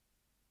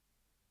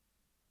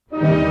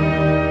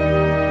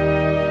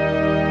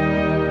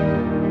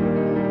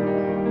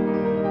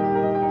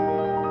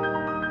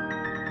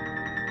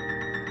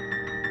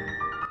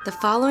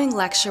following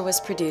lecture was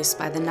produced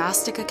by the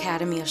Gnostic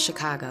Academy of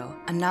Chicago,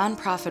 a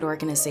nonprofit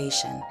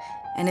organization,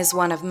 and is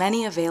one of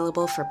many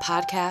available for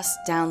podcast,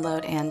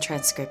 download, and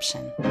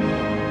transcription.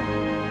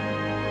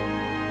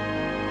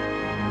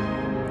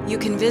 You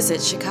can visit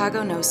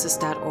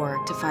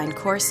chicagognosis.org to find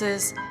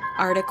courses,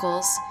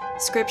 articles,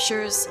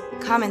 scriptures,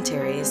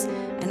 commentaries,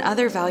 and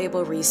other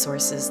valuable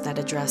resources that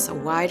address a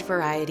wide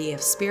variety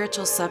of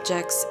spiritual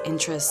subjects,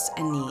 interests,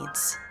 and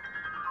needs.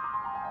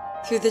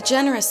 Through the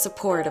generous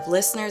support of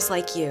listeners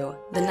like you,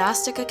 the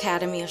Gnostic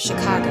Academy of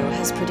Chicago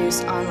has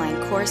produced online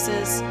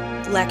courses,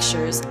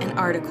 lectures, and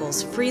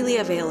articles freely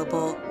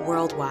available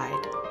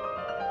worldwide.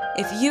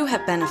 If you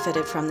have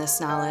benefited from this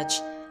knowledge,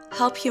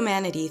 help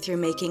humanity through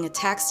making a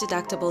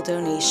tax-deductible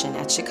donation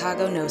at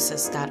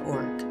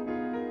chicagognosis.org.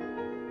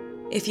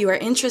 If you are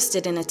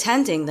interested in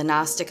attending the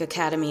Gnostic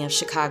Academy of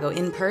Chicago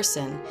in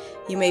person,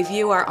 you may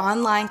view our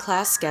online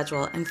class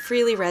schedule and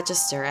freely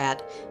register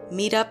at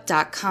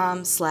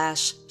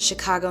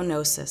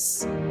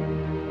meetup.com/chicagognosis.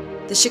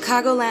 The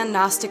Chicagoland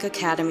Gnostic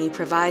Academy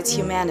provides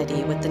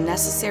humanity with the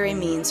necessary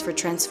means for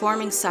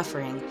transforming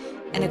suffering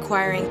and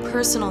acquiring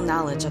personal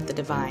knowledge of the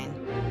divine.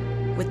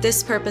 With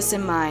this purpose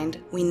in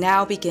mind, we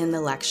now begin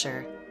the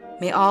lecture.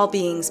 May all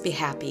beings be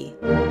happy.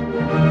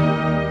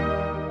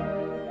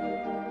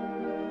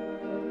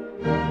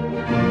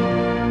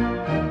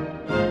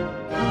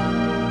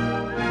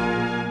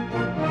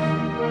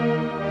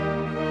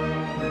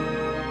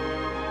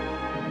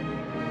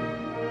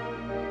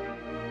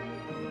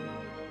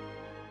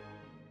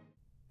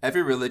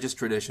 Every religious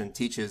tradition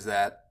teaches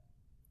that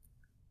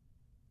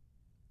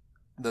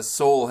the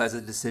soul has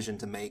a decision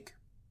to make.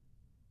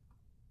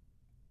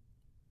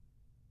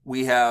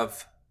 We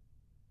have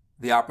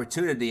the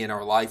opportunity in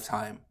our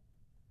lifetime,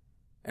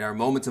 in our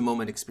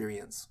moment-to-moment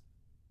experience,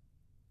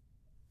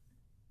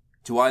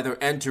 to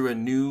either enter a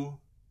new,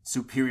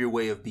 superior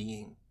way of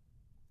being,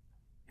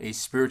 a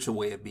spiritual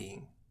way of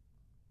being,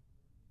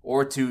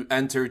 or to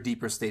enter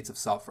deeper states of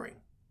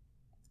suffering.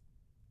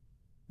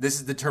 This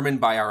is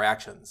determined by our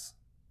actions,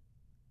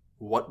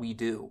 what we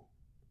do,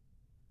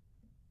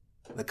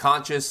 the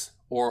conscious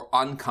or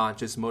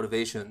unconscious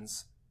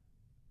motivations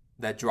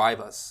that drive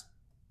us,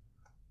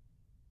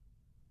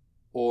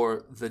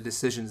 or the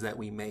decisions that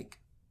we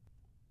make.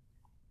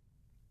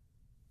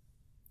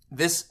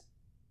 This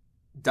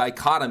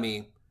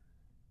dichotomy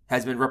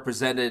has been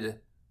represented,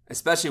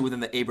 especially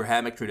within the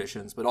Abrahamic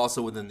traditions, but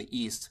also within the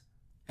East,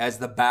 as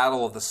the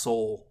battle of the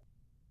soul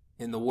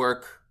in the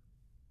work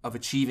of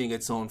achieving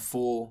its own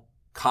full,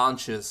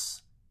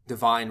 conscious,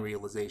 divine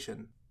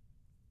realization.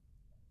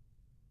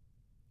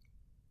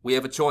 We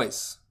have a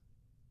choice.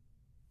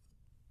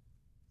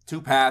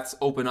 Two paths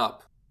open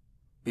up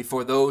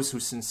before those who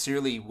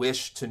sincerely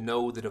wish to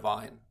know the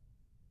divine.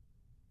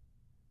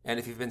 And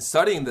if you've been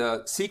studying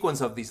the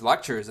sequence of these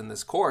lectures in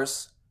this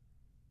course,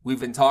 we've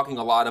been talking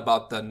a lot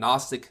about the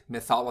Gnostic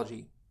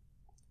mythology,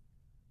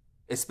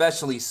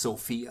 especially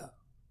Sophia.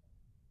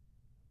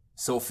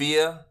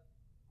 Sophia,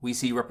 we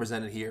see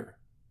represented here.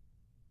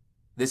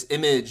 This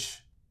image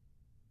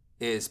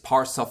is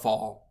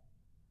Parsifal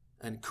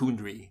and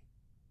Kundry,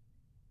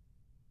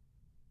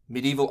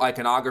 medieval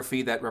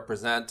iconography that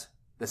represent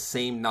the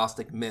same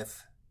Gnostic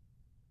myth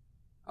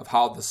of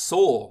how the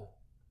soul,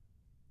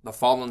 the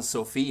fallen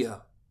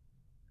Sophia,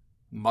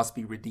 must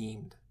be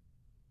redeemed.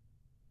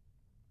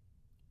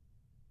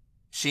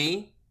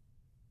 She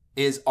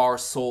is our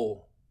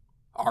soul,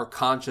 our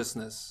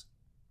consciousness,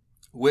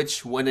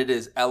 which, when it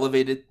is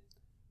elevated,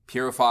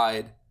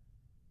 purified,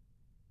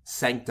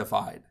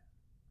 sanctified,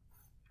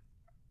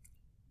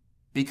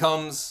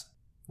 becomes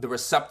the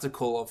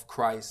receptacle of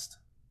Christ,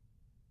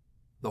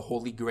 the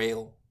Holy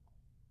Grail,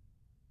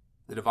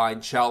 the divine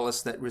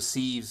chalice that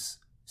receives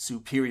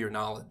superior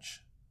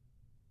knowledge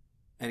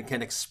and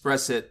can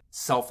express it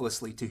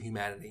selflessly to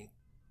humanity.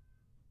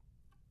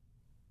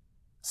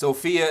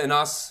 Sophia in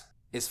us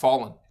is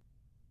fallen.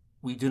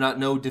 We do not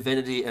know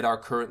divinity at our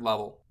current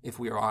level, if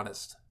we are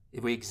honest,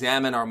 if we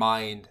examine our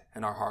mind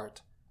and our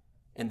heart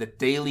and the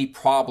daily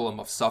problem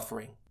of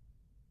suffering,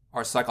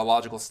 our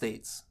psychological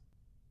states.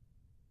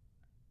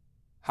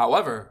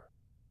 However,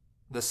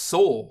 the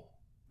soul,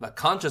 the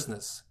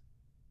consciousness,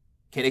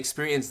 can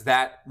experience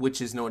that which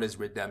is known as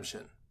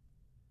redemption,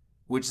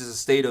 which is a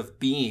state of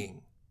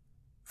being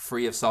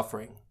free of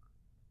suffering,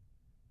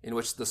 in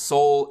which the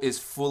soul is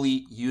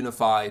fully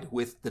unified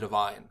with the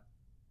divine.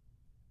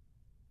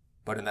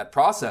 But in that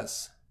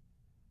process,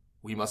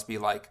 we must be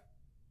like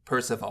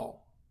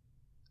Parsifal,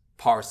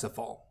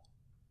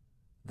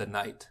 the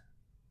knight,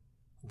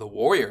 the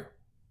warrior,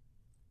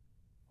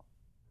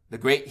 the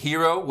great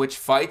hero which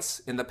fights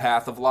in the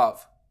path of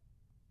love,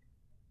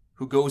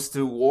 who goes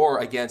to war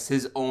against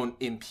his own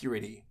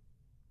impurity,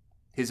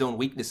 his own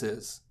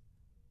weaknesses,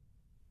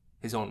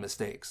 his own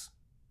mistakes.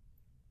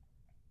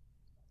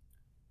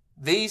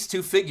 These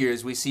two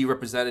figures we see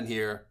represented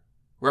here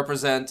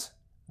represent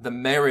the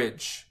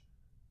marriage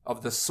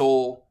of the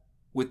soul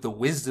with the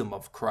wisdom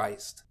of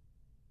Christ.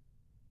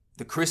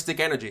 The Christic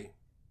energy,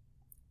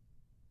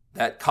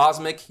 that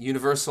cosmic,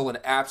 universal, and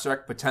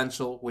abstract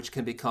potential which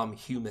can become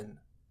human,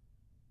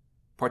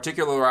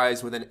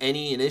 particularized within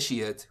any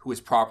initiate who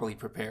is properly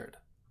prepared.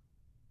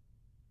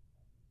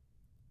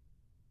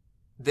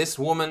 This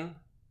woman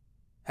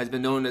has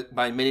been known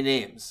by many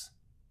names.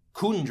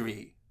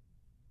 Kundry,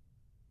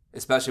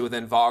 especially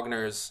within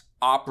Wagner's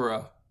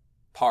opera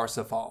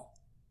Parsifal.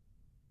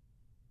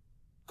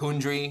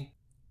 Kundry,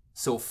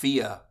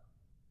 Sophia,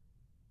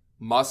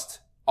 must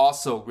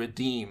also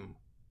redeem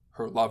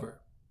her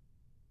lover.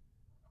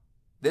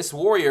 This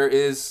warrior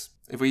is,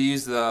 if we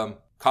use the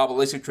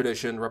kabbalistic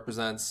tradition,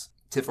 represents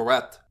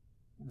Tiferet,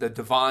 the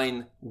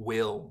divine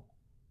will.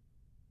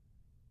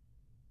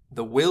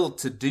 The will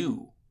to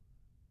do,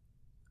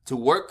 to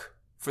work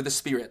for the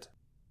spirit,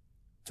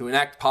 to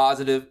enact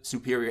positive,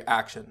 superior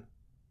action.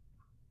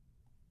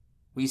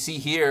 We see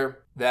here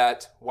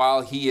that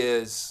while he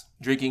is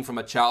drinking from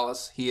a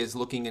chalice, he is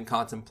looking in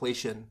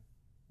contemplation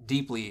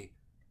deeply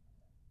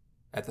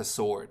at the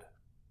sword.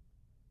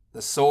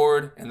 The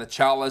sword and the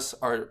chalice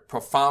are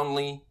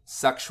profoundly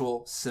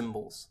sexual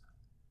symbols.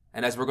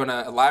 And as we're going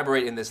to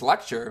elaborate in this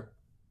lecture,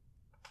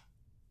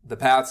 the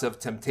paths of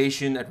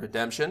temptation and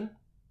redemption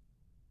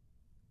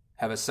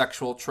have a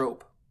sexual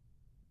trope.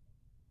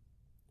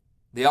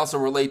 They also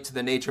relate to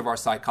the nature of our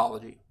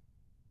psychology.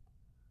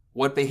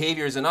 What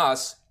behaviors in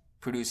us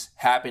produce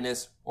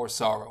happiness or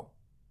sorrow?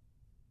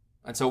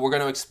 And so we're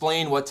going to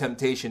explain what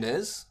temptation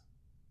is,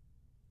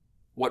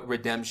 what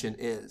redemption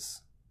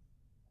is,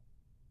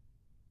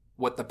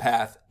 what the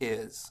path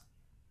is.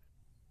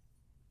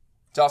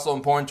 It's also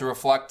important to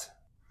reflect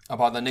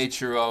about the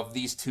nature of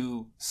these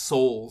two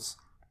souls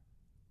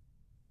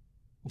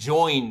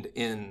joined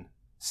in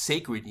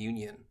sacred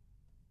union.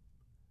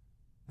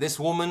 This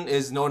woman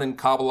is known in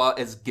Kabbalah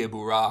as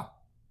Geburah.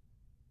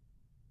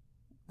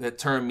 The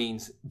term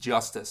means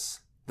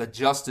justice, the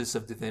justice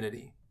of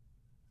divinity,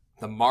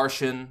 the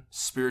Martian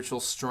spiritual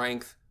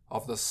strength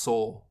of the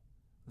soul,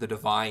 the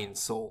divine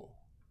soul.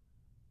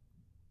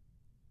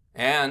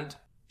 And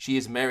she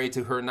is married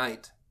to her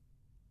knight,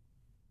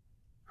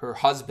 her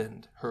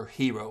husband, her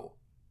hero.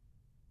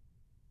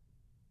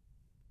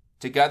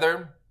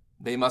 Together,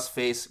 they must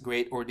face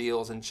great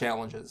ordeals and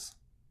challenges.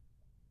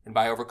 And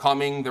by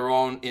overcoming their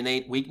own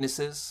innate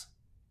weaknesses,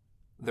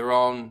 their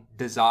own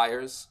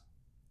desires,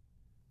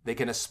 they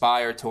can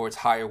aspire towards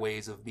higher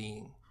ways of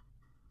being,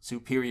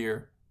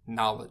 superior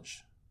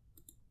knowledge.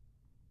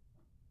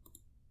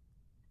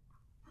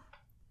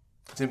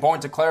 It's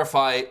important to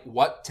clarify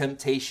what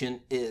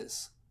temptation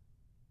is.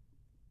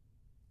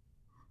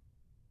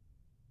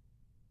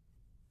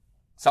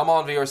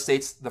 Salman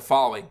states the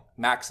following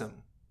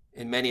maxim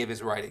in many of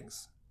his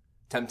writings.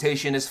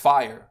 Temptation is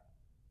fire.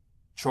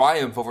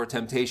 Triumph over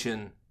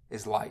temptation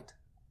is light.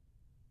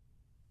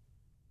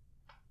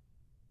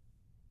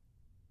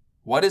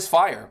 What is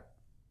fire?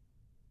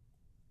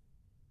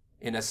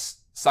 In a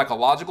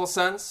psychological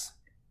sense,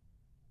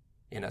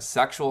 in a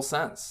sexual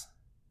sense,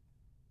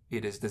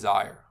 it is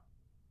desire.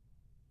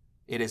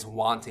 It is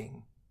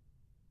wanting,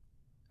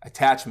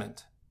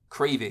 attachment,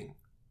 craving.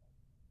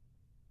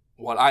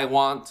 What I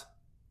want,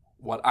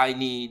 what I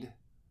need,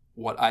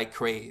 what I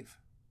crave.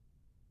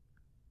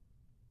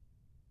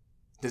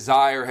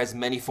 Desire has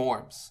many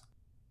forms,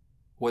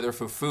 whether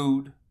for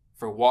food,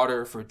 for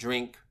water, for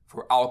drink,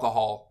 for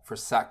alcohol, for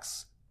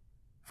sex,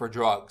 for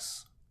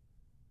drugs.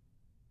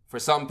 For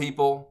some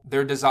people,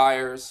 their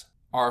desires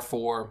are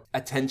for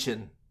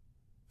attention,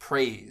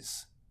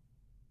 praise,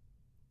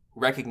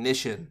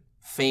 recognition,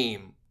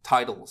 fame,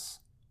 titles,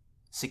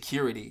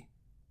 security,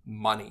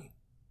 money.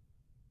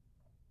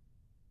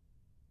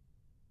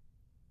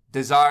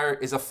 Desire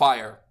is a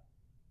fire.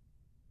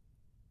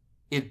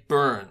 It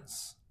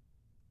burns.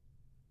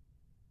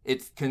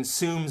 It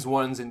consumes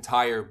one's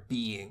entire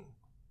being.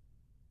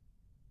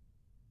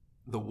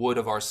 The wood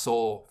of our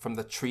soul from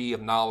the tree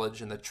of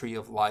knowledge and the tree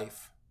of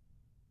life,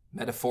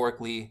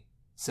 metaphorically,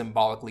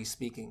 symbolically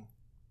speaking.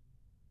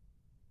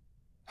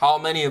 How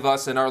many of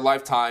us in our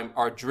lifetime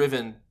are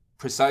driven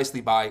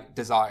precisely by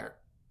desire,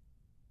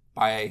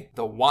 by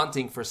the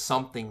wanting for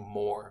something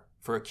more,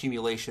 for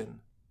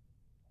accumulation?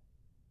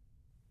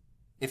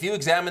 If you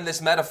examine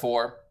this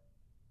metaphor,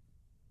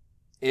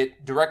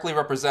 it directly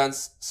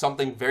represents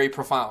something very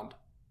profound.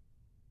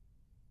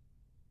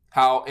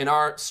 How in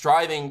our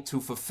striving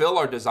to fulfill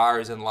our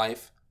desires in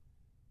life,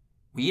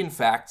 we in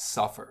fact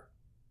suffer.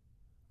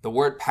 The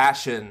word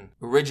passion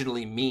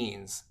originally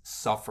means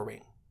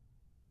suffering.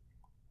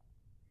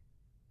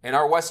 In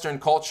our Western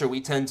culture,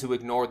 we tend to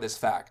ignore this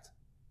fact.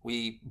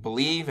 We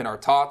believe and are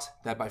taught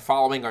that by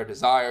following our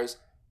desires,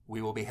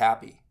 we will be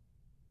happy.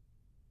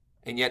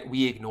 And yet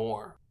we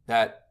ignore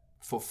that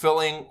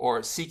fulfilling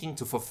or seeking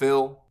to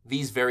fulfill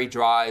these very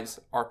drives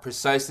are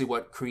precisely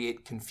what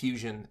create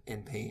confusion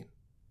and pain.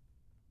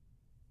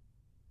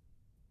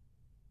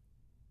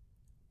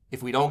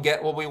 If we don't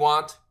get what we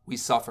want, we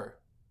suffer.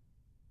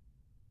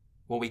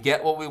 When we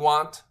get what we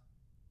want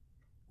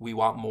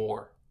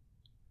more.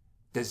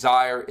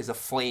 Desire is a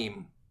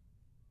flame.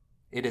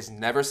 It is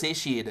never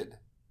satiated.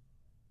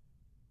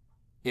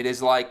 It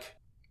is like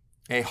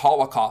a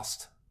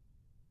holocaust,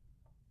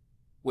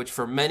 which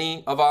for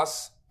many of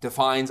us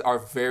defines our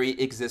very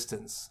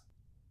existence.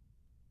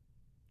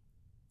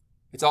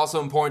 It's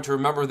also important to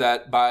remember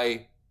that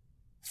by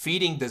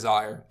feeding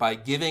desire, by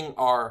giving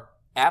our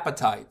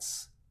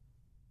appetites,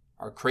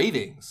 our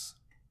cravings,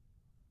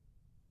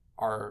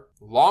 our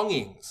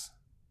longings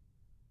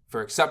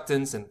for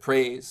acceptance and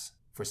praise,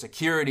 for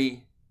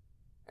security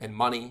and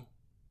money,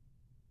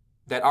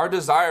 that our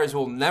desires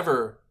will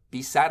never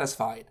be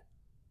satisfied.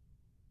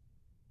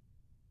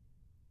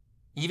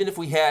 Even if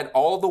we had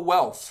all the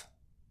wealth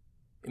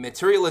and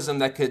materialism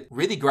that could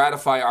really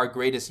gratify our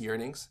greatest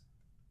yearnings,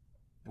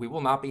 we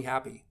will not be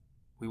happy.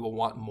 We will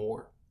want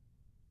more.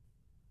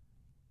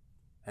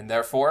 And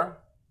therefore,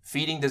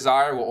 feeding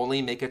desire will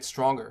only make it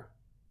stronger.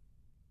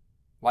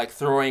 Like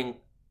throwing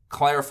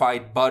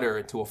clarified butter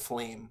into a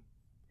flame,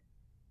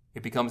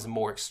 it becomes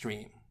more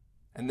extreme.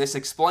 And this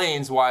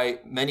explains why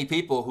many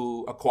people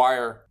who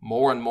acquire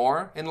more and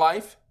more in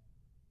life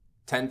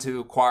tend to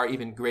acquire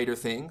even greater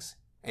things,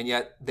 and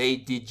yet they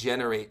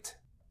degenerate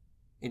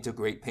into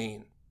great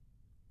pain.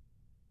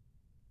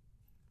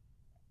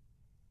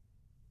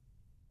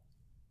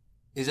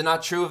 Is it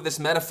not true of this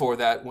metaphor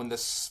that when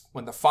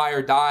the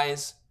fire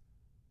dies,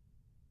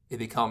 it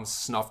becomes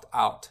snuffed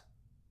out?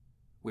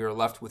 We are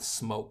left with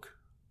smoke,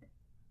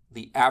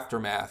 the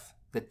aftermath,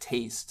 the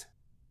taste,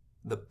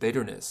 the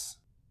bitterness,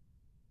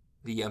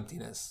 the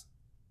emptiness.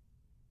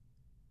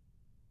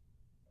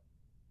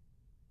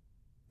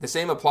 The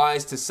same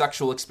applies to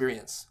sexual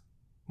experience.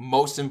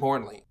 Most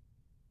importantly,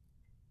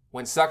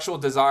 when sexual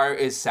desire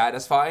is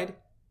satisfied,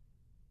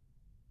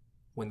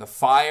 when the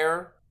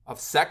fire of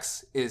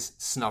sex is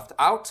snuffed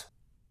out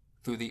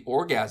through the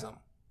orgasm,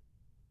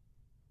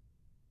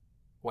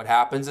 what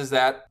happens is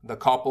that the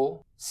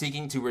couple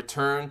seeking to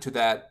return to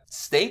that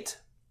state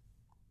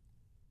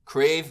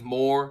crave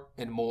more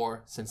and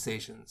more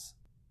sensations.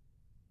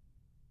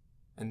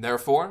 And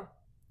therefore,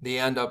 they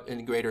end up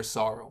in greater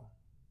sorrow.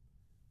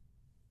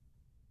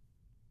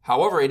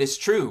 However, it is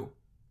true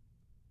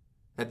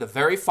that the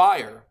very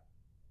fire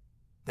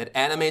that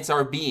animates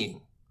our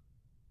being,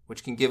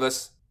 which can give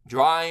us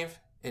drive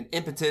and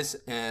impetus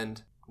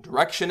and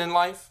direction in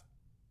life,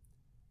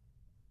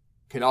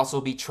 can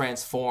also be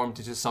transformed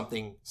into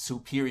something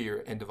superior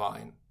and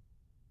divine.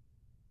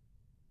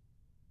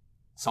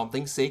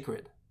 Something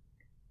sacred.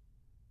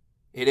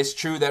 It is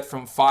true that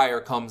from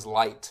fire comes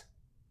light,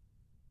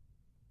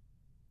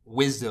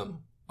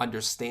 wisdom,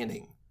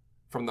 understanding.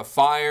 From the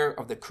fire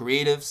of the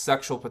creative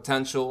sexual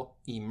potential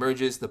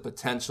emerges the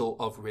potential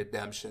of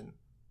redemption.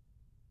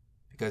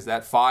 Because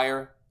that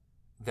fire,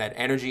 that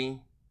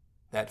energy,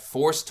 that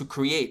force to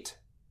create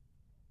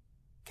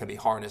can be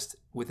harnessed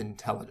with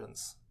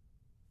intelligence.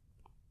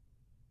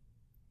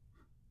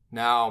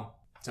 Now,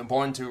 it's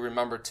important to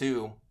remember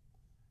too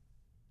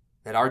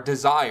that our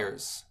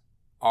desires,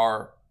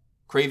 our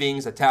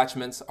cravings,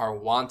 attachments, our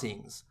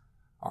wantings,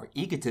 our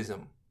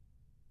egotism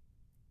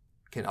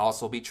can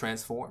also be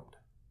transformed,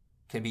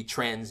 can be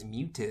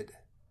transmuted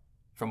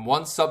from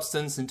one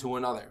substance into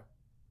another,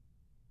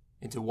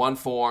 into one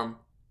form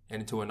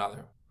and into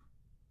another,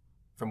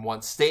 from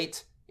one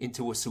state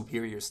into a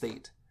superior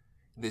state.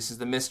 This is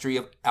the mystery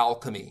of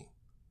alchemy,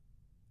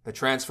 the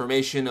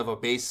transformation of a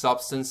base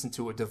substance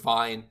into a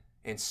divine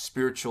and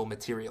spiritual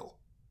material,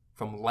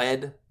 from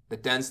lead, the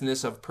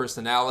denseness of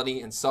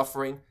personality and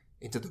suffering,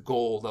 into the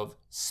gold of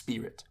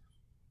spirit.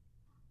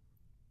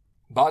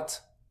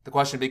 But the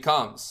question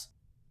becomes,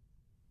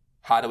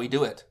 how do we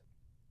do it?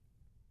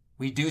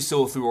 We do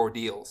so through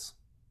ordeals.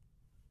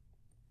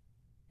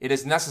 It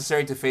is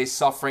necessary to face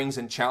sufferings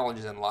and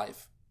challenges in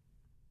life.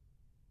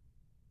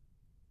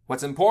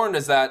 What's important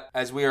is that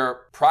as we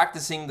are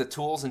practicing the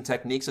tools and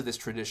techniques of this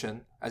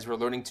tradition, as we're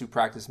learning to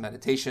practice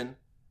meditation,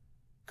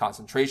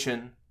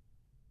 concentration,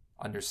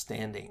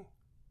 understanding,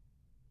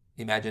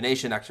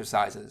 imagination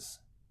exercises,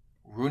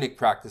 runic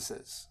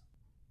practices,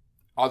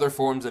 other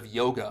forms of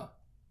yoga,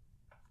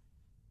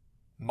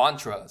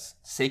 mantras,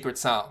 sacred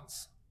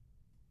sounds,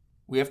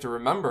 we have to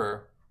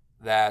remember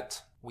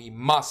that we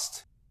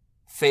must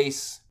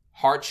face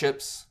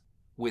hardships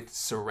with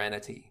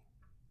serenity.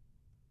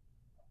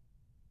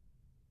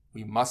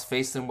 We must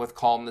face them with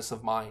calmness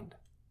of mind.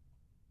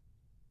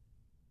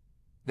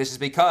 This is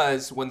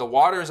because when the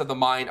waters of the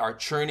mind are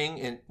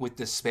churning with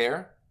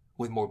despair,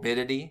 with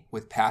morbidity,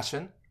 with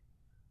passion,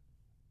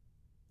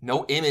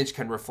 no image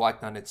can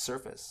reflect on its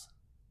surface.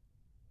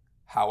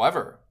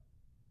 However,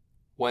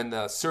 when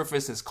the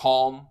surface is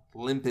calm,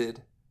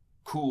 limpid,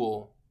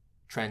 cool,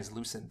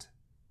 translucent,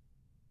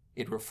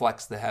 it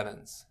reflects the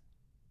heavens.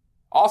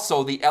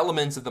 Also, the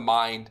elements of the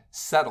mind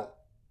settle.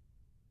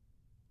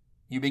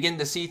 You begin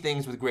to see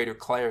things with greater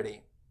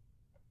clarity,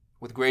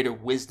 with greater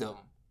wisdom,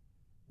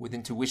 with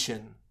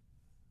intuition,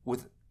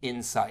 with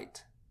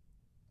insight.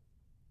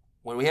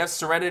 When we have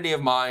serenity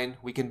of mind,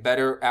 we can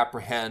better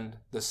apprehend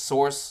the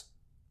source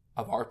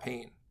of our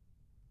pain,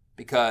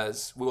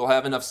 because we will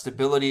have enough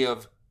stability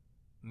of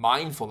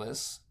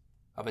mindfulness,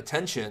 of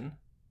attention,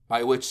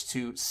 by which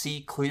to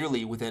see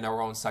clearly within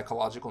our own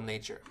psychological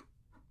nature.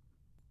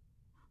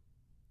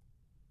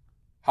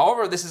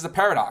 However, this is a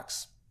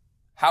paradox.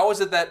 How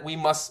is it that we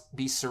must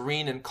be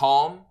serene and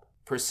calm,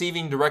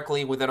 perceiving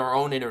directly within our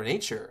own inner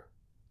nature,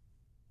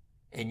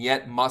 and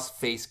yet must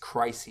face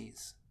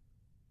crises.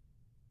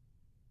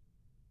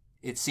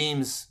 It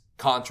seems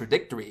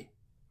contradictory.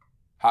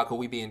 How could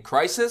we be in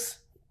crisis?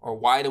 Or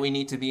why do we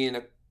need to be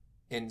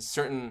in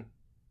certain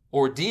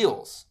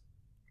ordeals?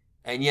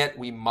 And yet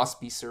we must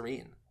be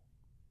serene.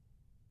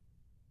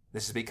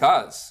 This is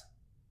because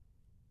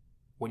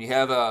when you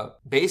have a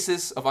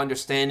basis of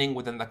understanding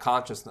within the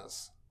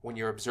consciousness, when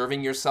you're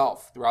observing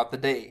yourself throughout the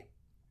day,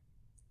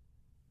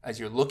 as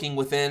you're looking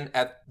within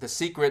at the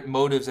secret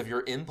motives of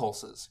your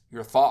impulses,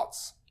 your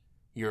thoughts,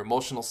 your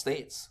emotional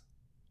states,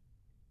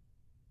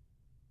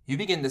 you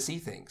begin to see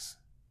things.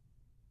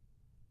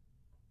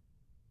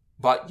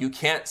 But you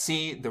can't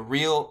see the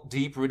real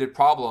deep-rooted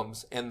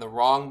problems and the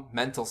wrong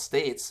mental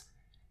states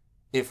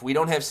if we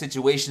don't have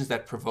situations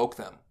that provoke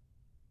them.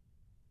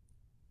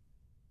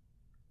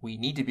 We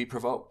need to be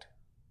provoked.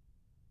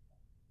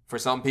 For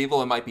some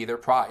people, it might be their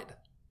pride,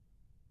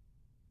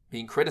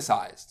 being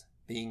criticized,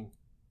 being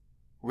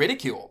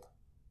ridiculed.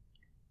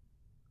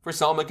 For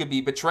some, it could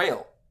be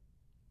betrayal,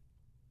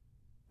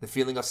 the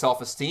feeling of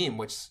self-esteem,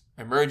 which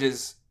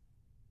emerges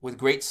with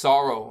great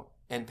sorrow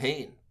and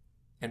pain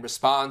in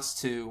response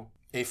to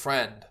a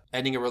friend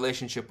ending a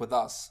relationship with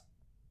us.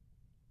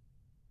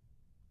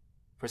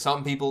 For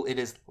some people, it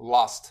is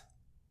lust.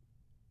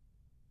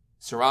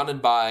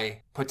 Surrounded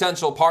by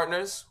potential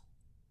partners,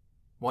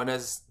 one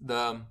has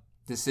the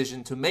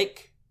decision to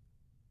make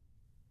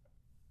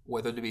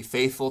whether to be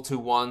faithful to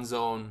one's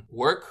own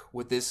work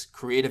with this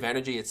creative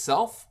energy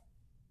itself,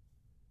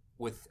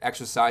 with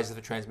exercises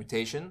of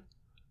transmutation,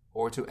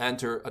 or to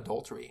enter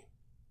adultery.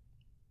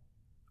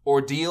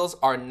 Ordeals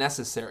are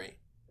necessary.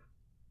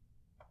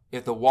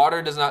 If the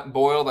water does not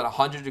boil at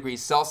 100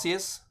 degrees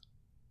Celsius,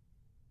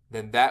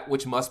 then that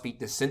which must be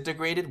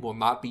disintegrated will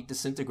not be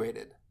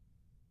disintegrated.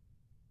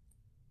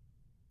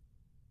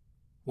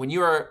 When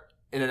you are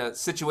in a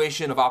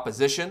situation of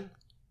opposition,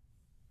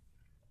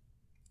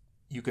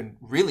 you can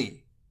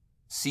really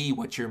see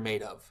what you're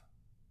made of.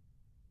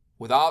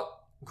 Without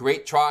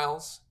great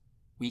trials,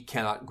 we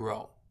cannot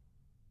grow.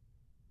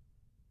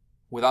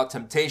 Without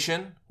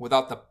temptation,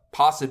 without the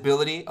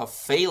possibility of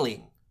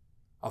failing,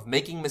 of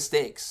making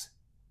mistakes,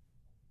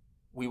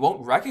 we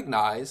won't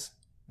recognize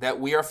that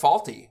we are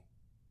faulty.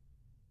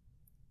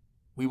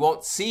 We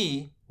won't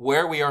see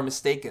where we are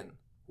mistaken,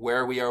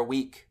 where we are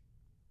weak,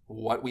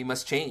 what we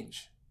must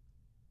change.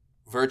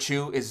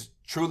 Virtue is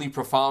truly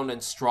profound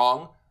and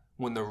strong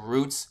when the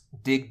roots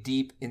dig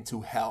deep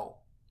into hell.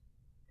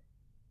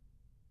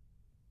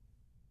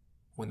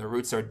 When the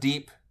roots are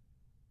deep,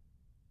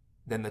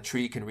 then the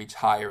tree can reach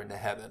higher into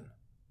heaven.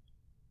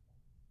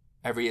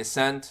 Every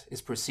ascent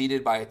is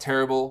preceded by a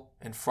terrible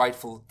and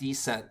frightful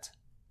descent.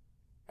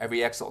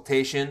 Every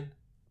exaltation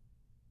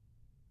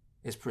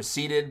is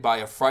preceded by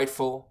a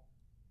frightful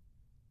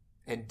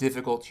and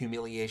difficult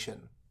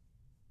humiliation.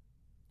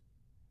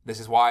 This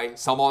is why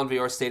Samal and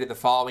Vior stated the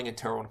following in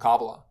Tarot and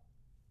Kabbalah.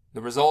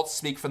 The results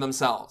speak for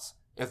themselves.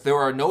 If there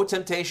are no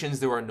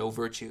temptations, there are no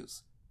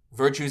virtues.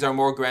 Virtues are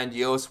more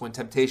grandiose when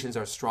temptations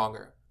are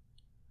stronger.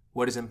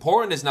 What is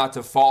important is not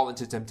to fall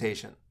into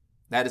temptation.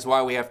 That is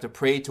why we have to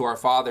pray to our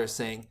Father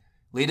saying,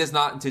 lead us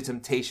not into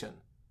temptation.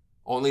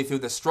 Only through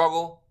the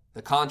struggle,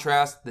 the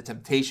contrast, the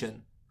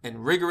temptation,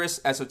 and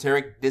rigorous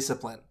esoteric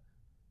discipline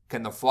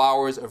can the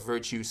flowers of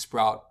virtue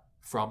sprout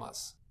from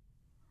us.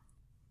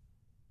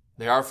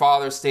 The Our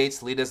Father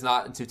states, lead us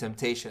not into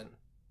temptation.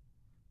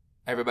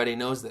 Everybody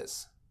knows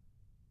this.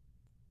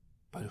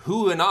 But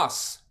who in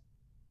us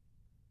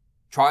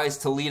tries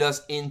to lead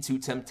us into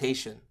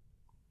temptation?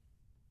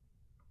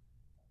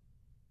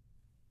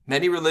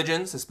 Many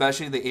religions,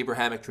 especially the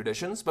Abrahamic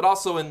traditions, but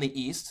also in the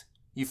East,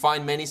 you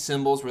find many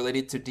symbols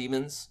related to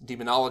demons,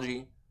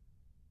 demonology,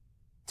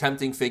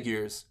 tempting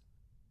figures,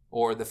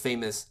 or the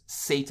famous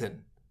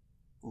Satan,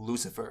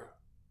 Lucifer.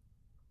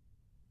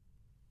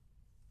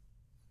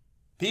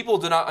 People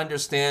do not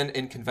understand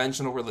in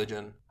conventional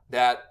religion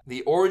that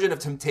the origin of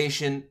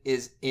temptation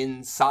is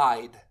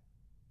inside,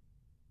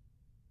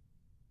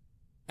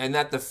 and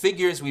that the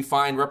figures we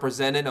find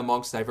represented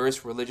amongst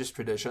diverse religious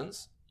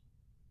traditions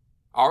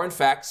are in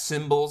fact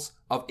symbols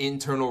of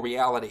internal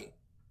reality.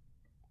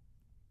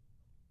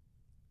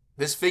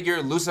 This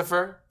figure,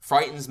 Lucifer,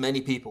 frightens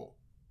many people.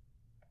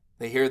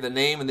 They hear the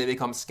name and they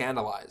become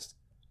scandalized,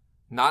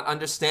 not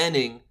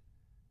understanding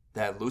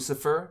that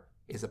Lucifer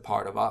is a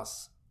part of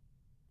us.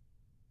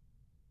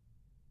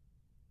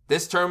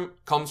 This term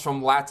comes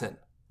from Latin,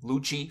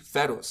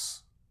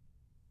 luciferus,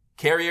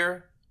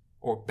 carrier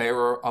or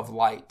bearer of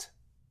light.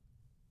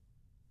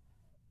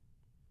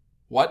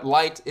 What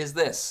light is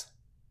this?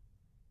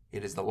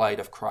 It is the light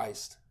of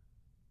Christ.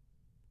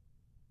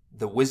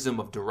 The wisdom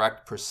of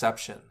direct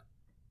perception,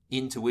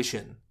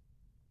 intuition,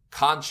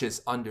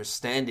 conscious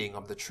understanding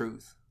of the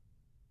truth.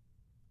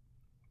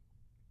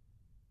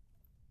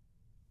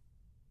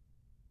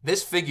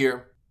 This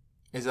figure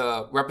is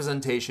a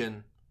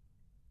representation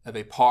of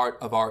a part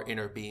of our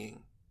inner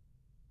being.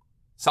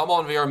 Samal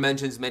and Vior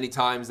mentions many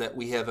times that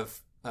we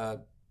have a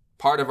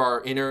part of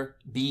our inner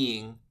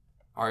being,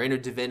 our inner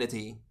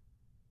divinity,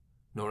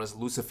 known as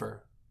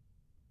Lucifer.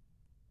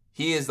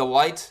 He is the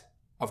light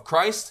of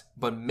Christ,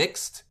 but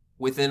mixed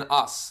within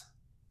us,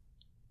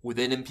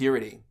 within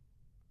impurity,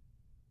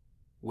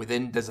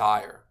 within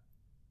desire.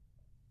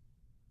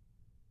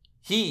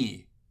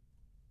 He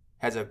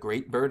has a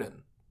great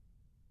burden,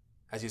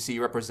 as you see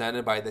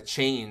represented by the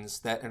chains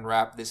that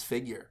enwrap this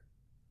figure.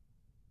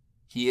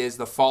 He is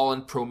the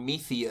fallen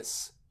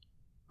Prometheus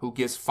who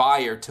gives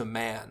fire to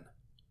man.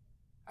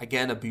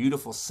 Again, a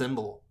beautiful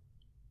symbol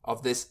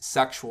of this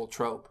sexual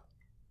trope.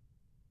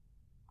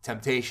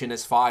 Temptation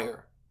is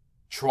fire.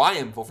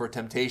 Triumph over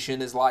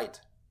temptation is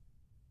light.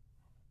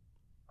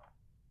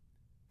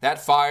 That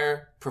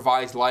fire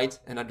provides light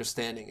and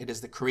understanding. It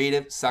is the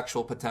creative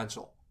sexual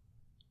potential.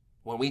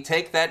 When we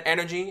take that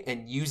energy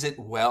and use it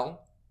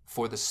well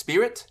for the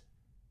spirit,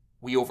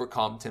 we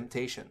overcome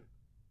temptation.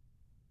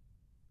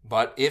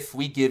 But if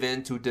we give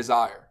in to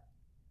desire,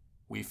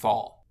 we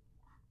fall.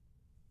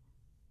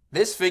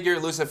 This figure,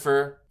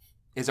 Lucifer,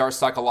 is our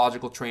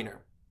psychological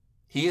trainer.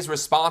 He is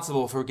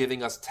responsible for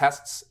giving us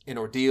tests and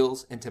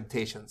ordeals and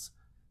temptations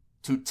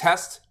to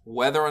test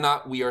whether or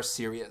not we are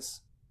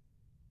serious.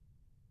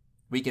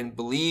 We can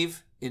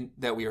believe in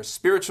that we are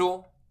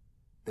spiritual,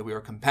 that we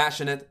are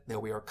compassionate,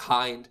 that we are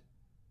kind,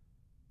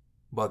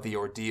 but the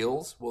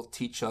ordeals will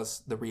teach us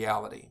the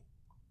reality.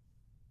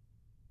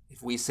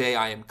 If we say,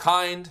 I am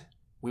kind,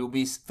 we will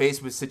be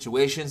faced with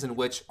situations in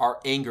which our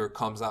anger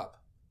comes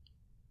up.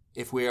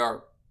 If we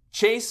are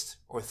chaste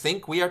or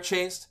think we are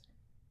chaste,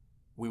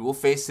 we will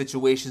face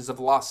situations of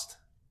lust.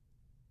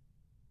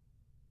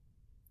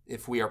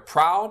 If we are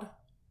proud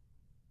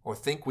or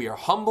think we are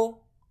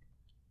humble,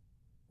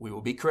 we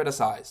will be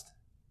criticized.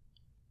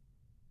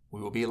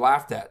 We will be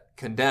laughed at,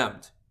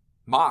 condemned,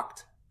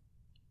 mocked,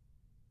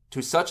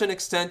 to such an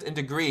extent and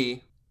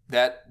degree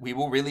that we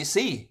will really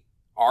see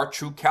our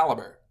true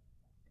caliber.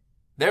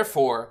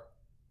 Therefore,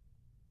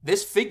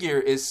 this figure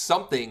is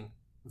something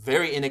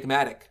very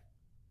enigmatic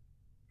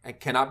and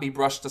cannot be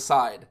brushed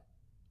aside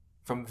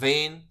from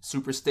vain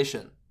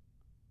superstition.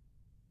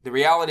 The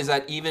reality is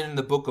that even in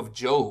the book of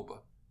Job,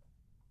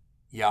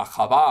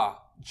 Yahweh,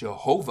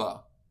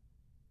 Jehovah,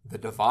 the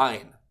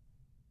divine,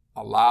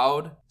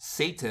 allowed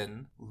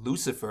Satan,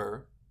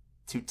 Lucifer,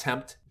 to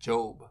tempt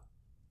Job.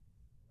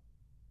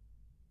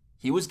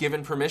 He was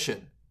given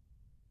permission.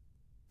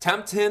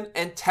 Tempt him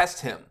and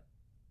test him.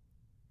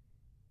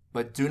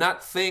 But do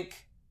not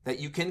think that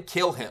you can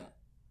kill him.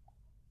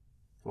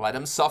 Let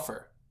him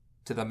suffer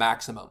to the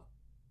maximum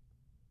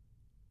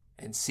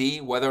and see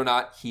whether or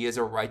not he is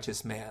a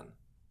righteous man.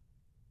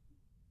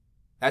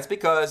 That's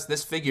because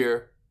this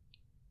figure,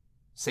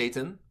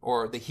 Satan,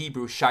 or the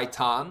Hebrew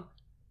shaitan,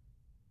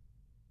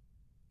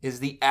 is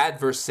the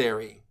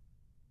adversary.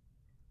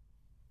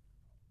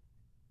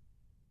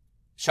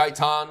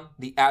 Shaitan,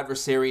 the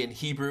adversary in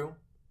Hebrew,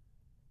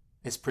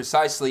 is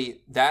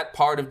precisely that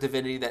part of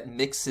divinity that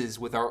mixes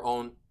with our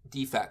own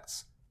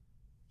defects.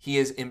 He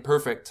is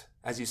imperfect,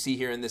 as you see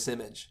here in this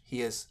image.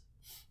 He is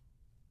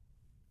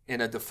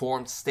in a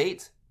deformed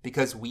state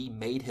because we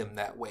made him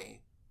that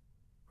way.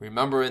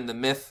 Remember in the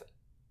myth,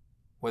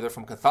 whether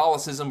from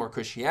Catholicism or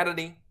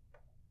Christianity,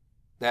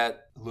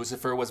 that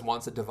Lucifer was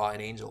once a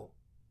divine angel,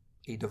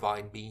 a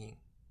divine being.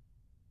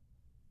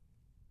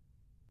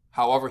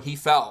 However, he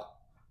fell.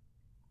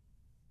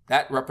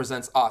 That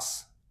represents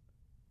us.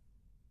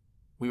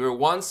 We were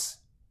once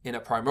in a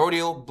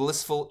primordial,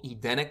 blissful,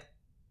 Edenic,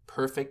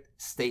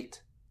 perfect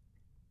state.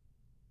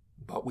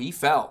 But we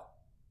fell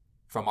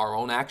from our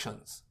own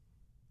actions,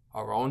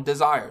 our own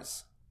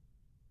desires.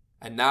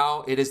 And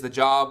now it is the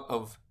job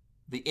of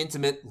the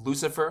intimate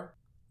Lucifer,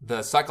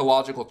 the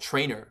psychological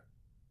trainer,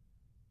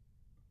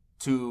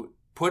 to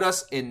put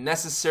us in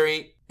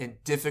necessary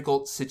and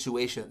difficult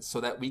situations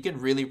so that we can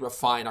really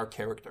refine our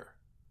character.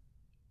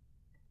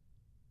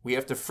 We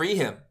have to free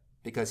him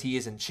because he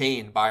is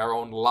enchained by our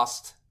own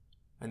lust.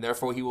 And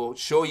therefore he will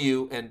show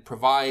you and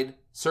provide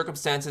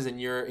circumstances in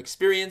your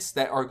experience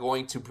that are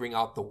going to bring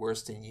out the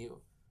worst in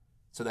you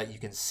so that you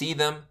can see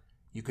them,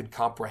 you can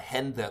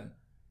comprehend them,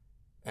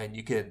 and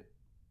you can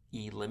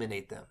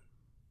eliminate them.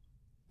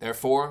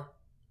 Therefore,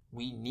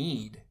 we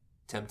need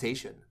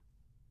temptation.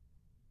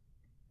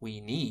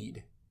 We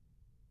need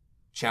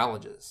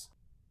challenges.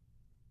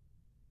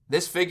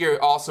 This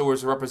figure also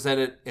was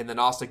represented in the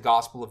Gnostic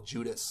Gospel of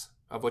Judas,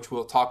 of which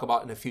we'll talk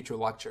about in a future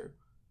lecture.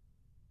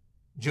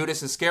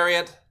 Judas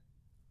Iscariot,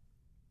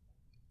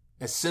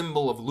 a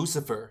symbol of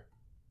Lucifer,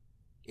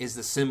 is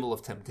the symbol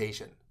of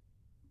temptation.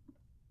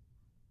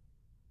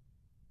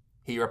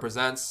 He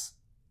represents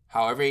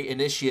how every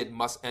initiate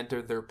must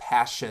enter their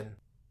passion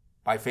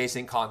by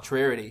facing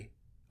contrariety,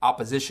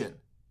 opposition,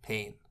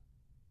 pain,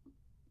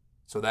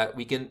 so that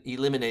we can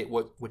eliminate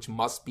which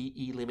must be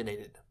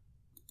eliminated.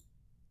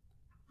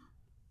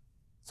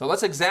 So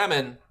let's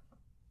examine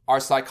our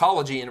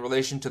psychology in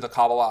relation to the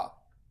Kabbalah,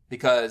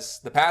 because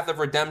the path of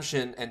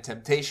redemption and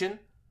temptation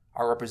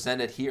are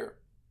represented here.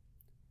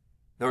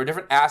 There are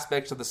different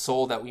aspects of the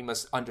soul that we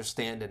must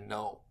understand and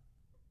know,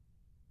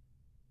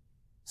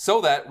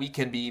 so that we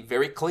can be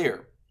very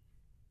clear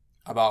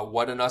about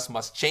what in us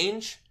must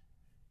change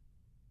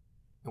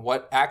and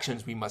what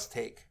actions we must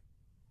take.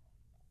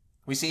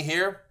 We see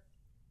here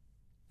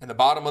in the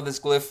bottom of this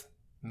glyph,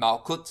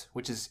 Malkut,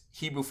 which is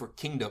Hebrew for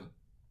kingdom.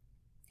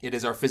 It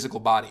is our physical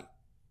body.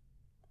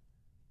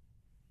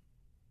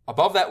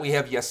 Above that, we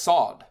have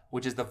Yesod,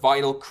 which is the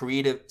vital,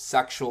 creative,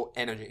 sexual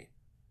energy.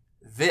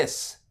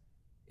 This,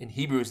 in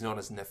Hebrew, is known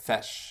as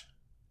Nefesh.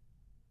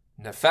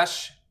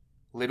 Nefesh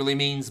literally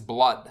means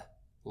blood,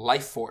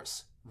 life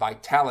force,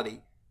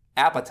 vitality,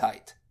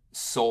 appetite,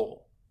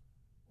 soul,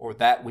 or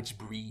that which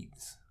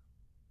breathes.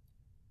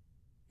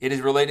 It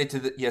is related to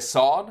the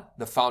Yesod,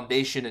 the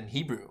foundation in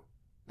Hebrew,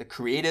 the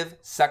creative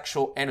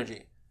sexual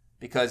energy,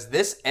 because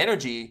this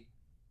energy,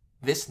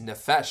 this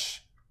Nefesh,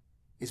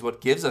 is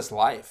what gives us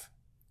life.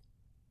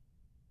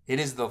 It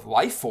is the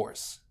life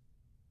force.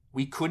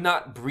 We could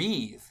not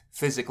breathe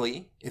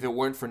physically if it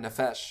weren't for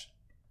Nefesh.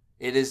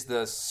 It is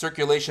the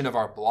circulation of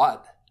our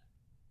blood.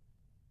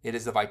 It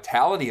is the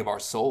vitality of our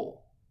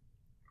soul.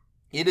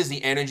 It is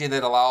the energy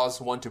that allows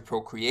one to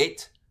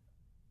procreate,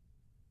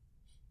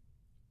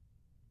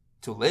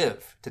 to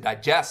live, to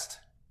digest,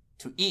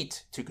 to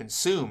eat, to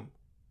consume.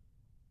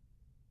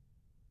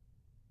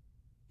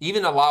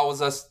 Even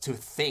allows us to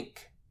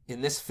think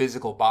in this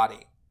physical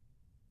body.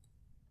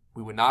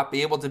 We would not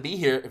be able to be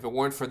here if it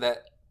weren't for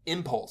that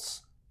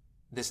impulse,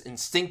 this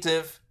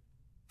instinctive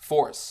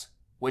force,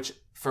 which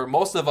for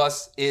most of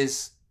us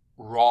is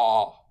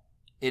raw.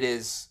 It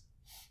is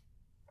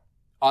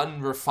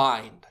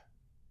unrefined.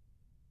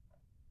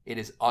 It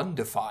is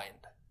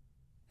undefined.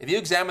 If you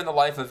examine the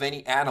life of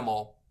any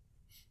animal,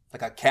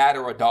 like a cat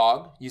or a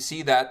dog, you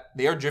see that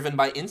they are driven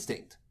by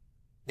instinct.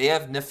 They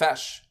have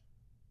nefesh.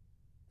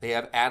 They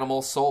have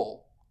animal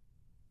soul.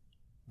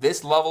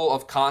 This level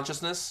of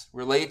consciousness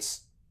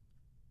relates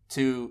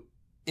to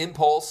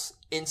impulse,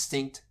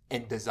 instinct,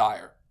 and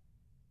desire.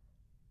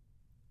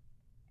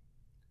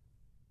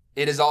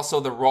 It is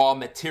also the raw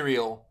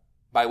material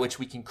by which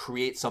we can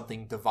create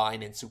something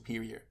divine and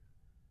superior.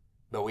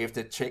 But we have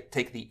to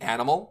take the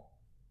animal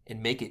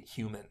and make it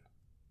human.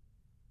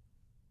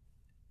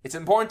 It's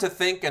important to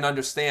think and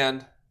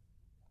understand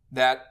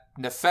that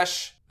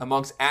nefesh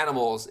amongst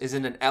animals is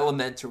in an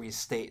elementary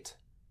state.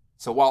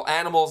 So while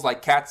animals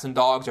like cats and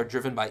dogs are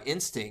driven by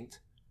instinct,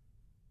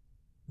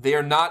 they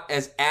are not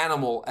as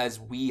animal as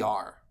we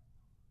are.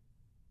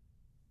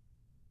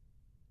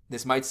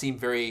 This might seem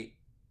very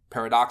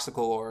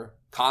paradoxical or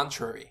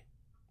contrary,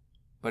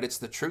 but it's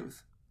the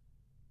truth.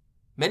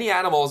 Many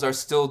animals are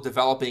still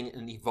developing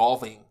and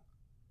evolving.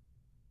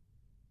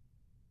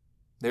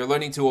 They're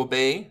learning to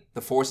obey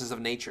the forces of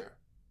nature.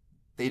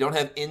 They don't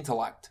have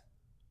intellect.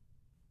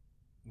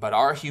 But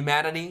our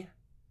humanity,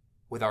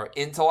 with our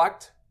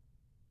intellect,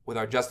 with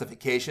our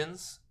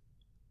justifications,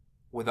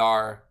 with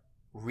our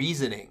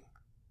reasoning,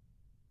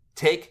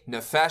 take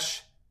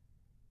nefesh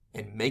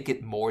and make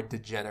it more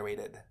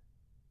degenerated.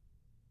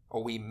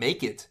 Or we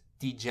make it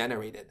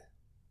degenerated.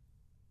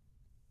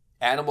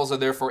 Animals are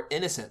therefore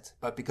innocent,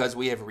 but because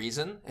we have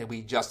reason and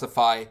we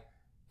justify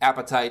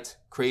appetite,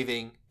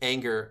 craving,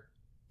 anger,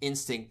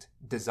 instinct,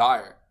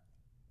 desire,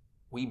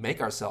 we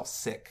make ourselves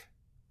sick.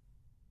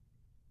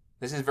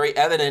 This is very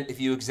evident if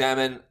you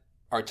examine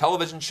our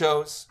television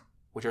shows,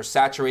 which are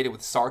saturated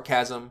with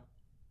sarcasm,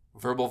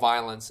 verbal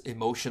violence,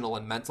 emotional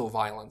and mental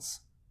violence,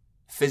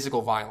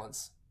 physical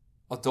violence,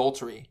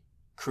 adultery,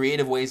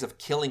 creative ways of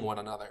killing one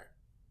another,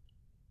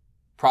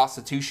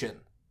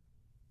 prostitution,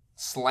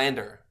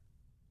 slander,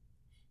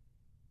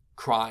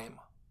 crime.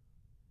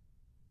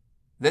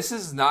 This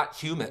is not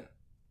human.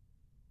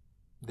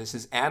 This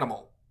is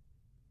animal.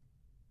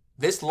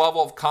 This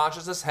level of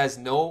consciousness has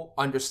no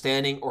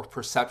understanding or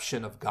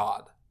perception of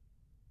God.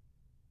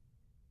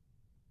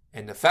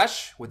 And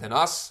nefesh within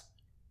us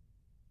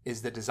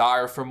is the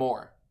desire for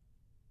more,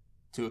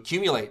 to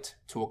accumulate,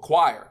 to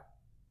acquire,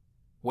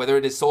 whether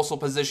it is social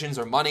positions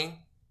or money,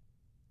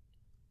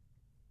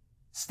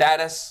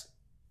 status,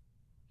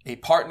 a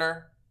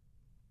partner,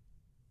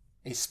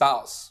 a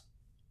spouse.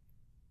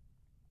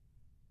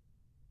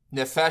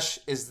 Nefesh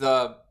is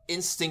the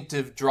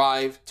instinctive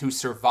drive to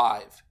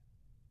survive.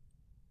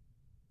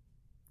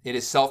 It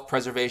is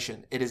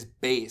self-preservation. It is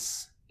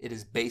base. It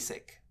is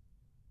basic.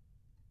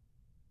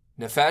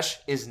 Nefesh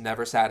is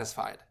never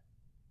satisfied.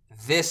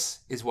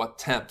 This is what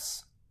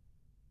tempts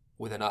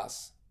within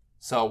us.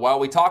 So while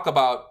we talk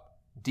about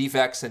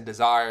defects and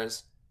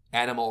desires,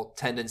 animal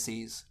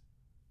tendencies,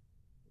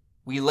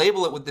 we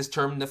label it with this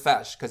term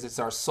nefesh because it's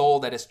our soul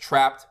that is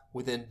trapped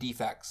within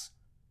defects.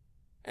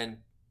 And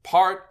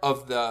part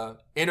of the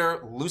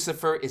inner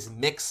Lucifer is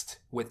mixed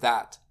with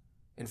that.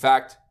 In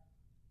fact,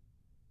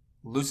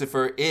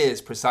 Lucifer is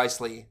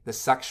precisely the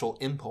sexual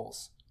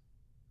impulse,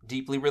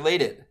 deeply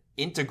related,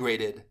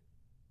 integrated,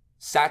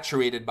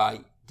 saturated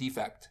by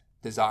defect,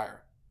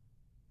 desire,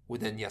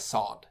 within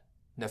Yesod,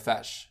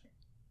 Nefesh.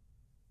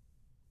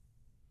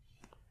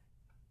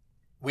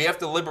 We have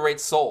to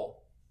liberate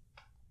soul.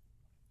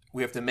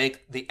 We have to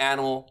make the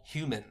animal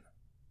human.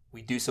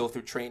 We do so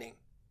through training.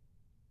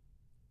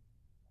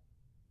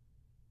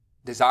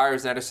 Desire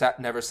is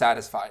never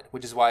satisfied,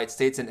 which is why it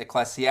states in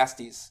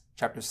Ecclesiastes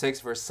chapter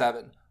 6, verse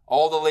 7,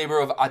 all the labor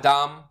of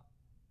Adam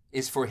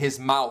is for his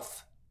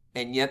mouth,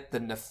 and yet the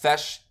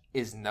nefesh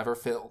is never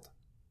filled.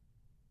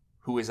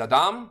 Who is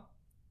Adam?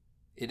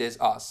 It is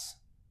us,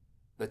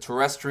 the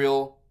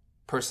terrestrial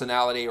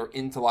personality or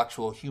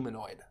intellectual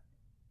humanoid.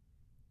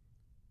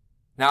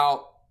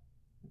 Now,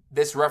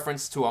 this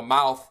reference to a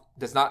mouth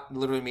does not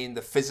literally mean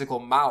the physical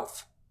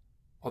mouth,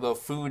 although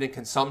food and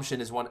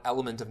consumption is one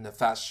element of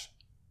nefesh.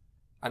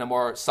 On a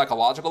more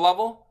psychological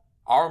level,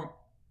 our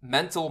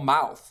mental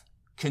mouth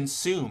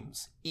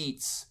consumes,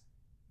 eats,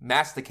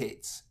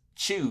 masticates,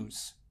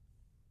 chews,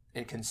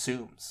 and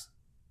consumes.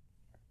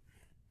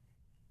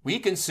 We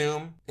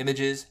consume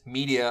images,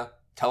 media,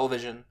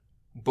 television,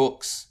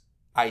 books,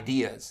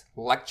 ideas,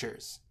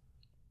 lectures.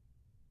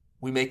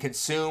 We may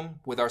consume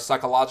with our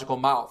psychological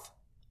mouth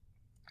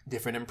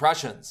different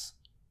impressions,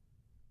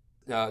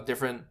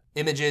 different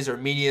images or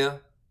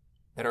media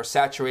that are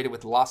saturated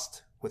with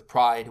lust, with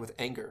pride, with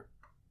anger.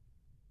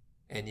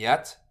 And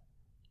yet,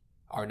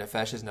 our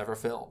nefesh is never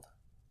filled.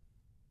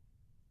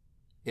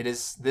 It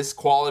is this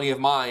quality of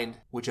mind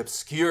which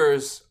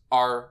obscures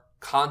our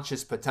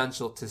conscious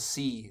potential to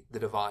see the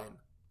divine,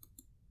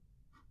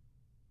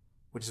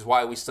 which is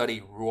why we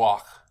study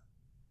ruach.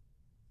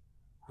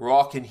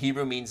 Ruach in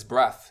Hebrew means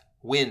breath,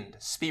 wind,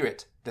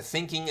 spirit, the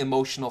thinking,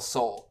 emotional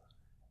soul.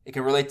 It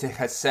can relate to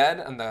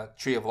Chesed and the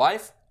tree of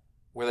life,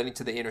 relating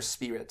to the inner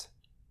spirit.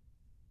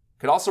 It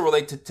could also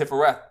relate to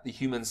Tiferet, the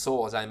human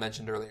soul, as I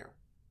mentioned earlier.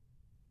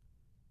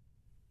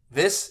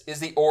 This is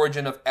the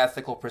origin of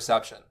ethical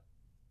perception,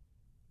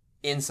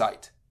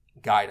 insight,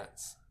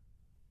 guidance.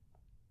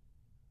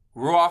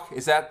 Ruach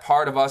is that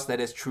part of us that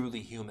is truly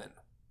human.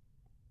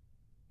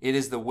 It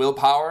is the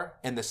willpower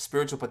and the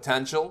spiritual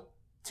potential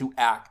to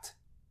act.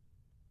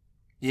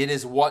 It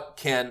is what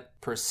can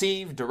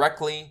perceive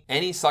directly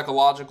any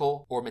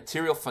psychological or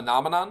material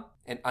phenomenon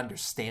and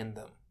understand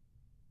them.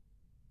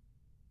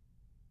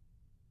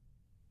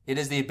 It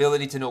is the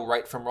ability to know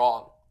right from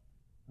wrong,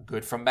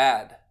 good from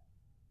bad,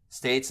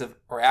 states of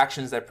or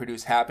actions that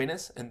produce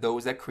happiness and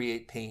those that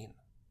create pain.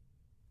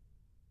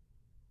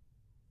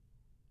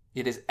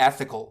 It is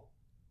ethical,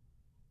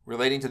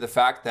 relating to the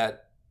fact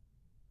that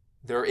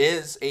there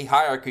is a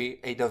hierarchy,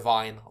 a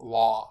divine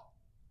law,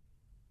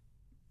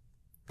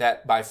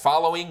 that by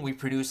following we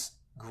produce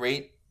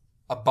great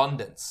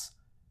abundance,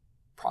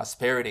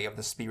 prosperity of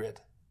the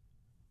spirit.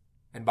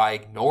 And by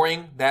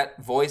ignoring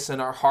that voice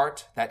in our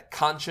heart, that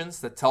conscience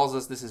that tells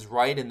us this is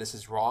right and this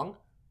is wrong,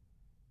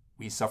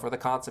 we suffer the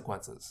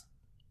consequences.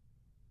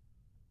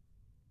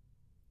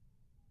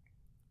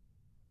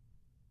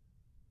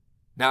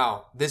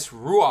 Now, this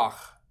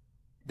ruach,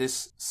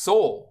 this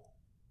soul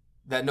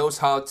that knows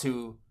how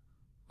to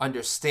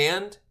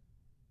understand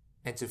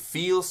and to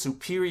feel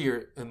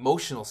superior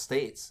emotional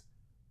states,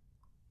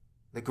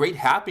 the great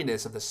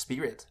happiness of the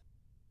spirit,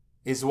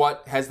 is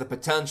what has the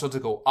potential to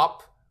go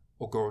up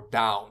or go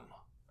down,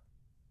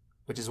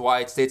 which is why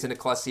it states in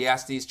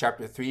Ecclesiastes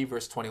chapter 3,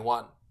 verse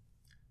 21,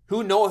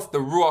 "Who knoweth the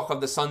ruach of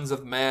the sons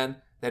of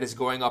man that is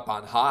going up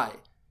on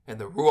high, and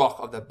the ruach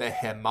of the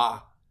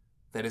behemah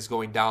that is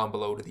going down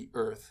below to the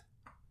earth?"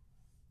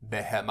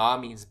 Behemah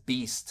means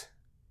beast.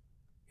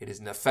 It is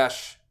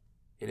nefesh.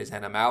 It is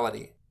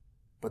animality.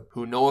 But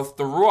who knoweth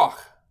the ruach,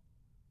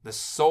 the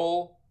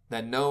soul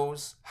that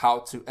knows how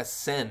to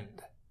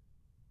ascend,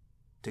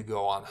 to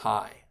go on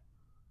high.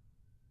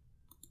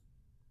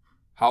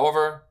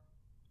 However,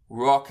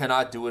 ruach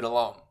cannot do it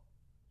alone.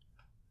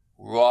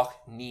 Ruach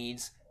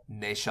needs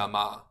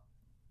neshama.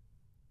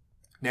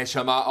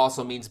 Neshama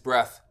also means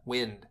breath,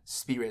 wind,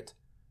 spirit.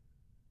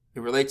 It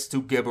relates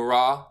to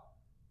geburah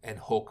and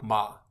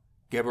hokmah.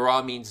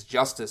 Geburah means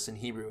justice in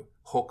Hebrew.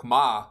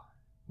 Hokmah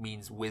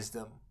means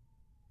wisdom.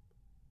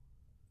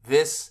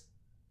 This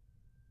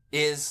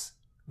is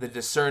the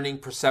discerning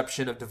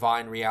perception of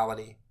divine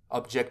reality,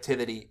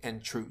 objectivity,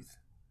 and truth.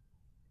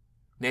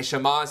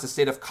 Neshama is the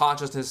state of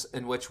consciousness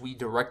in which we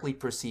directly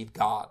perceive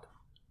God,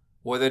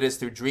 whether it is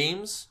through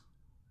dreams,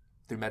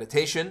 through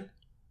meditation,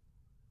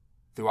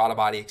 through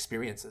out-of-body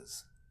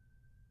experiences.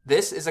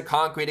 This is a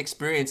concrete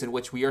experience in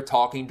which we are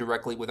talking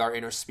directly with our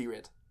inner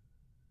spirit,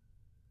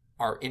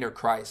 our inner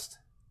Christ.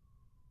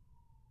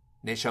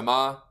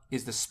 Neshama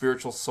is the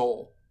spiritual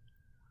soul.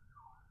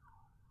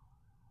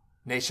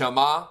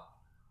 Neshama,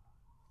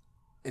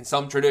 in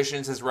some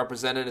traditions, is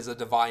represented as a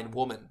divine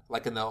woman,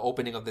 like in the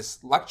opening of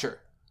this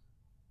lecture.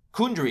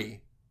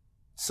 Kundri,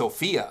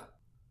 Sophia,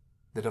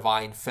 the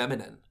divine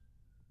feminine.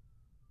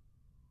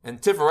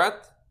 And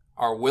Tiferet,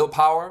 our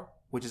willpower,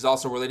 which is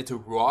also related to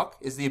Ruach,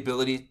 is the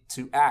ability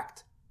to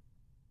act.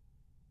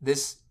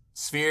 This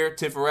sphere,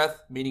 Tiferet,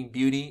 meaning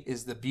beauty,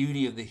 is the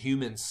beauty of the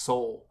human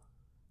soul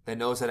that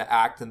knows how to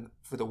act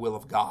for the will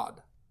of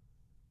God.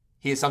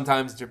 He is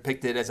sometimes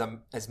depicted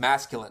as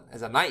masculine,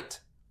 as a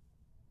knight,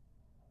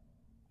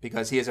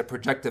 because he has a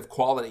projective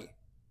quality.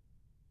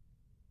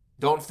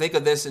 Don't think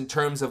of this in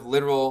terms of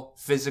literal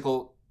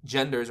physical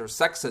genders or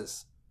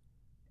sexes.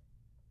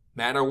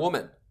 Man or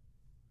woman.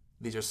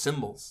 These are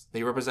symbols.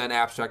 They represent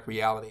abstract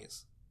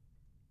realities.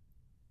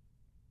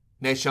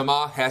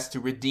 Neshama has to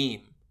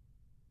redeem.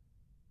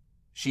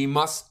 She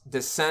must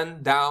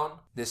descend down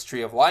this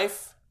tree of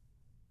life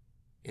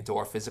into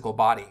our physical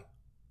body.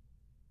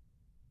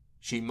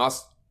 She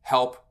must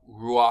help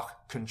Ruach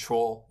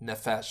control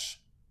Nefesh.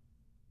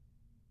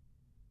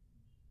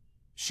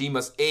 She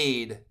must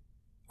aid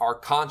our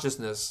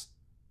consciousness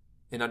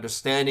in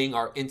understanding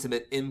our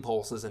intimate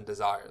impulses and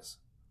desires.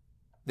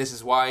 This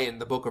is why in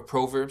the book of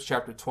Proverbs,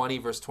 chapter 20,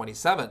 verse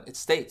 27, it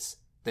states,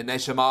 the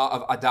neshama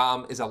of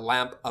Adam is a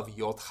lamp of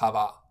Yod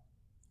Chava.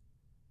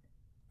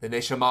 The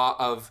neshama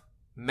of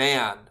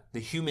man, the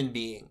human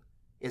being,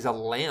 is a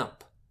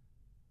lamp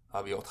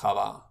of Yod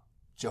Chava,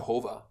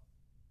 Jehovah.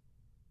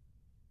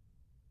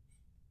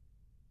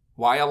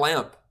 Why a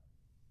lamp?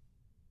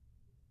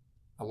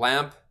 A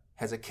lamp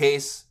has a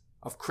case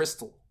of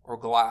crystal or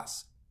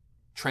glass,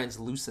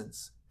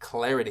 translucence,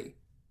 clarity.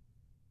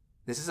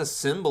 This is a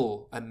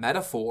symbol, a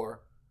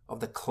metaphor of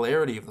the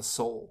clarity of the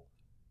soul.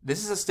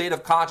 This is a state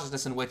of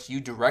consciousness in which you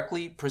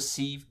directly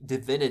perceive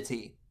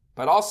divinity,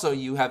 but also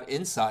you have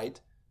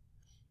insight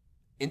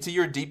into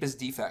your deepest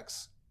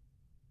defects.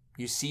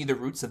 You see the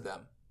roots of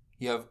them.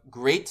 You have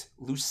great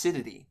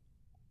lucidity,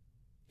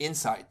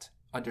 insight,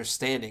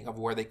 understanding of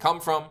where they come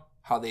from,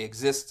 how they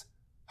exist,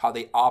 how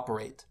they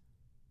operate.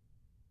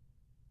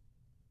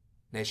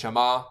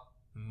 Neshama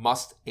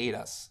must aid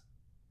us.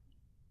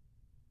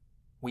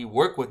 We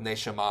work with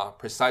Neshama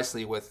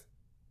precisely with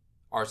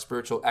our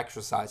spiritual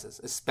exercises,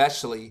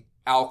 especially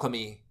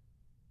alchemy,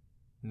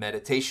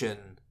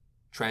 meditation,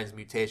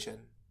 transmutation.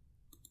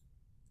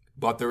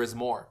 But there is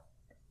more.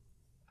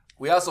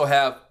 We also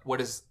have what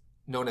is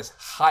known as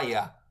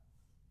Chaya.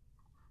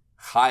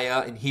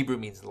 Chaya in Hebrew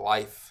means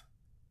life.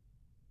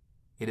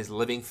 It is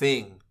living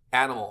thing,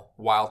 animal,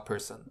 wild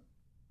person.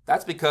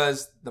 That's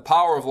because the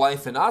power of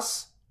life in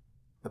us,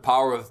 the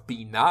power of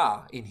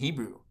Binah in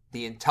Hebrew,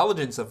 the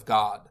intelligence of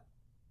God,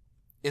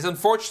 is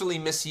unfortunately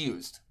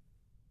misused.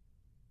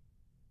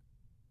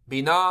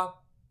 Binah,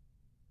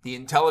 the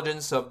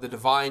intelligence of the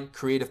divine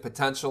creative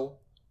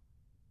potential,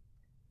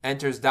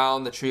 enters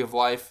down the tree of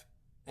life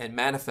and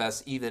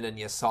manifests even in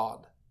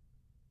Yesod.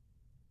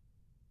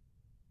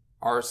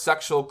 Our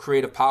sexual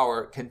creative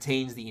power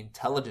contains the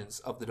intelligence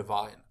of the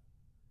divine.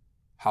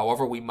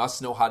 However, we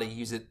must know how to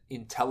use it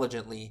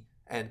intelligently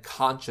and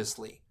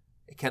consciously.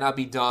 It cannot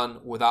be done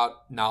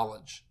without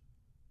knowledge.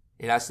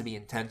 It has to be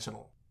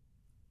intentional.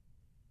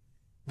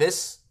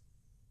 This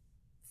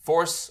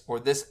force or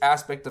this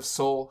aspect of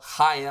soul,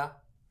 Chaya,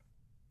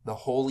 the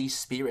Holy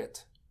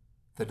Spirit,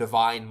 the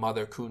Divine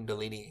Mother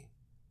Kundalini,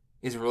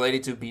 is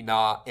related to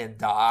Binah and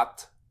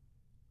Da'at.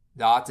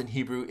 Da'at in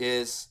Hebrew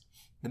is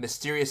the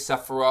mysterious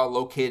Sephirah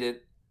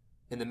located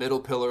in the middle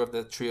pillar of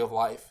the tree of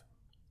life.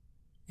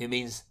 It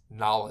means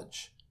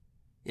knowledge.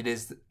 It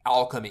is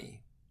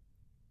alchemy.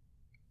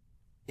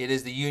 It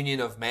is the union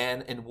of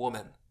man and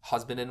woman,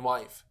 husband and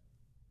wife,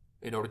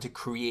 in order to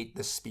create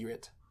the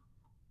spirit.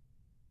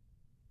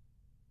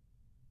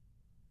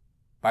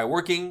 By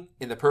working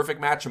in the perfect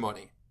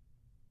matrimony,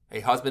 a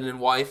husband and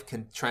wife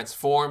can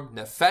transform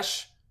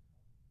Nefesh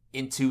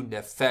into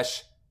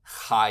Nefesh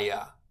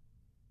Chaya.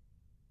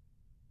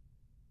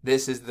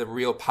 This is the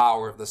real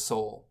power of the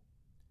soul,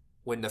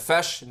 when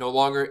Nefesh no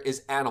longer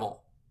is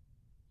animal,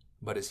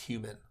 but is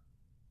human.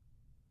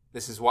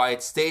 This is why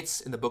it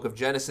states in the book of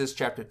Genesis,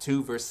 chapter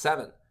 2, verse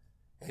 7,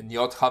 and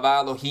Yod Chava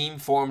Elohim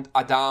formed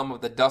Adam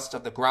of the dust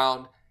of the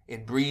ground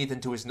and breathed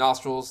into his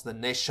nostrils the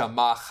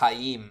Neshama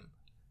Chaim,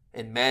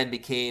 and man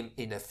became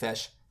a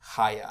Nefesh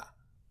Chaya.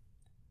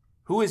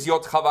 Who is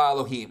Yod Chava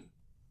Elohim?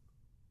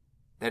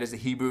 That is the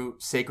Hebrew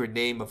sacred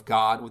name of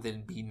God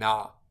within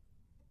Binah.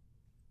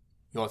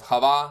 Yod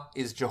Chava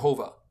is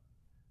Jehovah,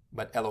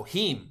 but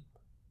Elohim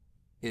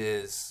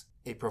is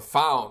a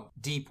profound,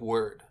 deep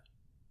word.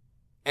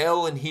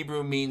 El in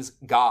Hebrew means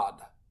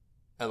God.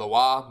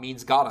 Eloah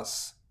means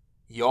goddess.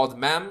 Yod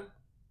Mem,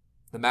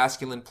 the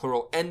masculine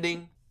plural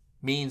ending,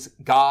 means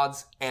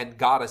gods and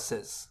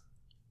goddesses.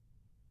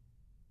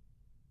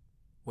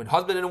 When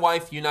husband and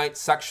wife unite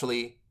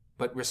sexually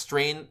but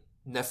restrain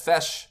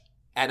nefesh,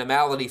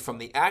 animality, from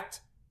the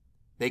act,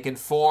 they can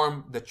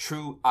form the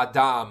true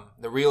Adam,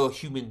 the real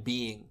human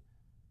being,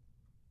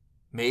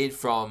 made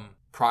from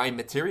prime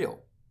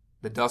material,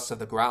 the dust of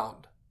the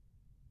ground.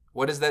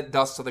 What is that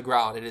dust of the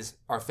ground? It is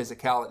our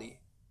physicality,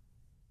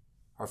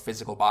 our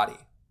physical body,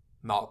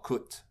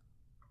 Malkut.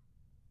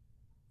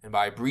 And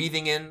by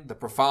breathing in the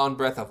profound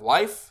breath of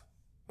life,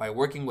 by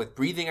working with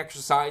breathing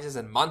exercises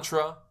and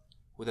mantra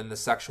within the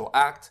sexual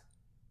act,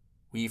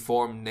 we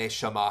form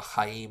Neshama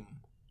Chaim,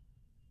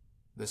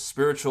 the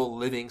spiritual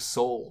living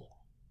soul.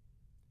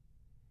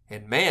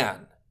 And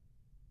man,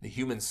 the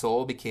human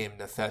soul, became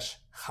Nefesh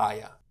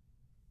Chaya,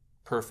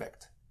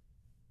 perfect,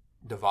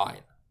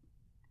 divine.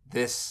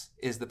 This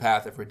is the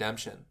path of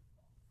redemption.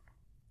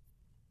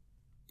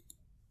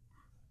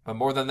 But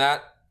more than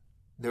that,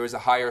 there is a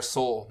higher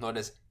soul known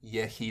as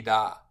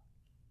Yehidah.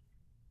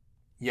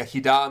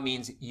 Yehidah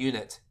means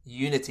unit,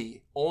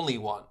 unity, only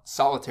one,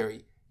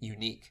 solitary,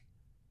 unique.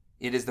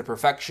 It is the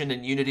perfection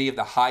and unity of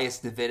the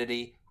highest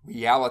divinity,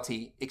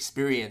 reality,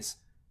 experience,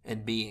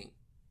 and being.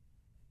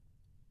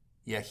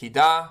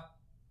 Yehidah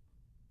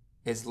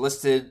is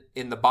listed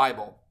in the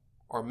Bible,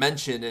 or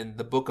mentioned in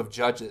the book of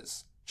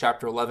Judges,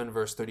 chapter 11,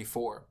 verse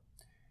 34,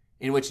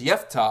 in which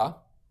Jephthah,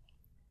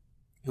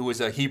 who was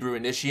a Hebrew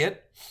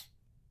initiate,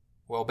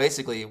 well,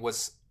 basically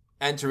was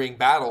entering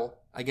battle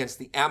against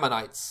the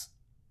Ammonites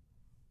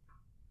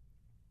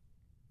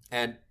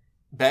and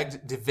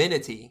begged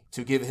divinity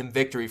to give him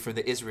victory for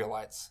the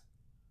Israelites.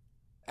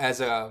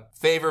 As a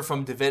favor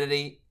from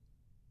divinity,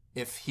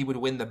 if he would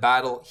win the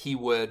battle, he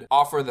would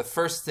offer the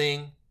first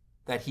thing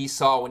that he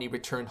saw when he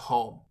returned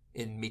home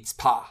in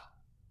Mitzpah,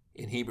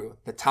 in Hebrew,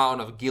 the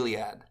town of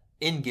Gilead,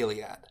 in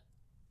Gilead.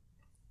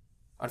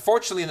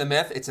 Unfortunately, in the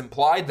myth, it's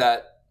implied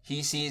that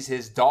he sees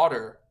his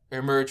daughter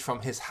emerge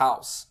from his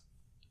house.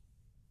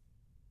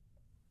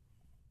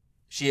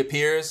 She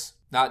appears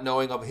not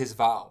knowing of his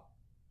vow,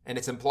 and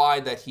it's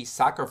implied that he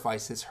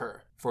sacrifices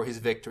her for his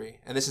victory.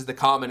 And this is the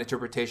common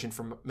interpretation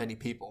for many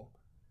people.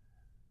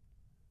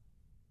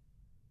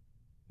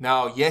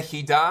 Now,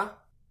 Yehidah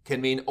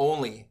can mean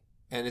only,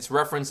 and it's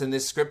referenced in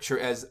this scripture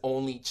as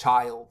only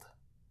child.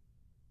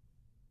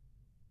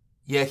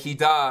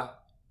 Yehidah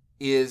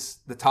is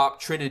the top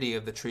trinity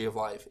of the tree of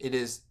life. It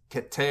is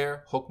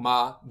Keter,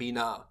 Chokmah,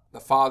 Binah, the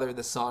Father,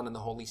 the Son, and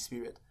the Holy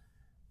Spirit.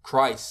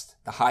 Christ,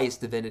 the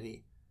highest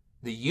divinity,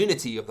 the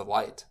unity of the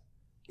light.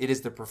 It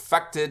is the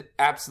perfected,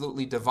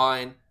 absolutely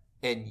divine,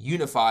 and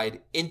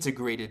unified,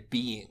 integrated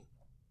being.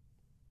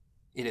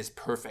 It is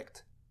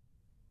perfect.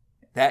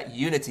 That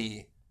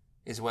unity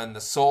is when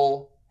the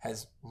soul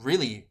has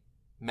really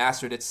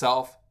mastered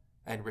itself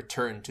and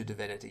returned to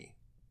divinity.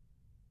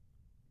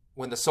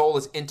 When the soul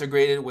is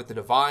integrated with the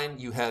divine,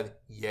 you have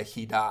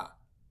Yehidah,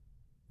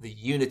 the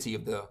unity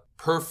of the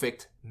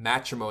perfect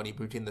matrimony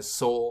between the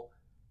soul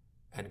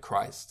and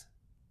Christ.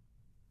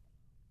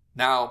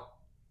 Now,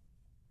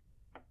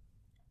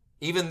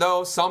 even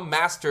though some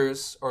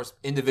masters or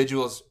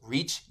individuals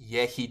reach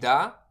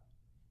Yehidah,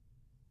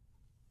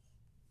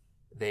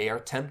 they are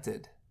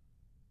tempted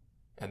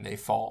and they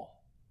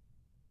fall.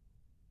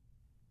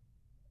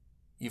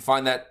 You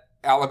find that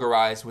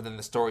allegorized within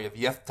the story of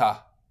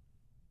Jephthah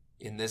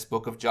in this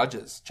book of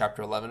Judges,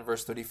 chapter 11,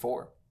 verse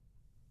 34.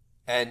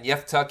 And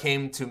Jephthah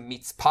came to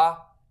Mitzpah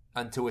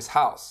unto his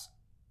house.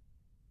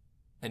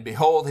 And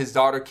behold, his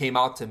daughter came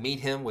out to meet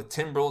him with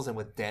timbrels and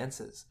with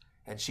dances.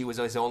 And she was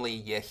his only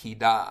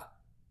Yehidah,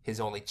 his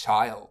only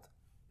child.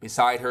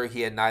 Beside her,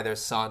 he had neither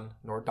son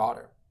nor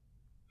daughter.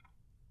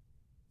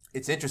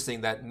 It's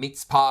interesting that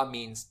Mitzpah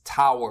means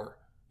tower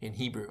in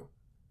Hebrew.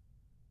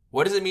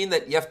 What does it mean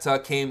that Jephthah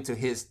came to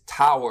his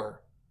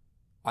tower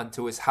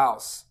unto his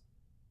house?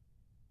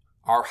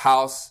 Our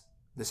house,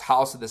 this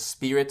house of the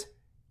Spirit,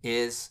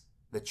 is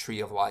the tree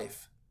of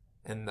life.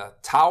 And the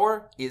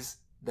tower is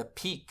the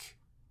peak,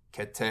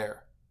 Keter.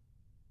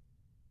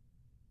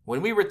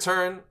 When we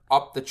return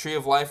up the tree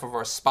of life of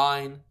our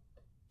spine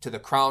to the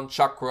crown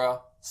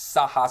chakra,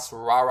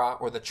 Sahasrara,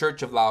 or the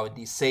church of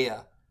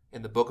Laodicea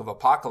in the book of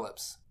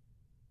Apocalypse,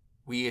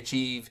 we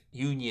achieve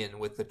union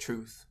with the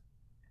truth.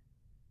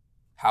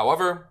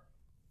 However,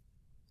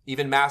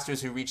 even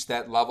masters who reach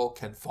that level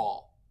can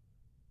fall,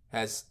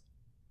 as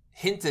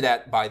hinted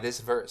at by this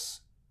verse,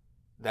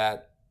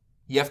 that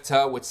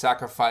Jephthah would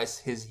sacrifice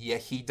his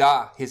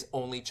Yehidah, his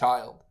only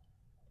child.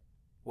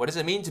 What does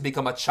it mean to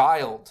become a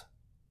child?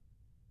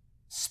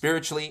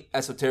 Spiritually,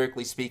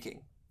 esoterically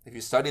speaking. If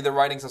you study the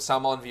writings of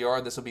Samael and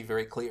Vior, this will be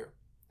very clear.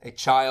 A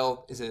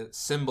child is a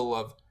symbol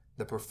of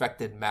the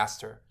perfected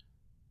master.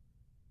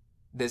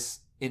 This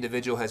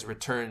individual has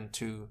returned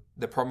to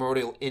the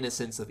primordial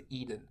innocence of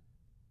Eden.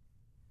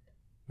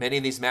 Many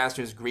of these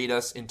masters greet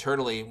us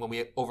internally when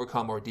we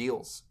overcome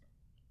ordeals,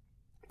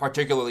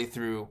 particularly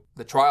through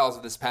the trials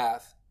of this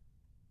path.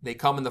 They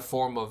come in the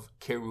form of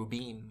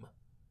cherubim,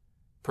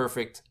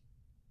 perfect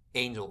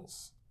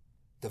angels,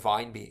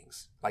 divine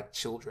beings, like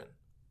children.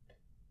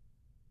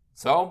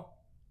 So,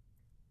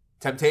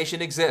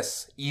 temptation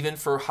exists, even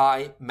for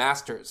high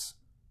masters.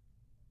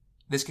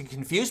 This can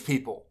confuse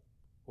people.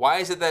 Why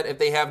is it that if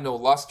they have no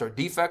lust or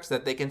defects,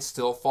 that they can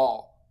still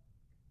fall?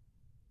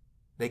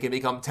 They can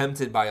become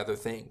tempted by other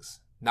things.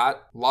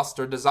 Not lust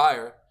or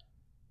desire,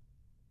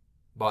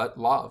 but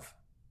love.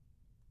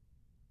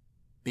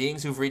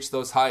 Beings who've reached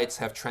those heights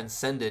have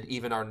transcended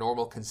even our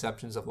normal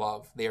conceptions of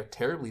love. They are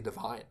terribly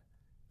divine,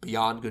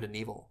 beyond good and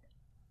evil.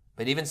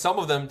 But even some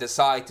of them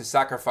decide to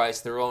sacrifice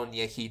their own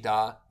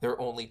Yehidah,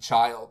 their only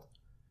child,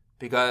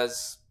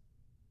 because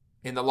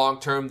in the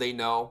long term they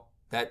know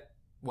that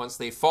once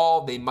they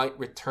fall, they might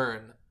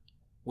return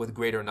with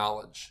greater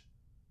knowledge.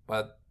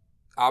 But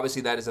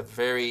obviously that is a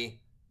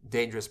very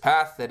dangerous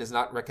path that is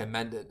not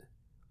recommended.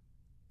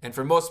 And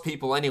for most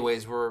people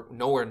anyways, we're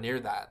nowhere near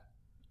that.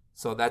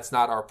 So that's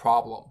not our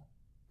problem.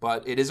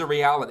 But it is a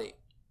reality.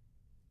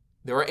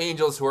 There are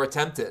angels who are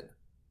tempted.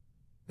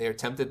 They are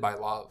tempted by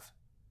love.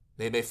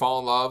 They may fall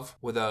in love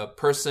with a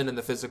person in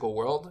the physical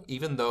world,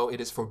 even though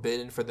it is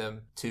forbidden for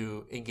them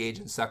to engage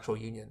in sexual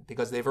union,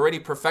 because they've already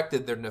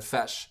perfected their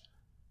nefesh.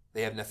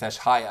 They have nefesh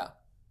haya.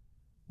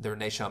 Their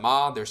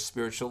neshama, their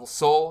spiritual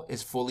soul,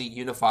 is fully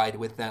unified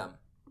with them.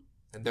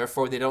 And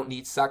therefore they don't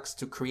need sex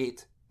to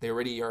create. They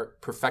already are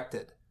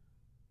perfected.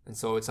 And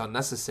so it's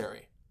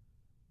unnecessary.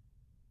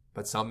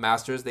 But some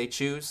masters, they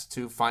choose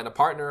to find a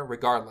partner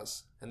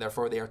regardless, and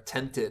therefore they are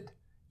tempted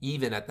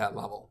even at that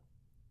level.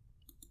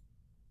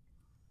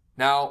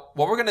 Now,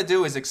 what we're going to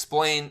do is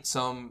explain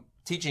some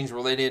teachings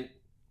related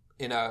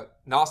in a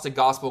Gnostic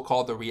gospel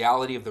called The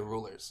Reality of the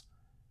Rulers.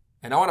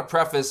 And I want to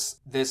preface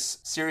this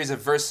series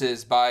of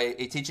verses by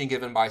a teaching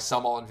given by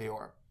Samal and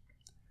Vior.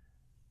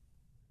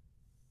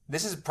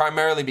 This is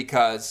primarily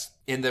because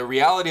in The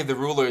Reality of the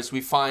Rulers,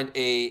 we find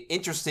a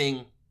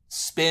interesting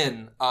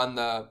spin on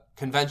the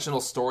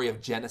conventional story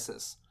of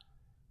Genesis,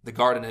 the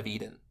Garden of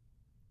Eden.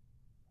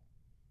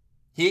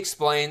 He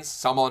explains,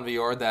 Samal and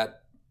Vior,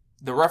 that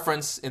the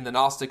reference in the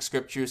Gnostic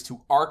scriptures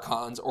to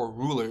archons or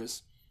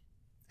rulers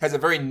has a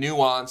very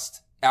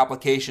nuanced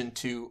application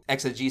to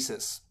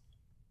exegesis.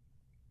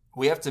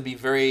 We have to be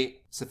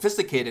very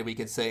sophisticated, we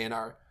could say, in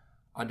our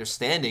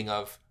understanding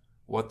of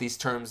what these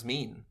terms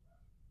mean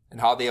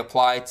and how they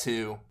apply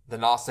to the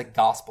Gnostic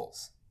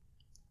Gospels.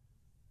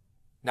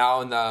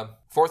 Now, in the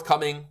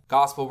forthcoming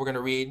Gospel we're going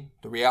to read,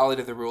 The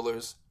Reality of the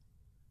Rulers,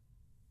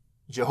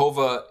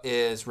 Jehovah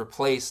is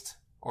replaced,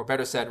 or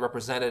better said,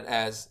 represented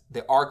as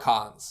the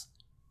archons.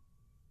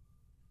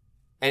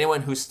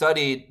 Anyone who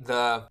studied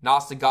the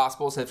Gnostic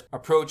Gospels have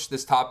approached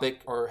this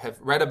topic or have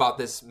read about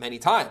this many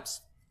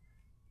times.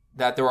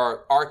 That there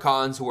are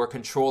archons who are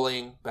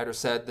controlling, better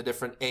said, the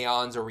different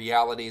aeons or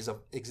realities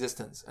of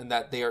existence, and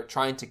that they are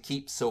trying to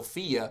keep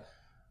Sophia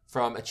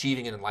from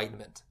achieving an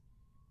enlightenment.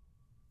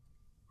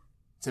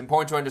 It's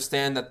important to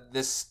understand that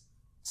this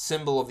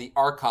symbol of the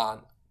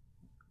archon,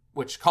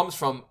 which comes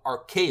from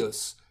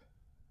archeus,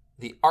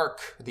 the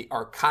arc, the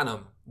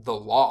arcanum, the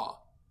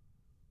law,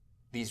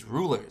 these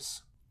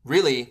rulers,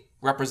 really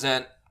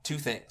represent two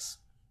things.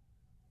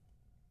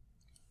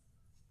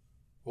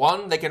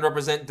 One, they can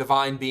represent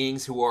divine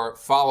beings who are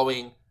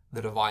following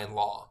the divine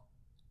law.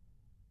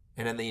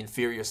 And in the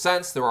inferior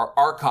sense, there are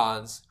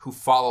archons who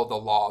follow the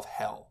law of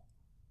hell.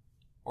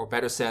 Or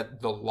better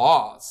said, the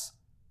laws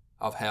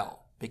of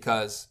hell.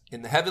 Because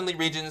in the heavenly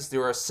regions,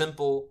 there are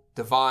simple,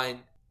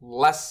 divine,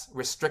 less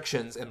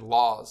restrictions and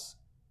laws.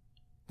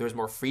 There's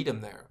more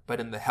freedom there. But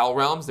in the hell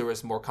realms, there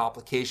is more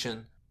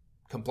complication,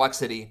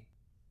 complexity,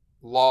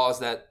 laws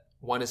that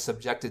one is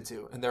subjected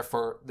to. And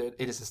therefore,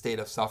 it is a state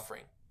of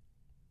suffering.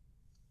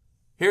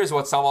 Here's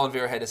what Samal and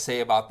Vior had to say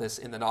about this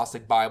in the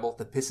Gnostic Bible,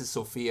 the Pistis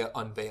Sophia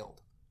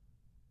Unveiled.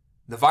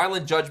 The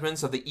violent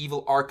judgments of the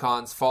evil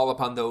archons fall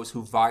upon those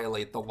who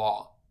violate the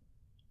law.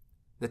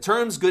 The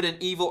terms good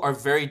and evil are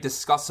very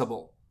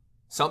discussable.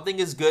 Something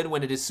is good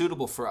when it is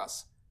suitable for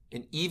us,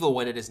 and evil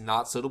when it is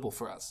not suitable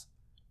for us.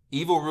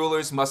 Evil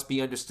rulers must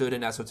be understood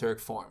in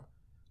esoteric form.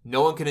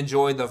 No one can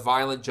enjoy the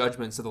violent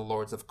judgments of the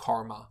lords of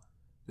karma.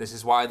 This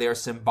is why they are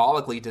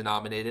symbolically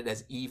denominated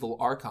as evil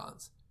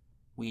archons.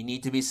 We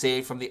need to be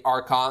saved from the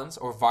archons,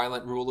 or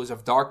violent rulers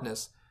of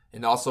darkness,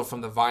 and also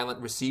from the violent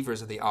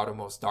receivers of the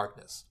outermost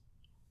darkness.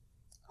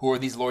 Who are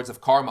these lords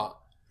of karma?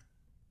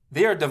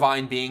 They are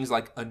divine beings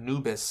like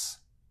Anubis.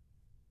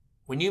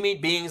 When you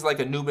meet beings like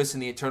Anubis in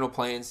the eternal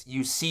planes,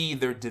 you see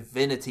their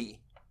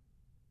divinity.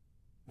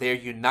 They are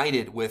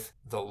united with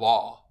the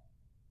law,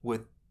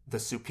 with the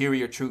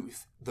superior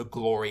truth, the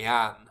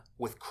glorian,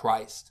 with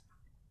Christ.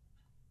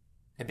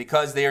 And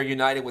because they are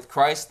united with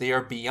Christ, they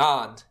are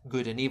beyond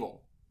good and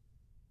evil.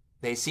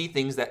 They see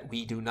things that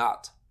we do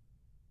not.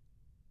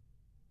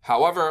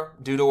 However,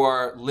 due to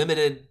our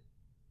limited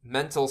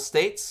mental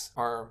states,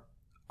 our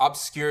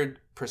obscured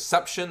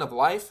perception of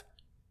life,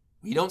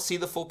 we don't see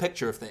the full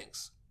picture of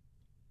things.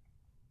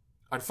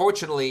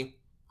 Unfortunately,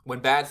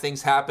 when bad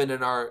things happen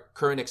in our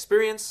current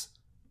experience,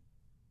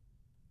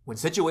 when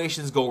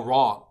situations go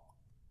wrong,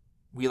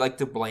 we like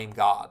to blame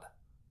God.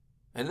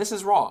 And this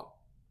is wrong.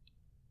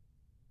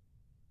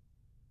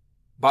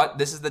 But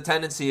this is the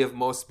tendency of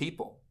most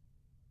people.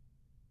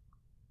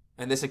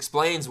 And this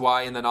explains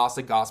why in the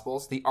Gnostic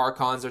Gospels, the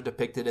archons are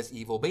depicted as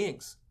evil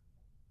beings,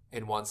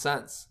 in one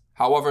sense.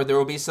 However, there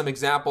will be some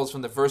examples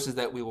from the verses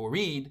that we will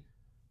read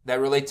that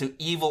relate to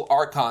evil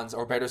archons,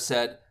 or better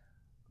said,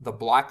 the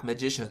black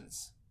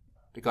magicians.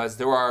 Because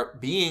there are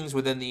beings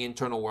within the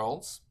internal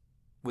worlds,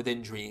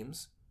 within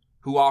dreams,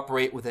 who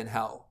operate within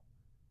hell.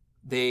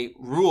 They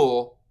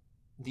rule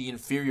the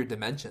inferior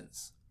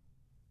dimensions.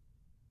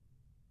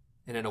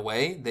 And in a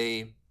way,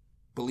 they,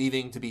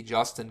 believing to be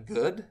just and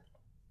good,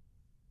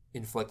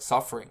 inflict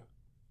suffering.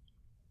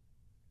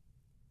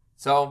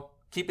 So,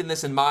 keeping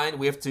this in mind,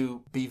 we have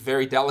to be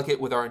very delicate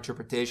with our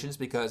interpretations,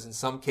 because in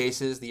some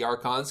cases the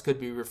archons could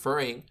be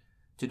referring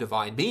to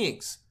divine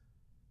beings,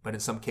 but in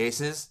some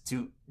cases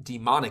to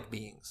demonic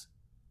beings.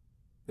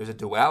 There's a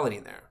duality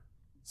there.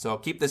 So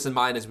keep this in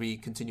mind as we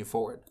continue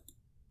forward.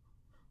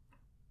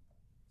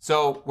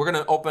 So we're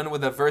going to open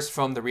with a verse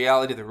from The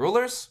Reality of the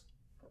Rulers.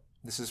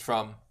 This is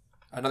from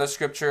another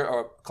scripture, or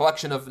a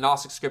collection of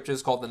Gnostic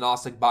scriptures called the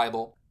Gnostic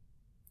Bible.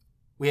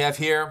 We have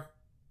here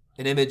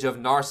an image of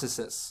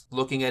Narcissus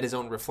looking at his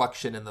own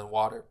reflection in the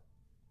water.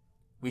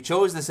 We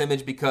chose this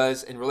image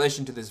because in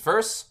relation to this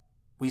verse,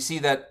 we see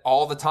that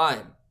all the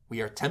time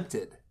we are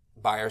tempted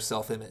by our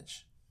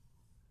self-image.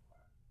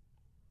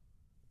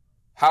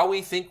 How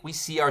we think we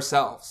see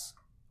ourselves,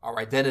 our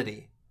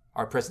identity,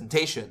 our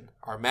presentation,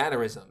 our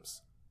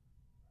mannerisms,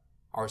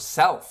 our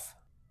self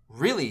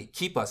really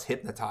keep us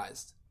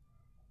hypnotized.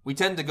 We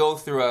tend to go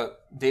through a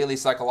daily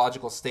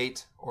psychological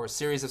state or a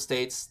series of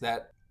states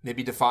that may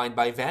be defined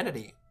by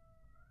vanity.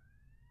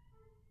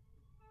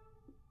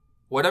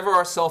 Whatever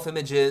our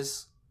self-image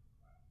is,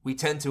 we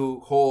tend to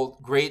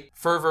hold great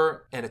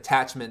fervor and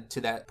attachment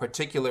to that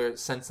particular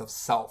sense of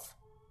self.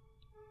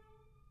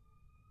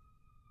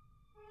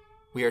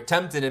 We are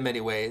tempted in many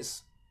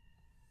ways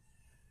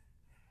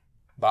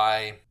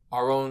by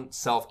our own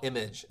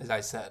self-image, as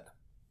I said.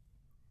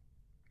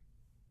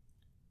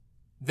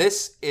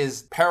 This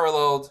is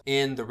paralleled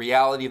in the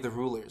reality of the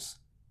rulers,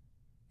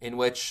 in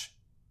which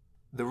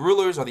the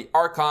rulers are the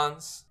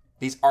archons.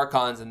 These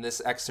archons in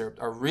this excerpt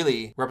are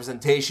really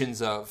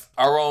representations of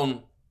our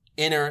own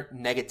inner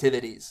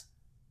negativities,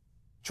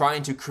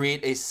 trying to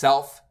create a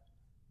self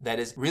that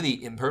is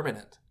really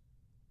impermanent,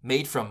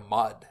 made from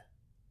mud,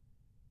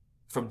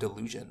 from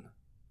delusion.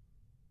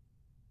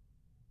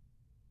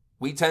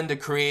 We tend to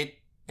create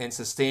and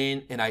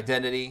sustain an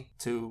identity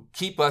to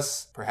keep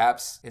us,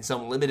 perhaps in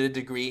some limited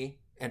degree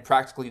and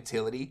practical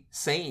utility,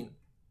 sane,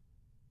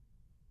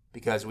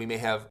 because we may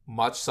have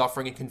much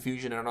suffering and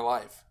confusion in our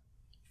life.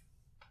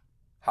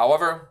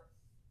 However,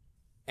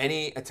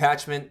 any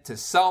attachment to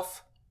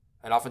self,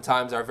 and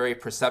oftentimes our very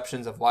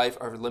perceptions of life,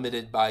 are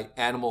limited by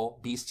animal,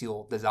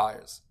 bestial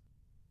desires.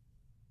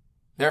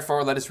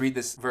 Therefore, let us read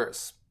this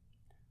verse.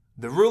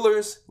 The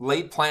rulers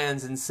laid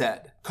plans and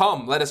said,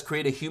 "Come, let us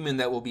create a human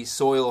that will be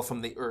soil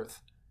from the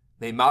earth."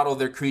 They model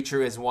their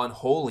creature as one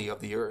wholly of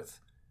the earth.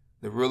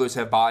 The rulers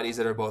have bodies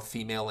that are both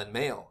female and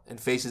male, and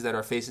faces that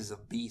are faces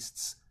of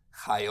beasts,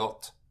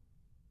 chayot.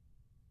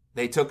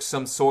 They took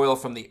some soil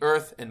from the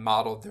earth and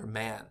modeled their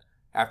man,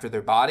 after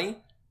their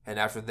body and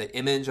after the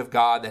image of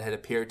God that had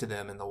appeared to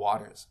them in the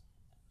waters.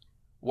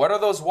 What are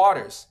those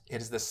waters?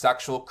 It is the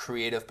sexual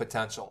creative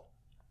potential.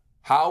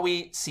 How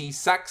we see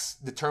sex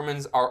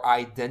determines our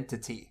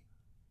identity.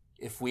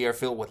 If we are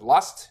filled with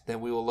lust,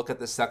 then we will look at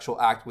the sexual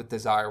act with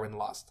desire and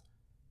lust.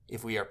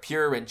 If we are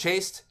pure and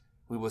chaste,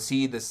 we will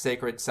see the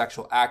sacred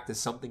sexual act as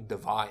something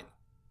divine.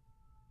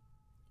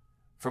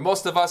 For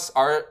most of us,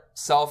 our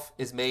self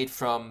is made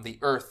from the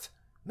earth,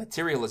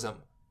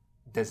 materialism,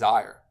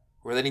 desire,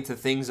 relating to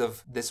things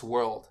of this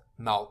world,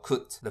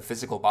 malkut, the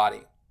physical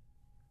body.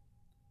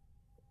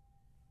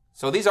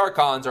 So these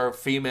archons are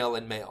female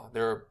and male.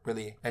 They're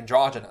really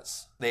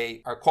androgynous.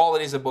 They are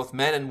qualities of both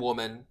men and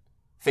women,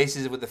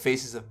 faces with the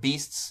faces of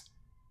beasts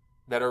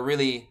that are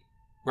really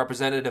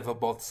representative of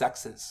both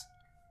sexes.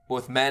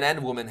 Both men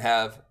and women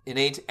have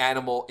innate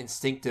animal,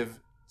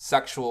 instinctive,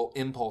 sexual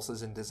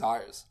impulses and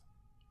desires.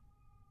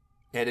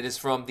 And it is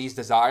from these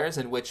desires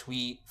in which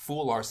we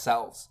fool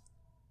ourselves,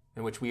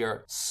 in which we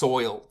are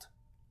soiled,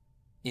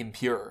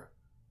 impure,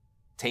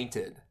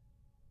 tainted,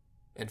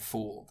 and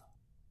fooled.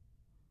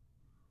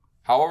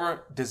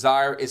 However,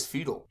 desire is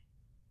futile.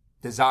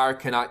 Desire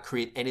cannot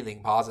create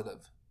anything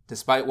positive,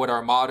 despite what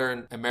our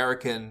modern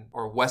American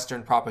or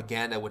Western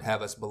propaganda would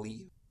have us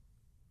believe.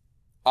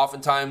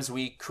 Oftentimes,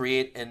 we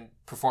create and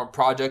perform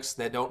projects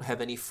that don't have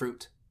any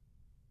fruit.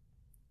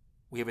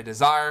 We have a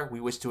desire, we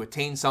wish to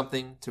attain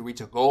something, to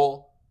reach a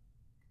goal,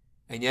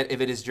 and yet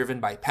if it is driven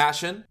by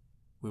passion,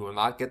 we will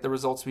not get the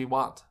results we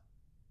want,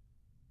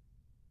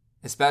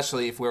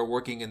 especially if we're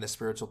working in the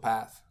spiritual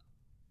path.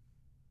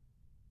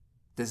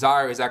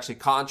 Desire is actually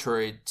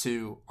contrary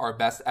to our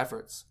best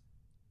efforts.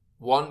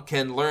 One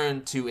can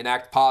learn to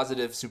enact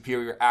positive,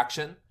 superior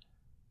action,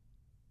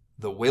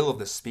 the will of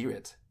the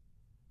Spirit,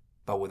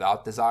 but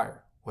without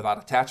desire, without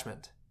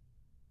attachment.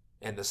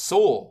 And the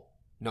soul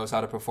knows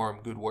how to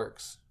perform good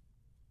works.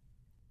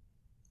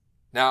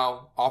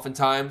 Now,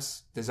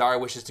 oftentimes, desire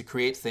wishes to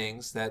create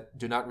things that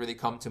do not really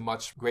come to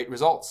much great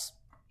results.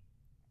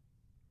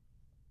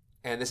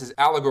 And this is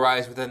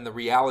allegorized within the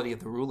reality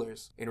of the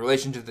rulers in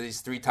relation to these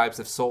three types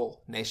of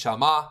soul,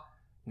 neshama,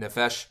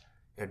 nefesh,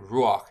 and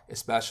ruach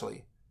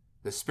especially.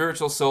 The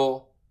spiritual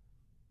soul,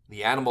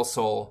 the animal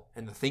soul,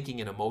 and the thinking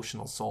and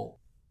emotional soul.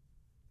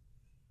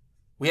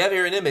 We have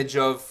here an image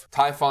of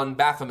Typhon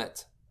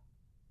Baphomet,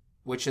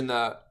 which in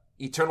the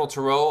eternal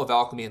tarot of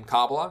alchemy and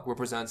Kabbalah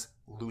represents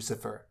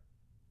Lucifer,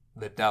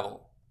 the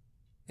devil.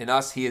 In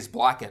us, he is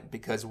blackened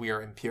because we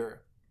are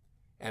impure.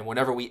 And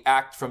whenever we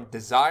act from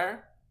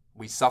desire,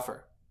 we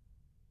suffer.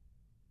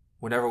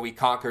 Whenever we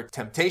conquer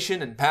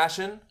temptation and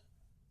passion,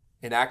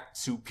 enact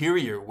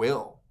superior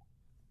will,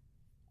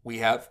 we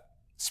have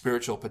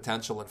spiritual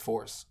potential and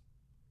force.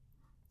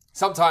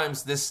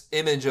 Sometimes this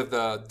image of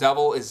the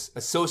devil is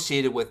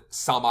associated with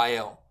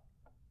Samael.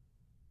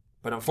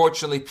 But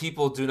unfortunately,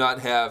 people do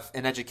not have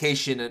an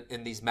education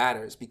in these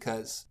matters,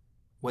 because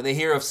when they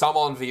hear of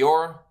Samael and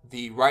Vior,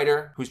 the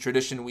writer whose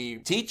tradition we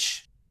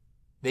teach,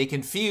 they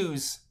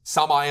confuse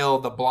Samael,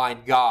 the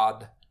blind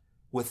god,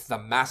 with the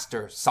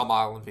master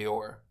Samael and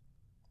Vior.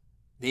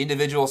 The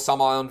individual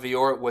Samael and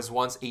Vior was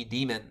once a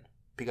demon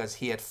because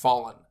he had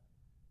fallen.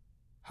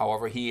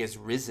 However, he is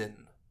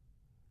risen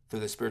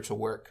through the spiritual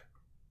work.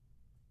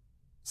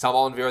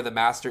 Samael and Vior, the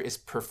master, is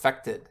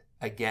perfected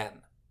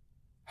again.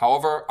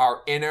 However,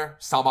 our inner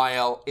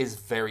Samael is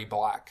very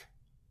black.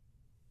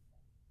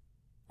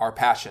 Our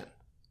passion,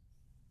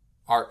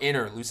 our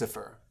inner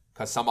Lucifer,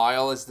 because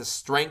Samael is the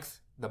strength,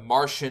 the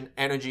Martian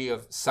energy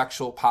of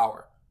sexual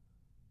power.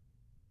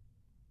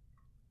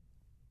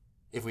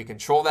 If we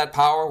control that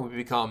power, we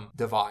become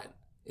divine.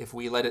 If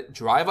we let it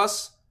drive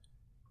us,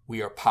 we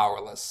are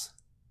powerless,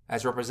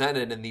 as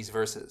represented in these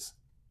verses.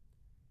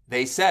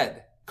 They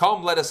said,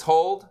 "Come, let us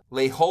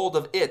lay hold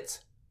of it,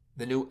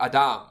 the new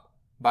Adam,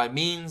 by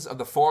means of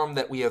the form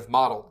that we have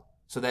modeled,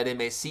 so that it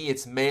may see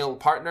its male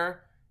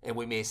partner, and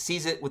we may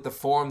seize it with the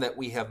form that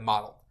we have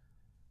modeled,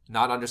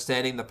 not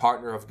understanding the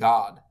partner of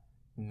God,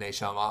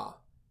 Neshama,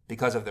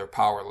 because of their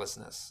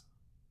powerlessness."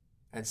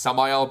 And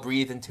Samael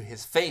breathed into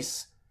his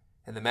face,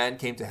 and the man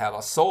came to have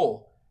a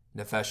soul,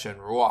 Nefesh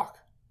and Ruach,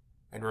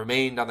 and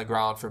remained on the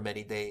ground for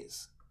many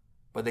days.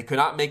 But they could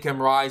not make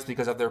him rise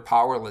because of their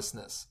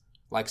powerlessness.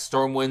 Like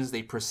storm winds,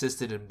 they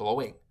persisted in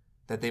blowing,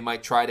 that they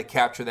might try to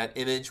capture that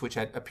image which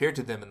had appeared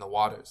to them in the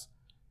waters,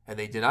 and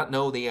they did not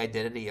know the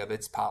identity of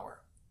its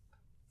power.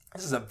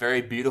 This is a very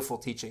beautiful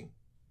teaching.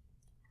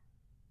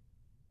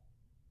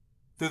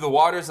 Through the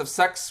waters of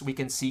sex, we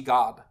can see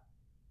God.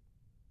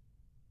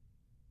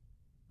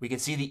 We can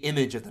see the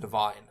image of the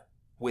divine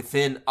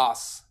within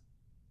us.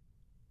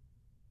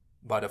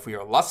 But if we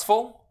are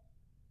lustful,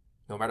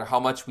 no matter how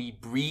much we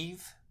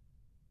breathe,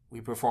 we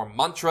perform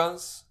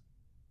mantras,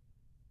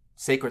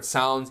 sacred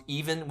sounds,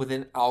 even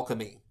within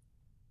alchemy,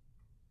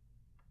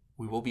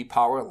 we will be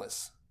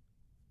powerless.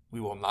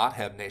 We will not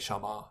have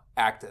Neshama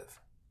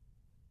active.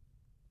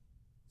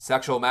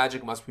 Sexual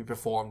magic must be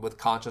performed with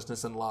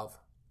consciousness and love.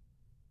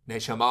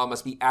 Neshama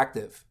must be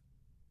active.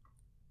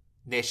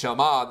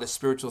 Neshama, the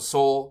spiritual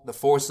soul, the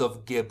force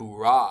of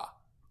Geburah,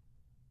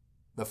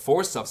 the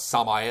force of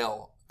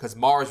Samael, because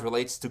Mars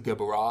relates to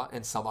Geburah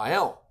and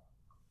Samael.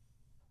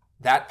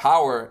 That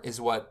power is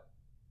what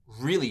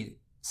really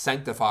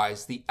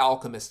sanctifies the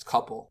alchemist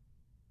couple.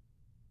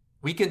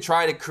 We can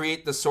try to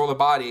create the solar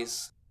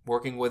bodies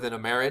working within a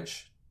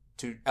marriage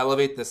to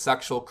elevate the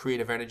sexual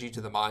creative energy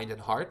to the mind and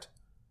heart.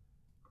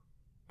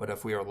 But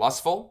if we are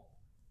lustful,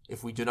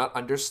 if we do not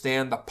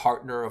understand the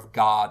partner of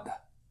God,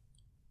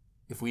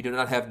 if we do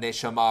not have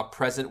Neshama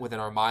present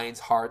within our minds,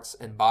 hearts,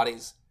 and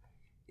bodies,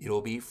 it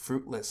will be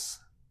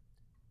fruitless.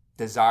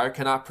 Desire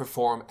cannot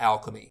perform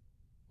alchemy.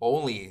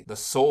 Only the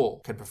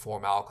soul can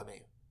perform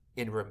alchemy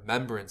in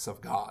remembrance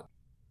of God.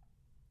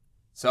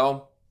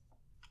 So,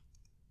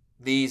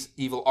 these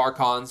evil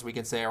archons, we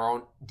can say our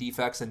own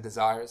defects and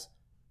desires,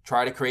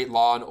 try to create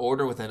law and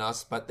order within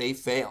us, but they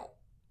fail.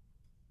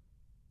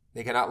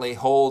 They cannot lay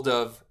hold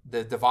of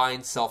the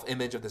divine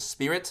self-image of the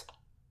spirit,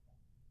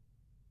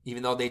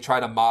 even though they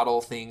try to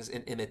model things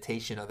in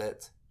imitation of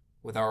it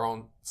with our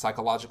own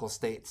psychological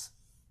states.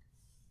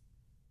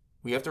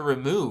 We have to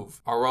remove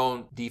our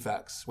own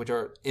defects, which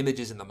are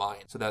images in the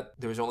mind, so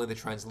that there is only the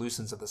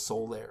translucence of the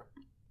soul there.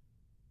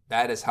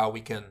 That is how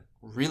we can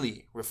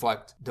really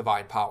reflect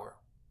divine power.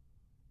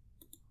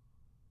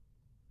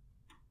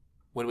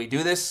 When we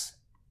do this,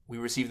 we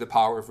receive the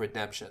power of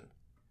redemption.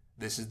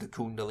 This is the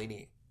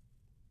Kundalini.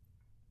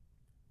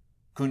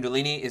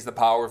 Kundalini is the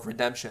power of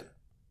redemption.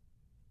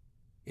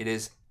 It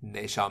is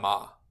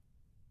Neshama.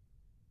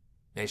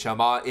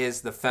 Neshama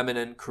is the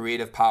feminine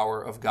creative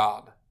power of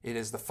God. It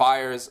is the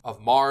fires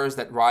of Mars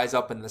that rise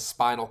up in the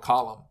spinal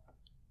column.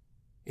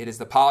 It is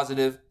the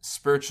positive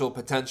spiritual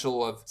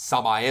potential of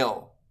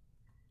Samael,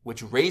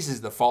 which raises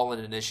the fallen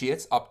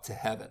initiates up to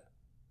heaven.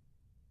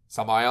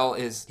 Samael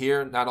is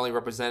here not only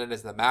represented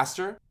as the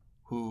master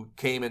who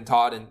came and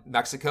taught in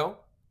Mexico,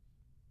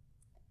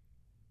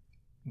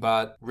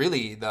 but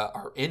really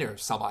our inner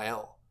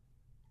Samael,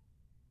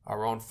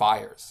 our own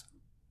fires,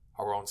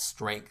 our own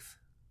strength.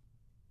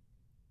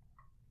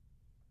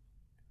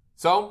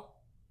 So,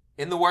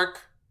 in the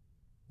work,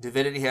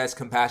 divinity has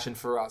compassion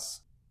for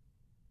us.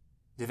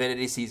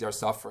 Divinity sees our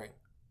suffering.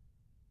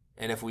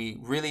 And if we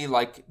really,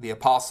 like the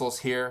apostles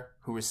here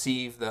who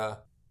receive the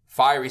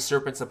fiery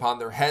serpents upon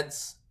their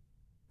heads,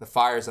 the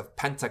fires of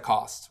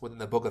Pentecost within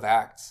the book of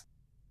Acts,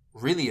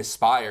 really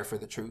aspire for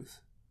the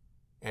truth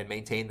and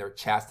maintain their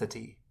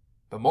chastity,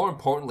 but more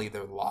importantly,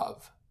 their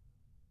love.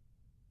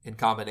 In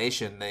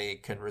combination, they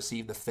can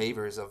receive the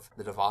favors of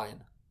the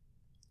divine.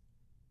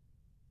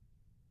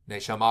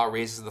 Neshama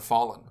raises the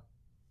fallen.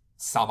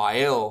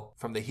 Samael,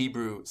 from the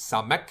Hebrew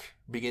Samek,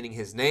 beginning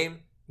his name,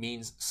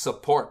 means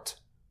support.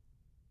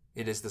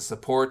 It is the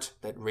support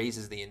that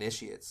raises the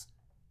initiates.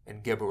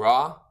 And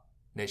Geburah,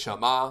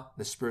 Neshama,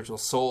 the spiritual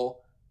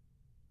soul,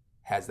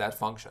 has that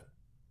function.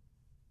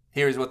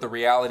 Here is what the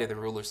reality of the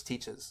rulers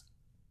teaches.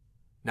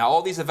 Now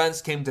all these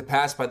events came to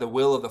pass by the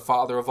will of the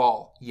Father of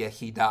all,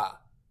 Yehidah.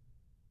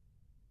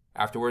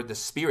 Afterward, the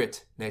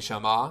spirit,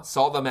 Neshama,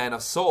 saw the man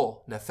of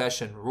soul,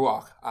 Nefesh and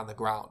Ruach, on the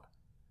ground.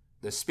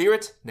 The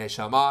spirit,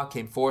 Neshama,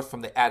 came forth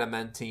from the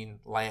adamantine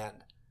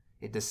land.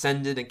 It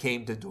descended and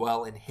came to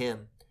dwell in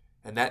him,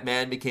 and that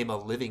man became a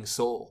living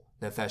soul,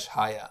 Nefesh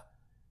Haya.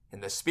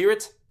 And the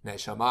spirit,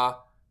 Neshama,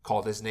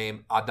 called his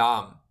name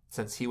Adam,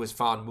 since he was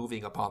found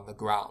moving upon the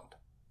ground.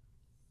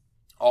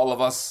 All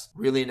of us,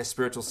 really in a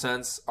spiritual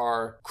sense,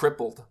 are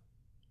crippled.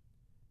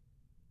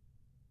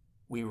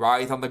 We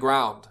writhe on the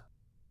ground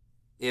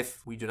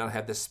if we do not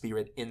have the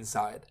Spirit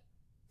inside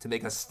to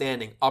make us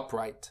standing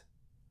upright,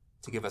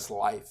 to give us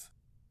life.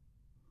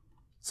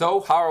 So,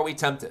 how are we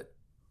tempted?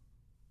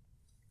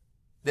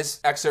 This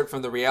excerpt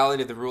from The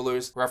Reality of the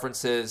Rulers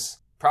references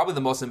probably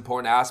the most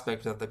important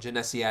aspect of the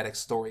Genesiatic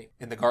story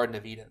in the Garden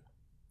of Eden,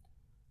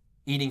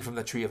 eating from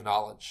the tree of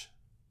knowledge.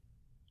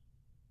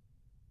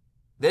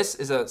 This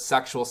is a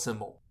sexual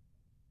symbol,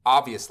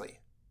 obviously.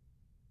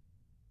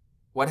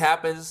 What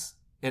happens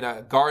in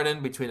a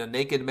garden between a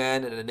naked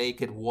man and a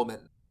naked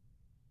woman?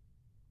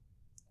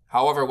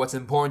 However, what's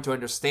important to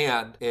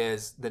understand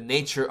is the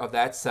nature of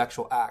that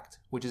sexual act,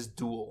 which is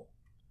dual.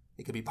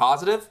 It could be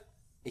positive,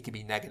 it could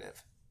be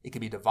negative. It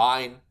could be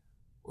divine,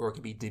 or it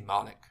could be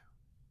demonic.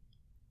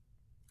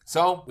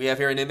 So, we have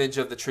here an image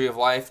of the tree of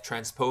life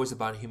transposed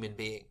upon a human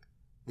being.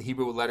 The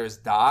Hebrew letters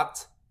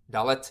Da'at,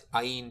 Dalet,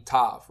 Ayin,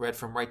 Tav, read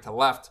from right to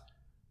left,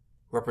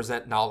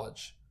 represent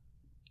knowledge.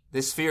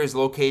 This sphere is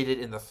located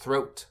in the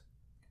throat,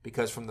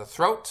 because from the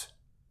throat,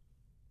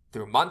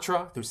 through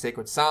mantra, through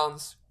sacred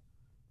sounds,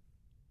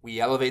 we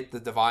elevate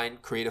the divine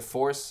creative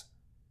force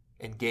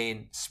and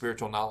gain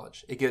spiritual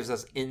knowledge. It gives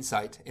us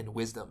insight and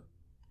wisdom.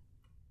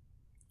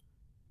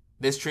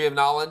 This tree of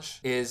knowledge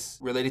is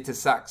related to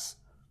sex,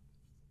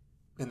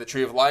 and the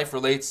tree of life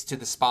relates to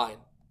the spine.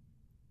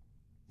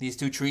 These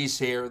two trees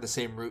share the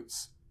same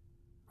roots.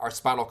 Our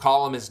spinal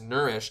column is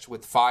nourished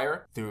with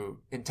fire through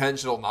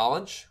intentional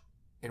knowledge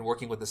and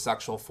working with the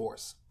sexual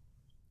force.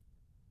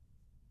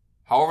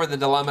 However, the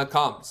dilemma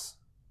comes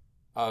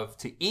of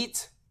to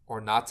eat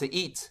or not to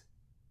eat,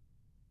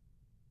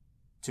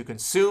 to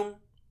consume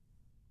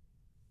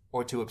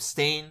or to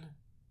abstain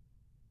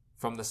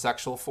from the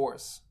sexual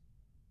force.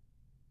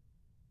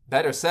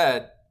 Better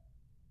said,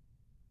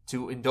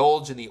 to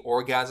indulge in the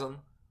orgasm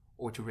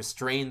or to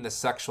restrain the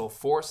sexual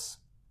force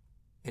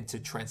and to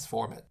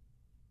transform it.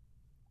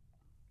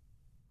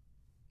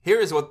 Here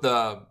is what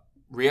the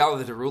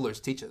Reality of the Rulers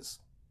teaches.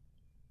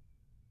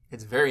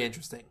 It's very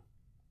interesting.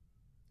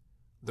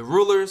 The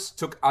rulers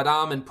took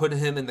Adam and put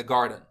him in the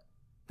garden,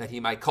 that he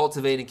might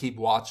cultivate and keep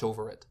watch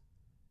over it.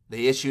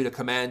 They issued a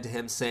command to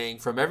him, saying,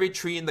 "From every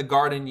tree in the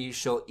garden you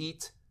shall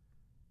eat,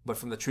 but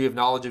from the tree of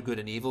knowledge of good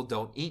and evil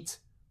don't eat,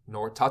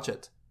 nor touch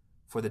it.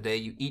 For the day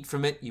you eat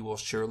from it, you will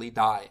surely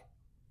die."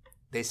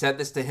 They said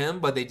this to him,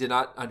 but they did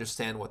not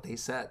understand what they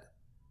said.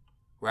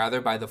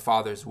 Rather, by the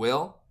Father's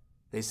will,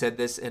 they said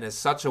this in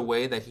such a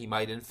way that he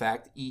might in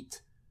fact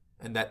eat,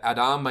 and that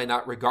Adam might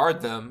not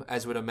regard them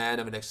as would a man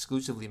of an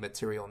exclusively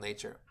material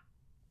nature.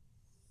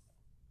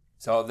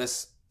 So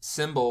this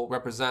symbol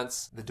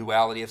represents the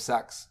duality of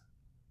sex.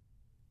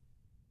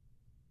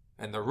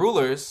 And the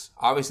rulers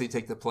obviously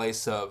take the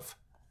place of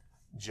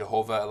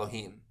Jehovah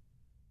Elohim.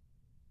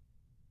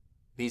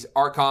 These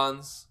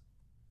archons,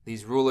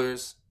 these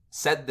rulers,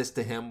 said this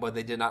to him, but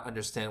they did not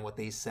understand what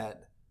they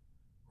said.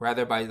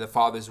 Rather, by the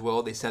Father's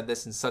will, they said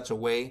this in such a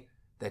way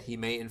that he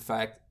may in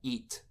fact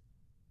eat.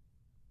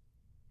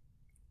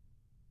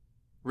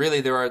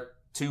 Really, there are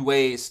two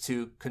ways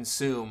to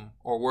consume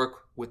or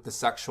work with the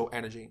sexual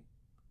energy.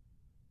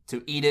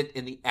 To eat it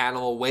in the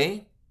animal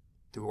way,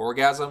 through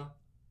orgasm,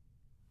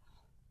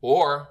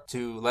 or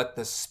to let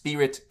the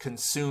spirit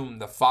consume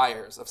the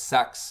fires of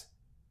sex,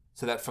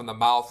 so that from the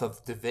mouth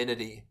of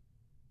divinity,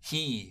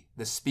 he,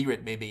 the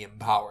spirit, may be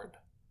empowered.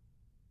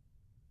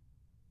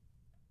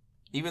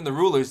 Even the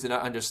rulers did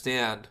not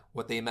understand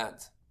what they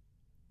meant,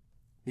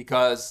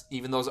 because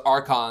even those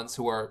archons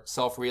who are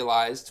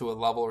self-realized to a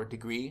level or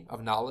degree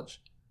of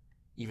knowledge,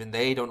 even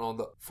they don't know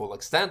the full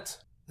extent,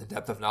 the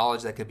depth of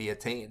knowledge that could be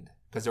attained,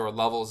 because there are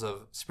levels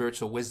of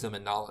spiritual wisdom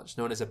and knowledge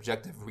known as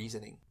objective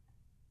reasoning.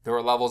 There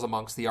are levels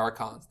amongst the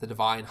archons, the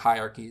divine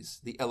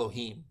hierarchies, the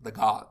Elohim, the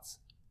gods.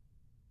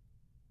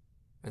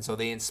 And so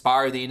they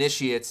inspire the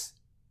initiates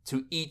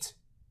to eat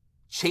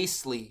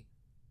chastely.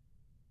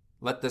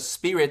 Let the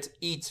spirit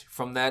eat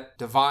from that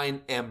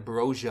divine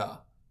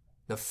ambrosia,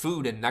 the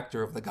food and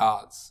nectar of the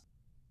gods.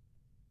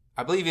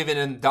 I believe even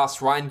in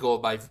Das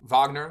Rheingold by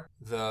Wagner,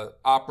 the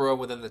opera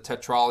within the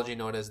tetralogy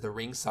known as the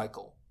Ring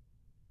Cycle,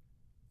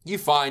 you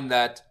find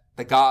that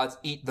the gods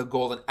eat the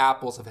golden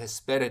apples of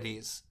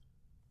Hesperides.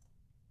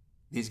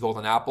 These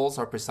golden apples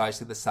are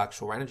precisely the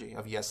sexual energy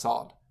of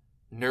Yesod,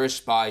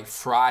 nourished by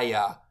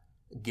Freya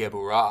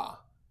Geburah,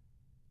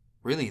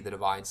 really the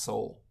divine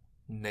soul,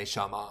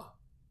 Neshama.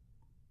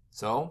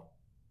 So,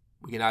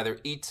 we can either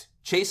eat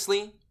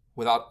chastely,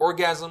 without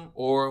orgasm,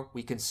 or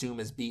we consume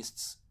as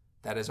beasts.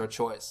 That is our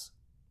choice.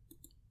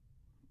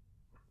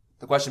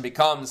 The question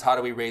becomes, how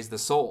do we raise the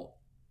soul?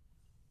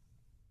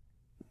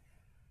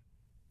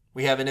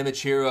 We have an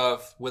image here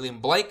of William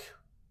Blake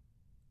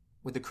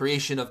with the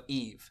creation of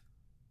Eve.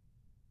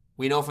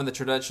 We know from the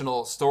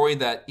traditional story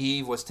that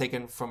Eve was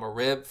taken from a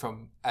rib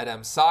from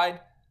Adam's side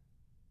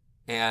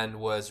and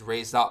was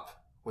raised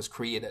up, was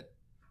created.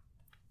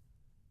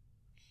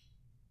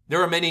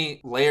 There are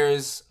many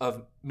layers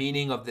of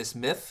meaning of this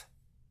myth.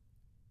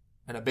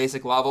 At a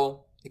basic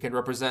level, It can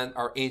represent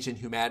our ancient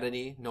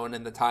humanity, known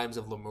in the times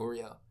of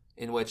Lemuria,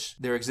 in which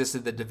there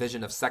existed the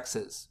division of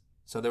sexes.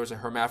 So there was a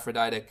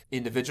hermaphroditic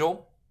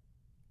individual,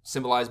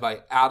 symbolized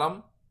by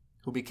Adam,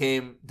 who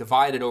became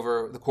divided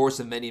over the course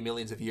of many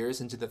millions of years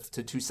into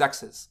to two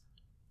sexes.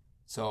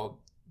 So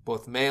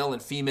both male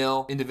and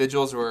female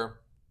individuals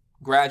were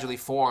gradually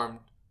formed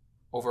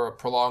over a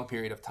prolonged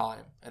period of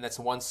time. And that's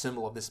one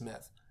symbol of this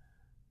myth.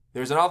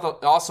 There's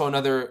also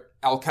another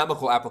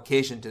alchemical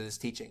application to this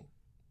teaching.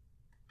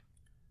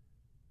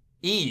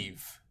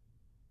 Eve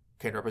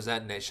can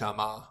represent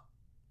Neshama,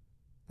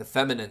 the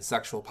feminine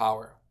sexual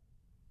power.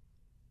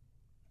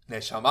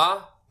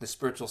 Neshama, the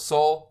spiritual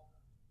soul,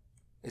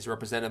 is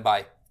represented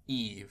by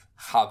Eve,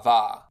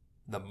 Chava,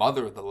 the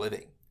mother of the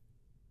living.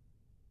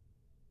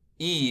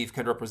 Eve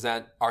can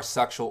represent our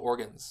sexual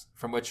organs,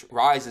 from which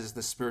rises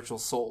the spiritual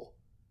soul,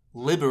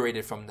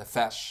 liberated from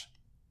nefesh.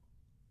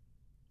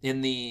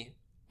 In the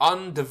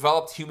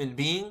undeveloped human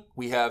being,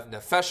 we have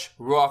nefesh,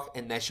 ruach,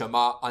 and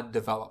neshama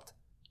undeveloped.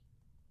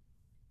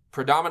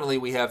 Predominantly,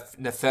 we have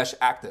nefesh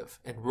active,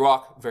 and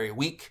ruach very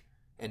weak,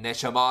 and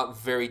neshama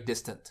very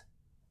distant.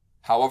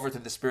 However, to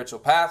the spiritual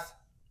path,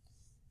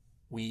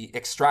 we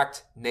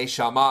extract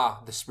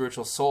neshama, the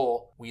spiritual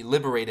soul, we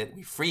liberate it,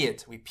 we free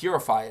it, we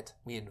purify it,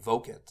 we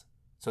invoke it.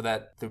 So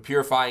that through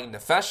purifying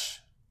nefesh,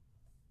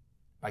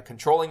 by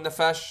controlling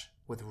nefesh,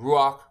 with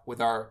ruach, with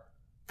our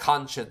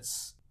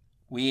conscience,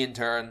 we in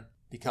turn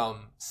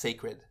become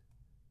sacred,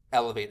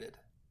 elevated.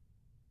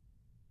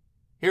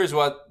 Here's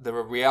what the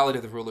reality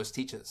of the rulers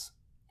teaches.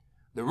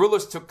 The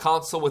rulers took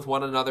counsel with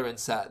one another and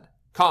said,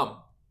 "Come,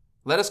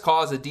 let us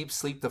cause a deep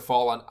sleep to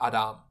fall on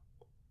Adam."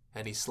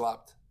 And he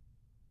slept.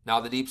 Now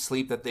the deep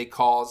sleep that they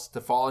caused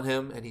to fall on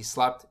him, and he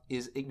slept,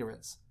 is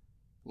ignorance,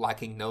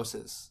 lacking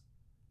gnosis.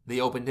 They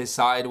opened his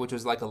side, which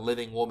was like a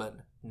living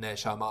woman,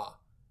 neshama,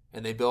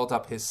 and they built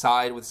up his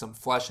side with some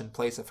flesh in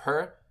place of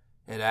her,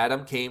 and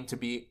Adam came to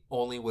be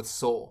only with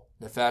soul,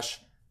 nefesh,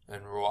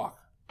 and ruach.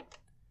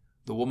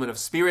 The woman of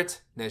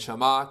spirit,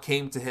 neshama,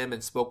 came to him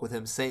and spoke with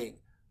him, saying,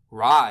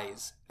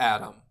 "Rise,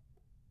 Adam."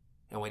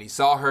 And when he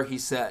saw her, he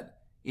said,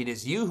 "It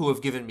is you who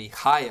have given me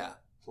chaya,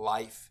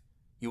 life.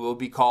 You will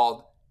be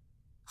called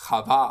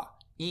Chava,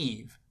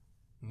 Eve,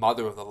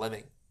 mother of the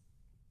living.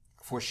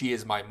 For she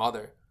is my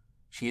mother.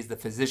 She is the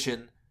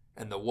physician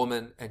and the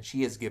woman, and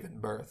she has given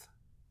birth."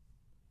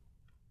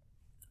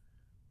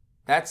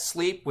 That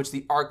sleep which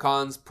the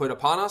archons put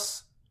upon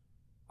us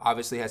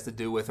obviously has to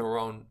do with our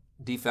own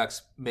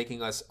defects,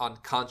 making us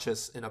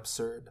unconscious and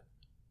absurd.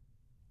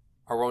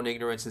 Our own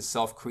ignorance is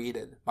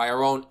self-created by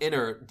our own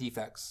inner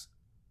defects,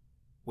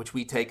 which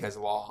we take as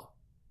law,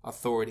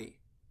 authority,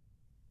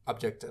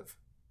 objective.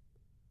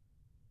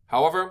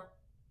 However,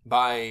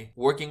 by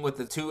working with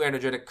the two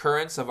energetic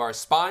currents of our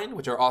spine,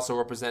 which are also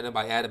represented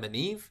by Adam and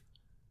Eve,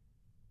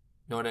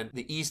 known in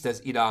the East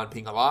as Ida and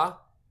Pingala,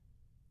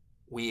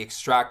 we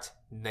extract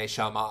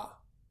neshama.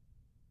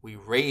 We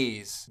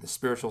raise the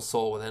spiritual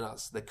soul within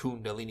us, the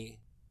kundalini.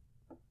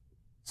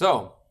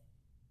 So,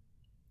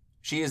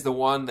 she is the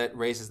one that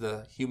raises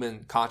the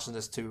human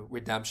consciousness to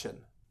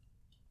redemption.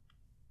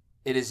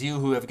 "It is you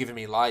who have given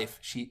me life,"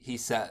 he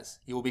says.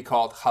 "You will be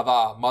called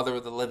Chava, mother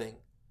of the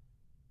living."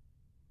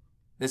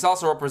 This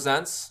also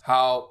represents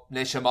how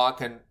neshama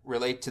can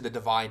relate to the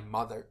divine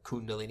mother,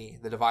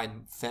 kundalini, the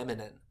divine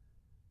feminine.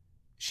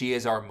 She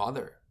is our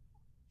mother.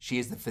 She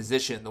is the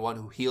physician, the one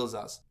who heals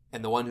us,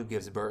 and the one who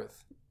gives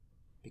birth.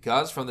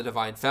 Because from the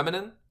divine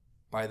feminine,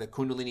 by the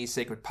kundalini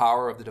sacred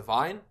power of the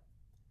divine,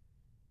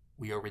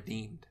 we are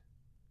redeemed.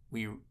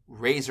 We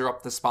raise her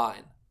up the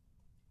spine.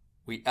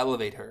 We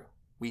elevate her.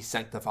 We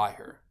sanctify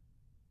her.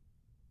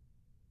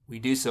 We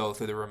do so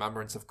through the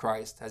remembrance of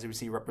Christ, as we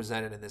see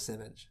represented in this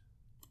image.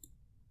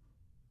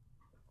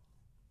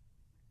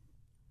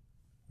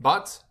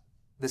 But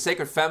the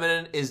sacred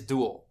feminine is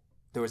dual.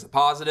 There is a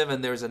positive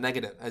and there is a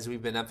negative, as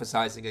we've been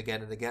emphasizing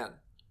again and again.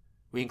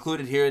 We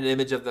included here an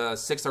image of the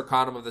sixth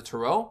arcanum of the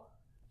Tarot,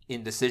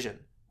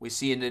 indecision. We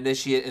see an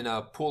initiate in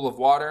a pool of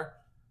water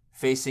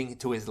facing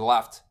to his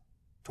left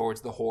towards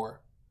the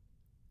whore.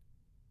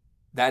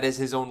 That is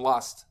his own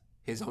lust,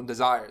 his own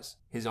desires,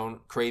 his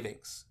own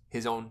cravings,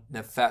 his own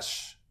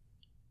nefesh.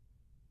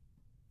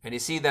 And you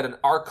see that an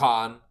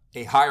archon,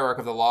 a hierarch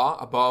of the law,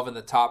 above in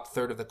the top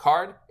third of the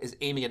card, is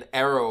aiming an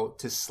arrow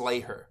to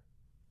slay her,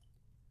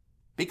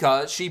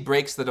 because she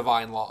breaks the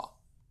divine law.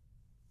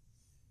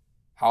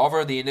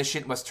 However, the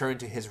initiate must turn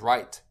to his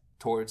right,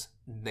 towards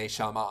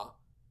neshama,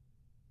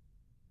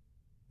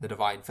 the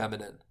divine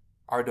feminine,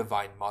 our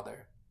divine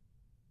mother.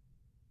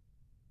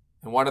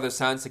 In one other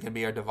sense, it can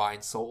be our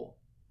divine soul.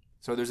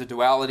 So there's a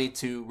duality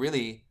to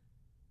really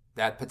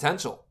that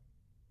potential.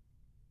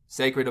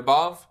 Sacred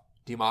above,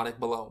 demonic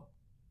below.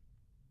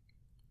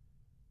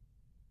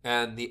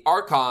 And the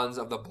archons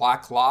of the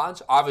Black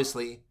Lodge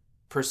obviously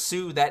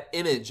pursue that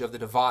image of the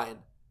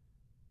divine.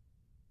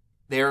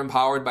 They are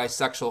empowered by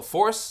sexual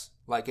force,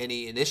 like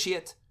any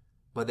initiate,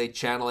 but they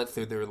channel it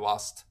through their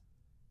lust,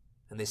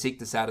 and they seek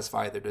to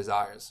satisfy their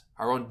desires.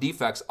 Our own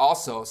defects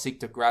also seek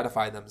to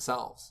gratify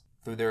themselves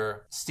through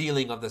their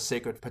stealing of the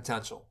sacred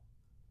potential.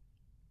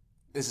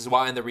 This is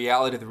why in the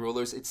reality of the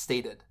rulers it's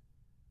stated,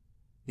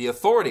 the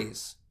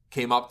authorities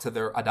came up to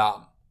their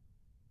Adam.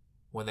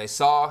 When they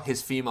saw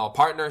his female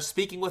partner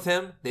speaking with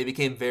him, they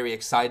became very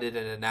excited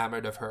and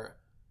enamored of her.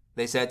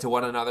 They said to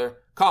one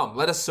another, "Come,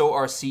 let us sow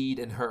our seed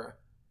in her."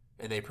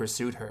 And they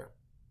pursued her.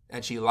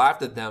 And she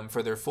laughed at them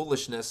for their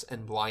foolishness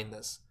and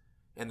blindness.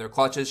 In their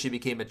clutches she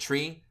became a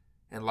tree,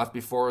 and left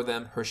before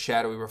them her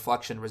shadowy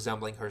reflection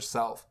resembling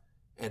herself.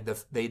 And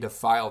they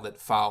defiled it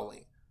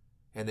foully.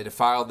 And they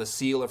defiled the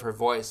seal of her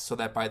voice, so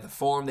that by the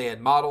form they had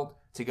modeled,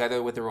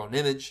 together with their own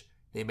image,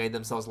 they made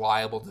themselves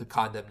liable to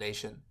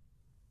condemnation.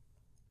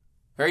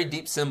 Very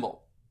deep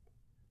symbol.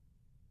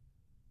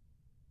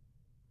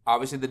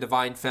 Obviously the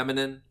divine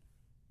feminine,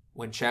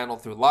 when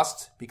channeled through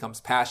lust,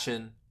 becomes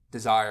passion,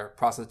 desire,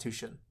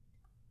 prostitution.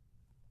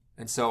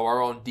 And so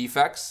our own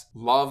defects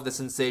love the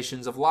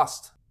sensations of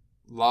lust,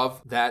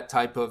 love that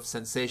type of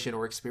sensation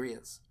or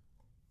experience.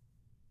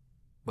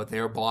 But they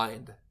are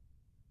blind.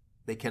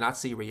 They cannot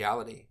see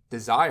reality.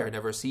 Desire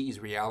never sees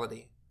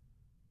reality.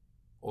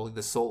 Only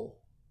the soul.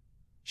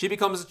 She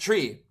becomes a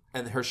tree,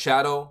 and her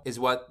shadow is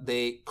what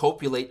they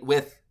copulate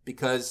with,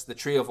 because the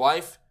tree of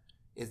life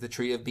is the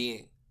tree of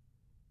being.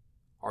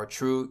 Our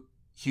true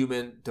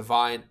human,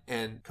 divine,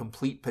 and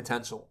complete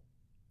potential.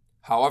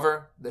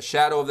 However, the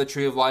shadow of the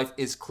tree of life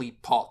is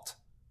klipot,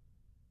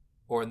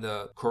 or in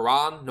the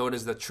Quran known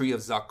as the tree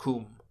of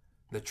Zakum,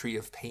 the tree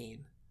of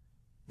pain,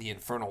 the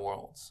infernal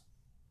worlds.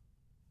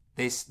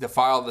 They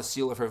defile the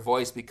seal of her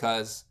voice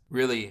because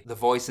really the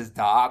voice is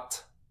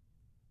da'at,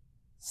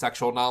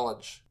 sexual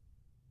knowledge.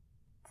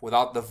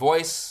 Without the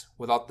voice,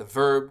 without the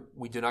verb,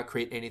 we do not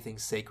create anything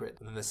sacred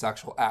within the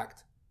sexual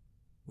act.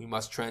 We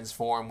must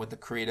transform with the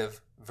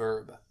creative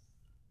verb,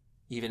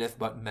 even if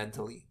but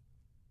mentally.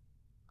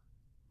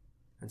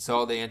 And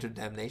so they entered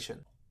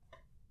damnation.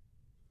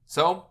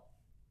 So,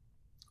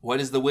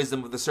 what is the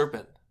wisdom of the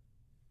serpent?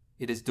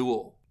 It is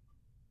dual.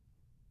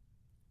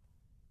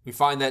 We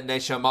find that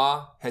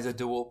neshama has a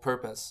dual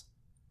purpose.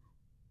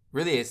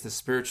 Really, it's the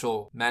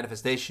spiritual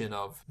manifestation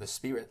of the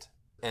spirit,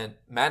 and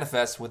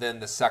manifests within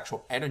the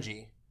sexual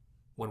energy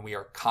when we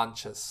are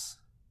conscious.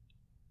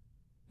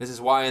 This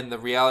is why in the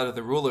reality of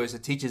the rulers,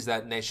 it teaches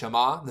that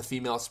neshama, the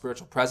female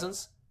spiritual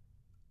presence,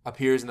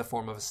 appears in the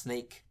form of a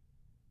snake,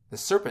 the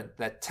serpent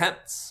that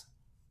tempts.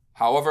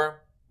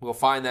 However, we'll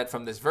find that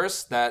from this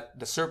verse that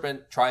the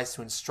serpent tries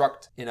to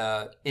instruct in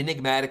an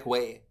enigmatic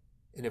way.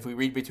 And if we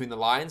read between the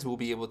lines, we'll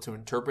be able to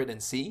interpret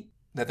and see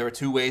that there are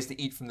two ways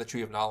to eat from the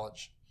tree of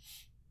knowledge.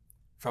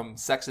 From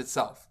sex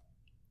itself.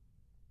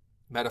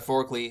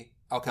 Metaphorically,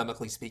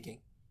 alchemically speaking.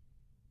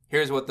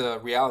 Here's what the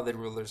reality of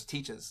the rulers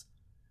teaches.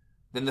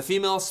 Then the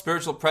female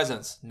spiritual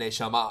presence,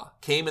 neshama,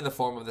 came in the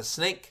form of the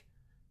snake,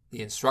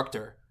 the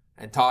instructor,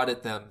 and taught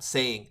it them,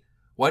 saying,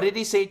 "What did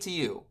he say to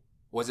you?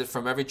 Was it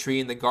from every tree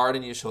in the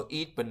garden you shall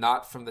eat,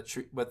 but from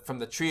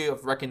the tree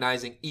of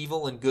recognizing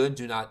evil and good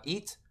do not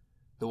eat?"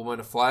 The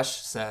woman of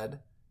flesh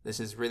said, this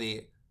is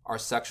really our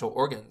sexual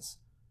organs.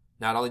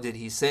 Not only did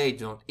he say,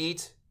 "Don't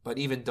eat," but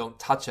even "Don't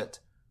touch it,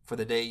 for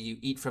the day you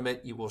eat from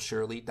it, you will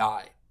surely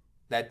die."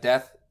 That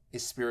death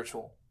is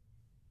spiritual.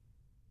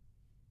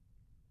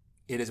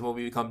 It is when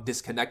we become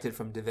disconnected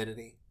from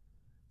divinity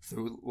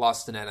through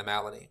lust and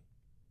animality.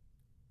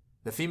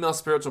 The female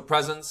spiritual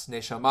presence,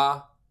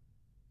 neshama,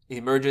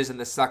 emerges in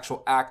the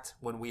sexual act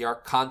when we are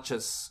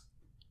conscious.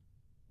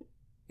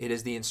 It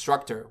is the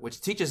instructor,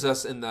 which teaches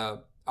us in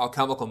the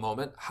alchemical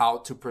moment how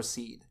to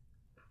proceed.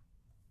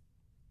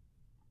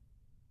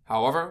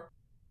 However,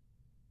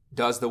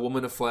 does the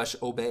woman of flesh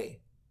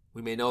obey?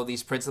 We may know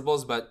these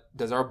principles, but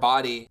does our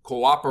body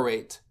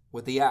cooperate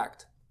with the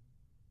act?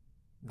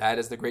 That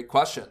is the great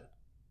question.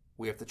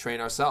 We have to train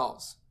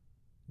ourselves.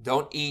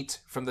 Don't eat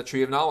from the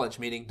tree of knowledge,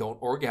 meaning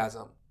don't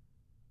orgasm.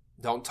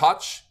 Don't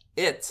touch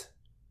it,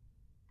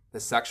 the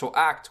sexual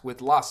act,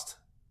 with lust,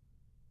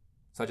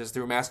 such as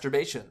through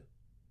masturbation.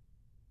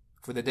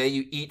 For the day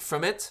you eat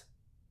from it,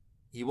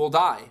 you will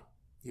die.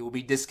 You will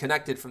be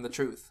disconnected from the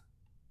truth.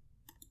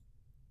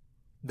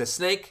 The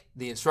snake,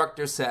 the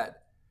instructor,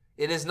 said,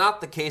 "It is not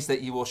the case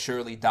that you will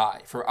surely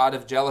die, for out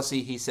of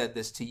jealousy he said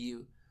this to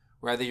you.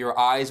 Rather, your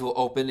eyes will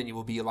open and you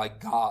will be like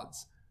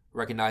gods,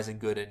 recognizing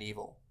good and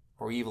evil,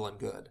 or evil and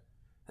good."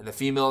 And the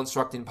female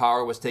instructing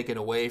power was taken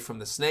away from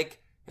the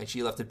snake, and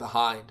she left it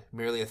behind,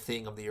 merely a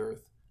thing of the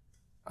earth.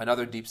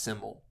 Another deep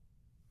symbol.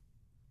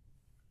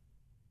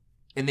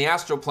 In the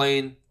astral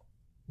plane,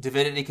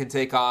 divinity can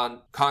take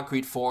on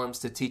concrete forms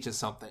to teach us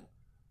something.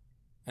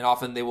 And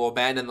often they will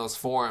abandon those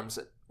forms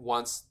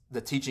once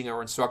the teaching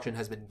or instruction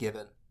has been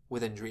given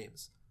within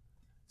dreams.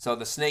 So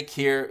the snake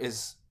here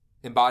is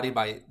embodied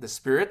by the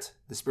spirit,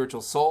 the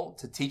spiritual soul,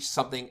 to teach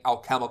something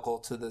alchemical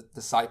to the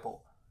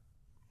disciple.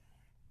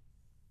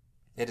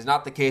 It is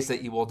not the case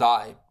that you will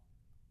die.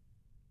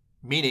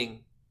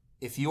 Meaning,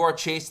 if you are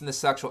chaste in the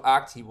sexual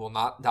act, you will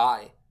not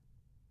die.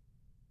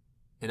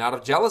 And out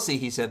of jealousy,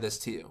 he said this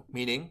to you.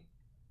 Meaning,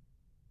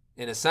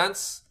 in a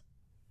sense,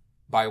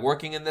 by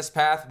working in this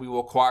path, we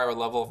will acquire a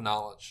level of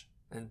knowledge.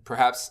 and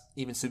perhaps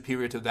even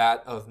superior to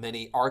that of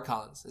many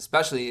archons,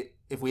 especially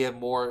if we have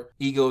more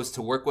egos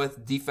to work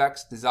with,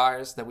 defects,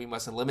 desires that we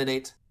must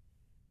eliminate.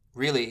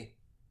 Really,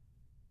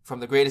 from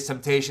the greatest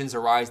temptations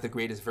arise the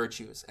greatest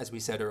virtues, as we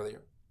said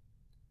earlier.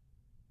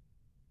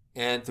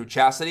 And through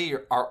chastity,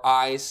 our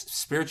eyes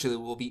spiritually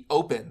will be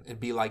open and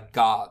be like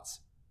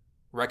gods,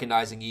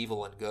 recognizing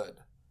evil and good.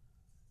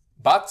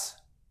 But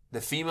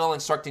the female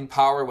instructing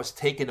power was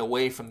taken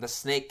away from the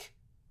snake,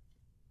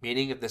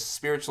 meaning if the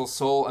spiritual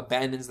soul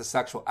abandons the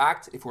sexual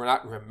act, if we're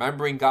not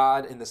remembering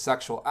God in the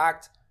sexual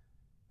act,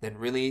 then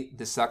really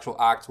the sexual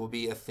act will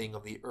be a thing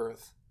of the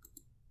earth.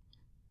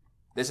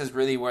 This is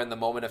really when the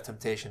moment of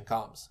temptation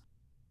comes.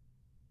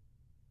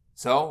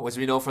 So, as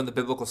we know from the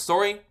biblical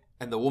story,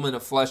 and the woman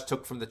of flesh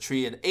took from the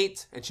tree and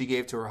ate, and she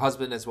gave to her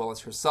husband as well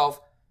as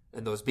herself,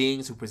 and those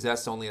beings who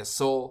possessed only a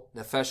soul,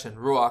 nefesh and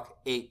ruach,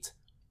 ate.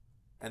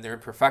 And their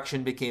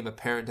imperfection became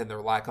apparent in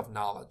their lack of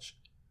knowledge.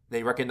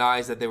 They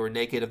recognized that they were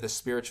naked of the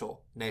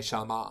spiritual,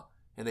 neshama,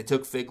 and they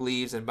took fig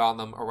leaves and bound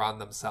them around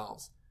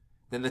themselves.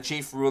 Then the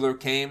chief ruler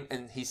came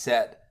and he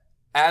said,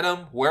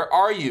 Adam, where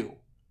are you?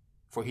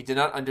 For he did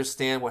not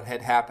understand what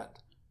had happened.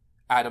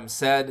 Adam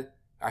said,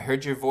 I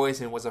heard your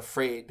voice and was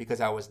afraid because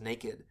I was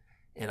naked,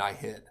 and I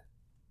hid.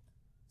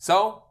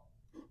 So,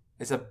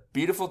 it's a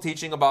beautiful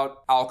teaching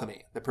about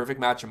alchemy, the perfect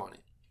matrimony.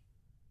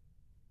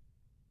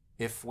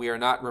 If we are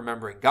not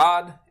remembering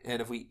God,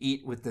 and if we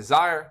eat with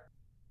desire,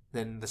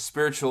 then the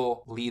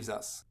spiritual leaves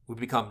us. We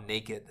become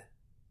naked,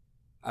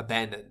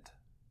 abandoned.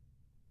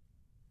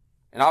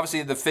 And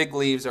obviously the fig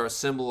leaves are a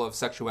symbol of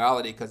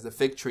sexuality because the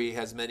fig tree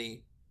has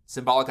many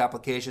symbolic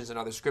applications in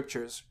other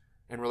scriptures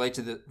and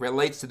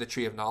relates to the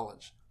tree of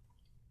knowledge.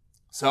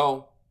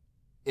 So,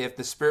 if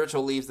the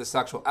spiritual leaves the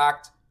sexual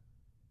act,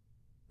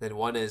 then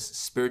one is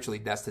spiritually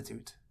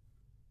destitute.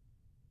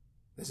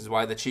 This is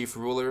why the chief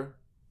ruler,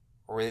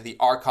 or the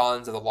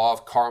archons of the law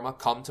of karma,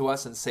 come to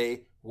us and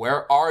say,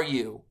 where are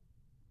you?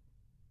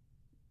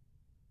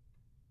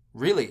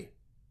 Really?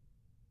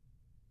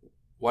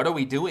 What are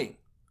we doing?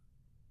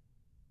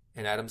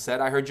 And Adam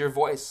said, I heard your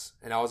voice,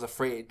 and I was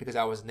afraid because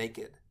I was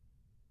naked.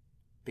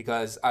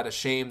 Because out of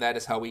shame, that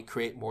is how we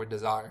create more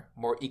desire,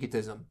 more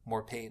egotism,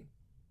 more pain.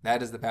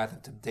 That is the path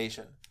of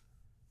temptation.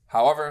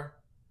 However,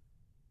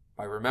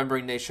 by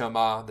remembering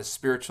neshama, the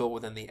spiritual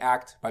within the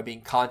act, by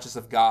being conscious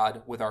of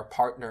God with our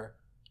partner,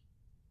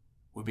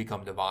 we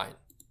become divine.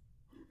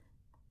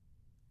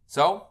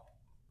 So,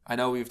 I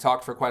know we've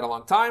talked for quite a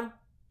long time,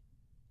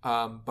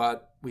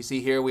 but we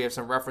see here we have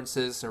some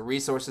references or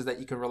resources that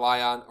you can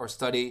rely on or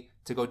study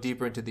to go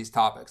deeper into these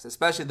topics,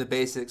 especially the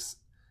basics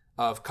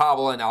of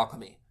Kabbalah and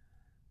alchemy.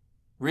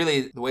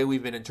 Really, the way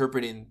we've been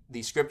interpreting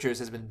these scriptures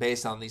has been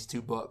based on these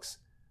two books.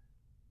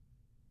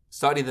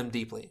 Study them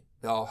deeply.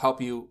 They'll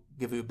help you,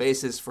 give you a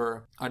basis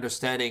for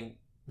understanding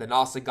the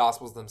Gnostic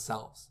Gospels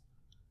themselves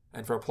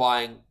and for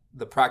applying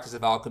the practice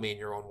of alchemy in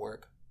your own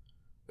work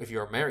if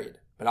you're married.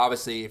 But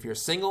obviously, if you're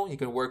single, you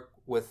can work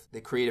with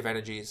the creative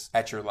energies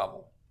at your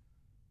level.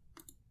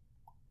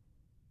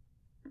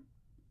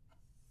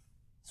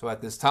 So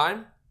at this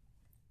time,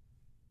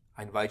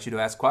 I invite you to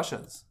ask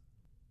questions.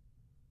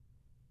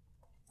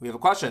 We have a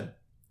question.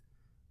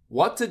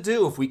 What to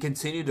do if we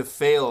continue to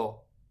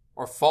fail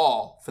or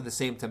fall for the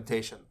same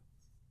temptation?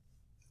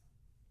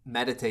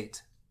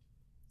 Meditate.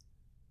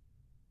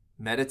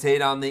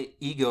 Meditate on the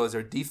egos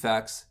or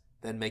defects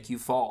that make you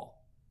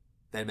fall,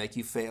 that make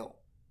you fail.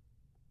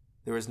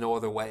 There is no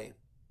other way.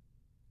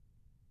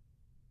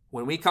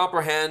 When we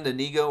comprehend an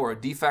ego or a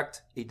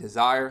defect, a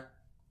desire,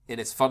 in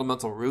its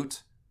fundamental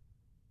root,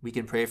 we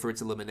can pray for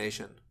its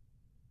elimination.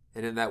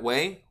 And in that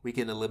way, we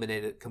can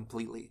eliminate it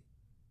completely.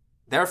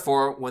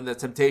 Therefore, when the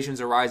temptations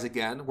arise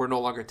again, we're no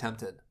longer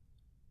tempted.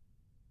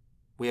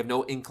 We have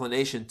no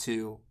inclination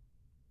to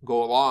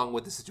go along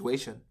with the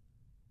situation.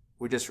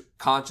 We're just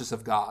conscious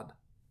of God.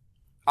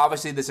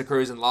 Obviously, this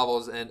occurs in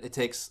levels, and it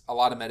takes a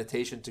lot of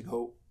meditation to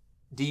go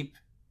deep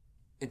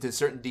into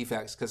certain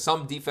defects, because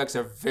some defects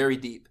are very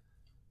deep.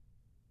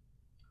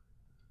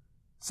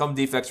 Some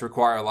defects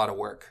require a lot of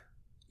work,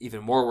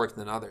 even more work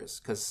than others,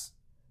 because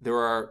there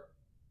are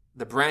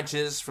the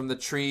branches from the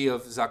tree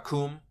of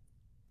Zakum,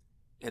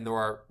 and there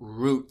are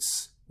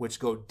roots which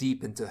go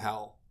deep into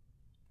hell.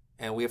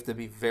 And we have to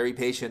be very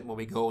patient when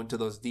we go into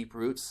those deep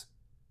roots,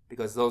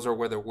 because those are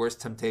where the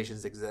worst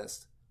temptations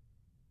exist.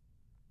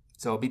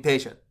 So be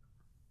patient.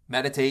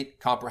 Meditate,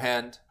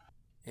 comprehend,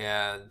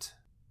 and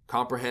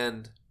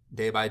comprehend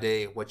day by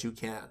day what you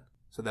can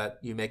so that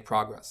you make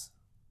progress.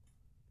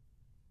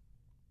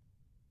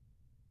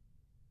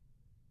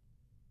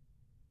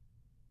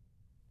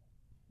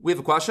 We have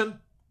a question.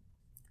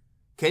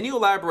 Can you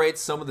elaborate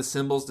some of the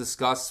symbols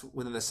discussed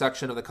within the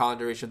section of the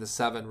Conjuration of the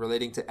Seven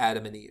relating to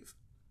Adam and Eve?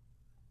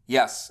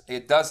 Yes,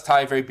 it does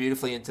tie very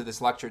beautifully into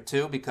this lecture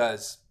too,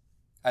 because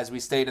as we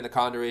state in the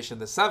Conjuration of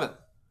the Seven,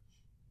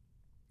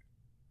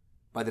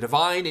 by the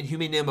divine and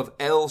human name of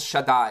El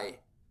Shaddai,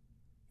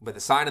 by the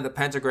sign of the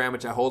pentagram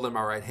which I hold in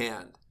my right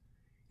hand,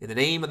 in the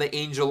name of the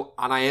angel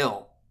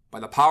Anael, by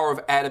the power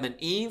of Adam and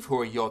Eve, who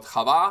are Yod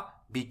Chava,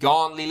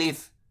 begone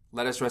Lilith,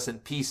 let us rest in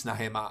peace,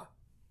 Nahema.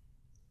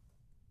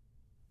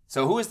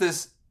 So who is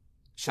this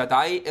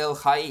Shaddai El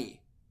Chai?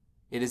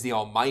 It is the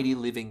Almighty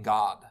Living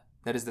God.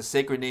 That is the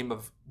sacred name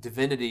of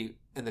divinity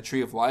in the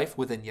Tree of Life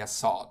within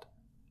Yesod.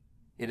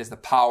 It is the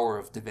power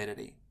of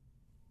divinity.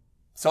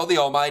 So the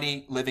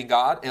Almighty Living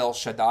God, El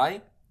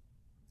Shaddai,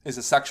 is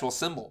a sexual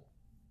symbol.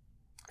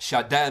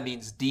 Shaddai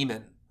means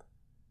demon.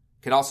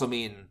 It can also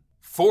mean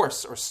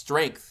force or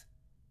strength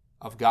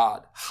of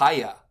God.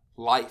 Chaya,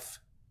 life.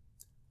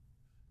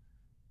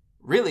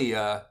 Really,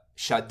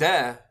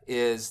 Shaddai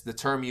is the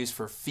term used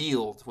for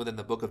field within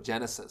the book of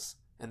Genesis.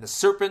 And the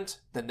serpent,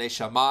 the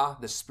neshama,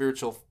 the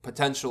spiritual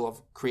potential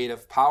of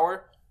creative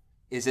power,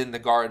 is in the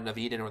Garden of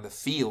Eden, or the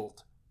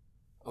field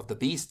of the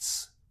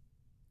beasts.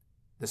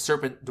 The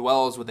serpent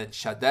dwells within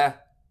Shaddai.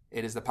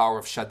 It is the power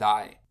of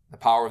Shaddai, the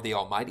power of the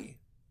Almighty.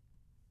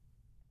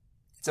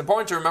 It's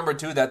important to remember,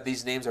 too, that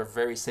these names are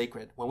very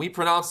sacred. When we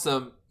pronounce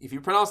them, if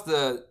you pronounce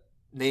the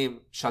name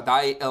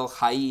Shaddai El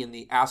Chai in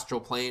the astral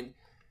plane,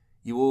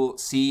 you will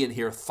see and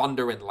hear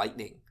thunder and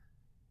lightning.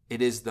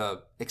 It is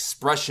the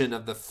expression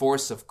of the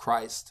force of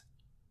Christ.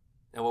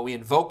 And when we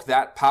invoke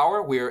that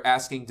power, we are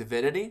asking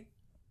divinity,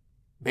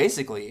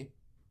 basically,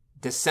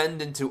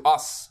 descend into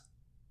us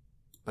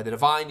by the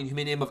divine and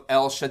human name of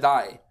El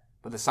Shaddai,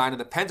 by the sign of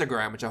the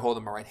pentagram, which I hold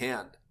in my right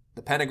hand.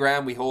 The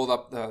pentagram, we hold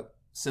up the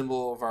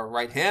symbol of our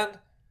right hand,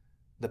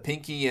 the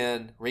pinky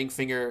and ring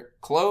finger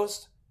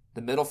closed,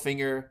 the middle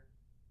finger,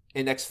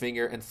 index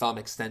finger, and thumb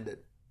extended.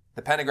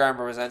 The pentagram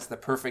represents the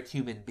perfect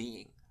human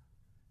being.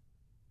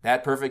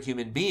 That perfect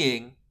human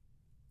being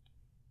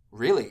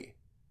really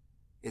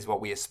is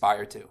what we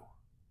aspire to.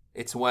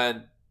 It's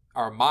when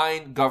our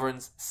mind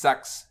governs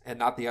sex and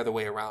not the other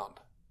way around.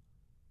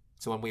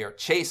 So when we are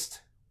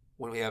chaste,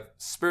 when we have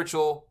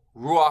spiritual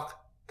ruach,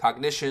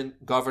 cognition,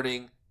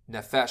 governing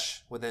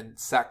nefesh within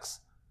sex,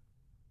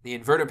 the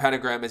inverted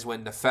pentagram is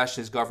when nefesh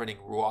is governing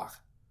ruach.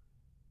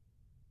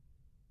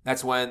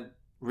 That's when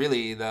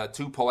really the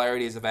two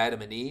polarities of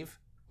Adam and Eve,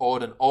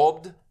 od and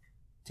obd,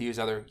 to use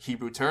other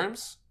Hebrew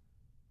terms,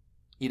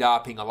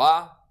 ida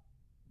pingala,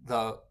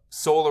 the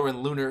solar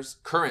and lunar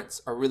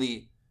currents are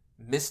really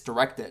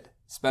misdirected,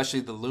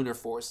 especially the lunar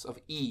force of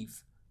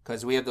Eve,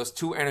 because we have those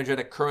two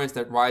energetic currents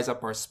that rise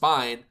up our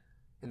spine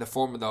in the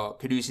form of the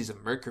caduceus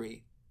of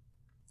Mercury,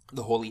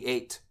 the Holy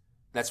Eight.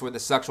 That's where the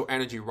sexual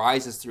energy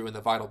rises through in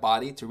the vital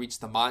body to reach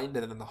the mind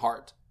and then the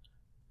heart.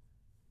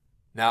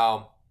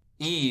 Now,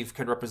 Eve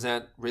can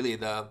represent really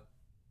the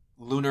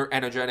lunar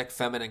energetic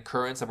feminine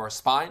currents of our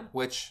spine,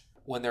 which,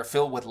 when they're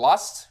filled with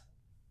lust,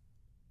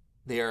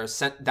 they are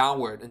sent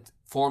downward and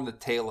form the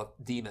tail of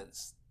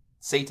demons.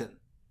 Satan,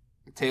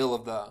 the tail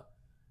of the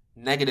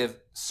negative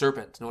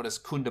serpent, known as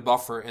Kunda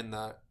Buffer in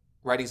the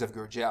writings of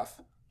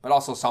Gurdjieff, but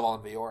also Samal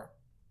and Vior.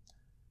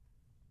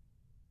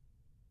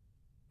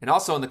 And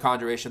also in the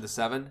Conjuration of the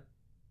Seven,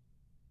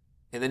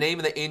 in the name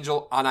of the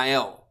angel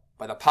Anael,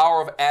 by the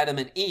power of Adam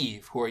and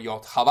Eve, who are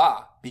Yot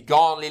Chava,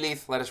 begone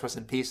Lilith, let us rest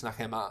in peace,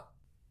 Nachema.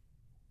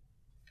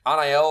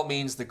 Anael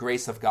means the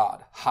grace of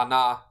God,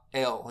 Hana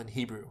El in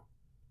Hebrew.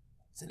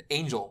 It's an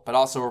angel, but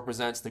also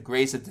represents the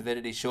grace of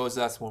divinity, shows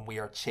us when we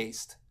are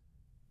chaste.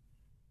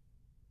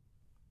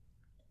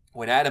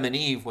 When Adam and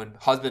Eve, when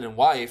husband and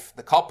wife,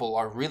 the couple,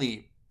 are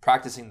really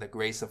practicing the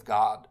grace of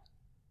God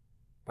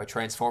by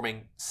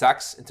transforming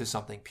sex into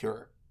something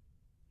pure.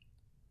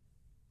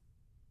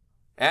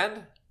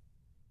 And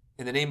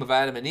in the name of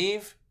Adam and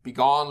Eve,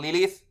 begone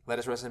Lilith, let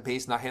us rest in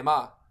peace,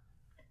 Nachema.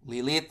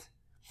 Lilith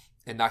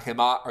and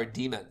Nachema are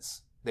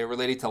demons. They're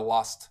related to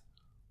lust.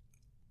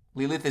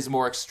 Lilith is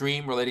more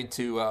extreme, relating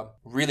to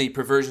really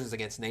perversions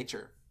against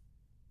nature.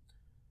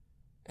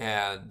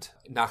 And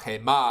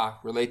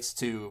Nachema relates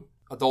to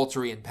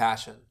adultery and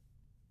passion.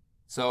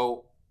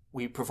 So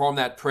we perform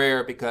that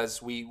prayer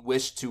because we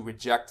wish to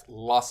reject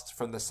lust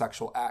from the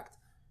sexual act.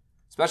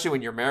 Especially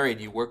when you're married,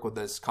 you work with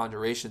this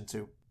conjuration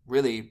to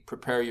really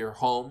prepare your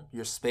home,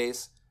 your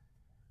space,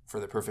 for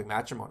the perfect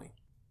matrimony.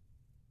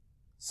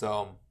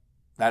 So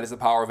that is the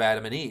power of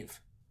Adam and Eve.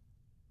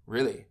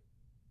 Really.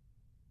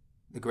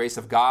 The grace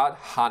of God,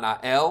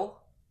 Hanael,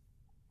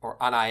 or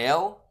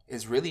Anael,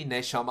 is really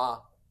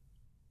Neshama.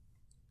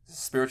 The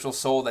spiritual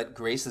soul that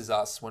graces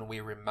us when we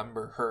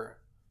remember her.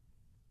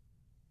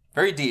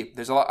 Very deep.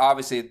 There's a lot,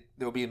 obviously,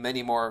 there will be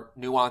many more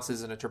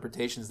nuances and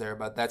interpretations there,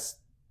 but that's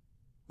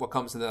what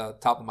comes to the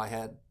top of my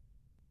head.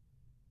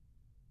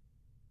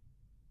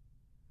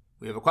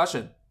 We have a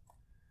question.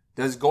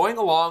 Does going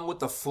along with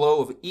the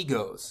flow of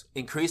egos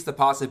increase the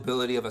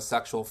possibility of a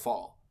sexual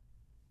fall?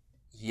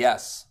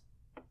 Yes.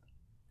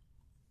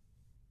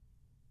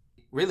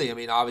 Really, I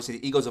mean, obviously,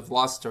 the egos of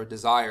lust or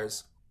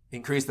desires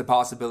increase the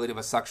possibility of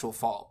a sexual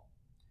fall.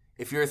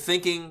 If you're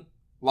thinking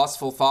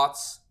lustful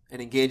thoughts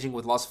and engaging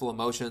with lustful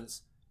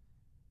emotions,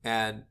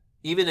 and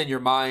even in your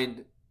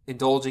mind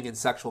indulging in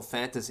sexual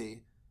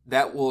fantasy,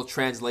 that will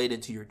translate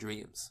into your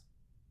dreams.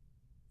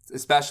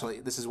 Especially,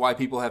 this is why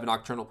people have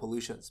nocturnal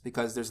pollutions,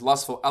 because there's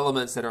lustful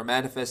elements that are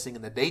manifesting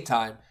in the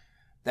daytime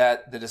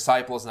that the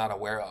disciple is not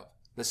aware of.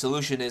 The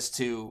solution is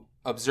to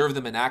observe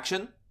them in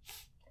action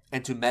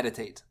and to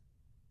meditate.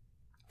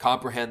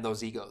 comprehend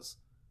those egos.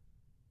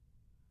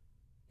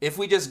 If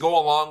we just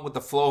go along with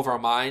the flow of our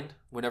mind,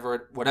 whatever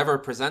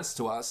it presents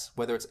to us,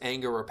 whether it's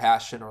anger or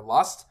passion or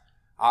lust,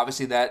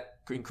 obviously that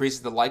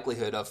increases the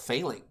likelihood of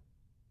failing.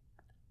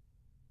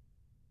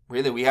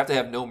 Really, we have to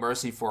have no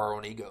mercy for our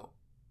own ego.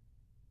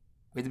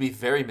 We have to be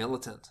very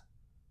militant,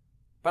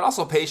 but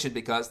also patient,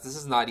 because this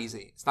is not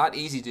easy. It's not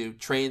easy to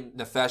train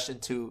nefesh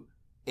into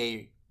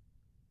a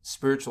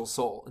spiritual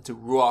soul, into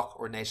ruach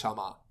or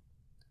neshama.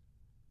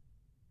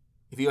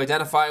 If you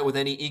identify with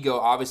any ego,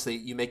 obviously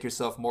you make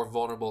yourself more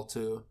vulnerable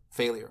to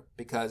failure,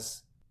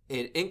 because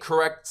an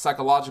incorrect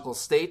psychological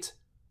state,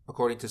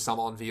 according to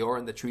Samal Vior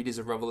in the Treatise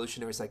of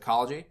Revolutionary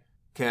Psychology,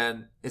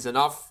 is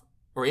enough,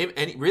 or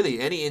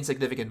any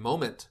insignificant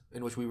moment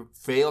in which we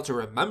fail to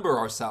remember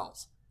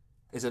ourselves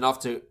is enough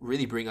to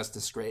really bring us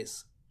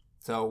disgrace.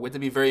 So we have to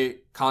be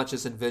very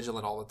conscious and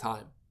vigilant all the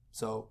time.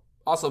 So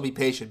also be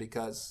patient,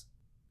 because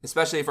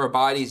especially if our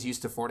body is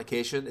used to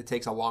fornication, it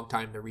takes a long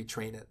time to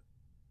retrain it.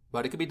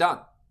 But it can be done.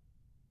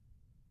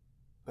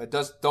 But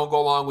don't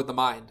go along with the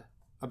mind.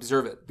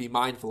 Observe it. Be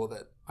mindful of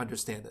it.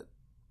 Understand it.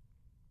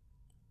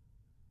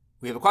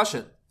 We have a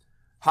question.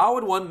 How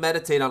would one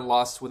meditate on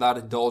lust without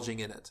indulging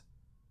in it?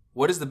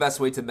 What is the best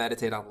way to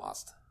meditate on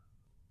lust?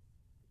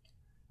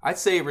 I'd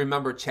say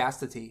remember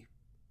chastity.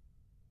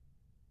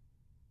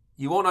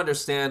 You won't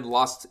understand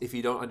lust if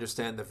you don't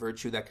understand the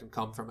virtue that can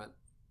come from it.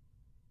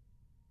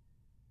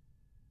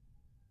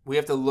 We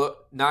have to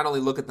not only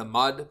look at the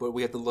mud, but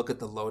we have to look at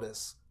the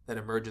lotus that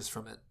emerges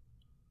from it.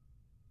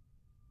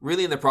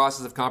 Really, in the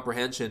process of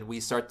comprehension, we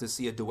start to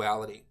see a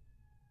duality.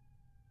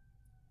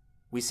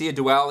 We see a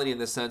duality in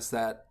the sense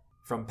that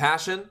from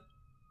passion,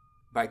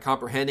 by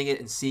comprehending it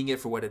and seeing it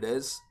for what it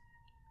is,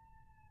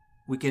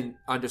 we can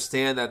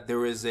understand that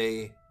there is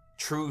a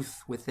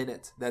truth within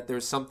it, that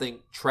there's something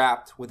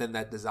trapped within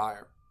that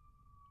desire.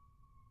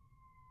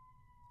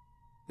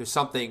 There's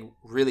something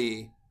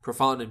really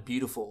profound and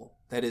beautiful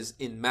that is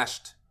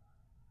enmeshed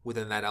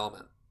within that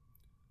element.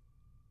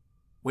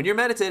 When you're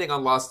meditating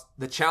on lust,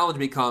 the challenge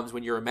becomes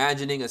when you're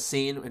imagining a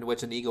scene in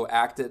which an ego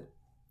acted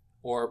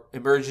or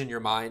emerged in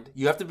your mind,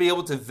 you have to be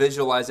able to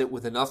visualize it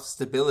with enough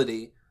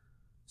stability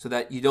so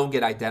that you don't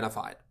get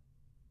identified.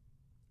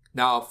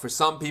 Now, for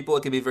some people,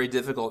 it can be very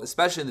difficult,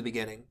 especially in the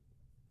beginning,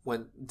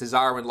 when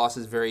lust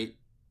is very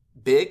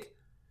big,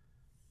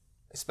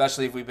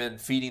 especially if we've been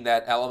feeding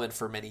that element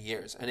for many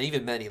years and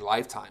even many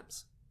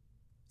lifetimes.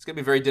 It's going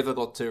to be very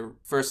difficult to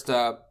first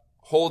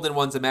hold in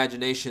one's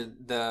imagination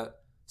the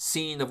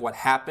scene of what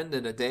happened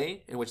in a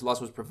day in which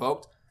lust was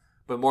provoked,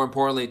 but more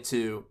importantly,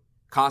 to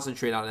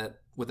concentrate on it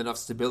with enough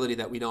stability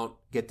that we don't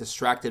get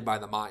distracted by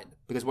the mind.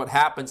 Because what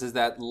happens is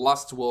that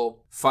lust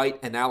will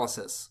fight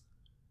analysis.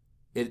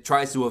 It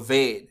tries to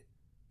evade.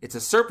 It's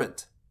a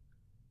serpent.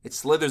 It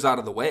slithers out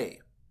of the way.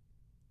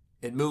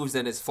 It moves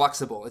and is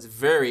flexible. It's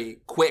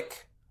very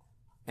quick.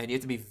 And you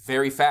have to be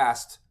very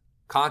fast,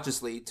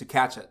 consciously, to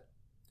catch it.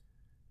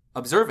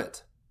 Observe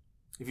it.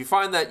 If you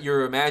find that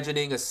you're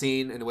imagining a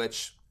scene in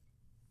which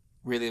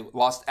really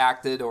lust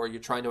acted, or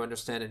you're trying to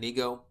understand an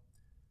ego,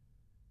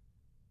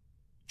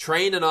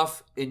 train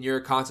enough in your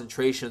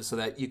concentration so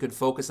that you can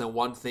focus on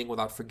one thing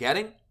without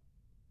forgetting,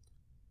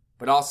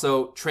 but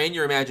also train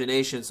your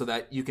imagination so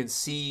that you can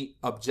see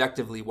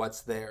objectively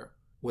what's there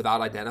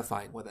without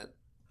identifying with it.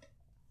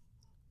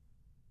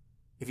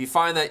 If you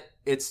find that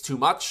it's too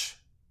much,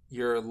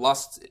 your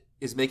lust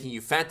is making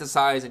you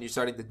fantasize and you're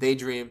starting to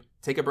daydream,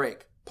 take a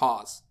break,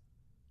 pause,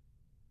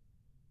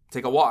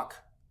 take a walk,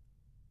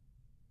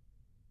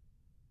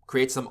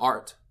 create some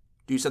art,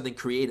 do something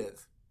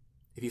creative.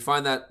 If you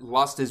find that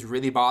lust is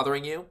really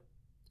bothering you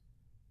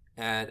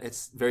and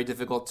it's very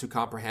difficult to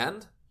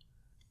comprehend,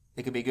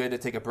 it can be good to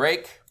take a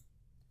break.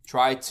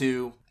 Try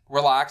to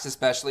relax,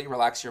 especially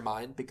relax your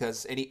mind,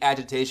 because any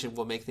agitation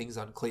will make things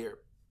unclear.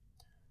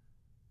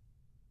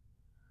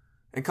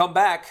 And come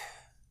back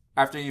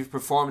after you've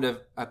performed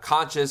a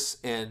conscious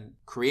and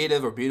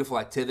creative or beautiful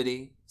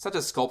activity, such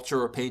as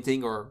sculpture or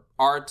painting or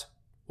art,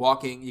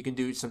 walking. You can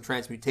do some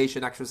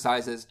transmutation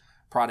exercises.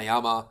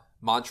 Pranayama,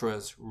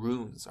 mantras,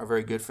 runes are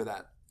very good for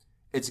that.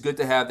 It's good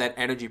to have that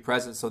energy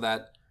present so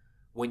that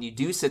when you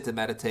do sit to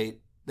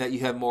meditate, that you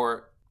have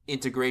more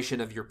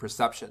integration of your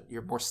perception.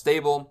 You're more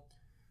stable,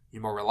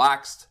 you're more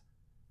relaxed,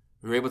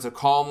 you're able to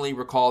calmly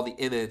recall the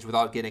image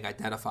without getting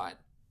identified.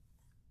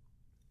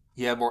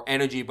 You have more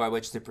energy by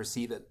which to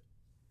perceive it.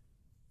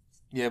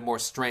 You have more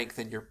strength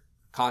in your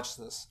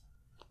consciousness.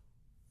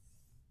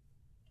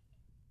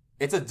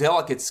 It's a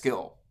delicate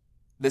skill.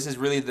 This is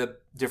really the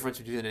difference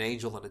between an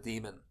angel and a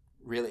demon,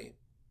 really.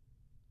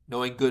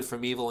 Knowing good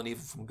from evil and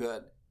evil from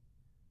good.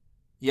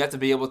 You have to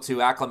be able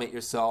to acclimate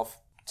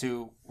yourself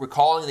to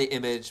recalling the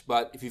image,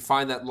 but if you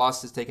find that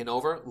lust is taken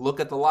over, look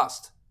at the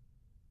lust.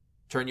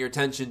 Turn your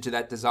attention to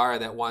that desire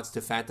that wants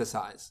to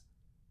fantasize.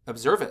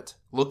 Observe it.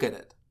 Look at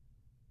it.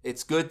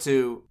 It's good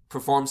to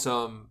perform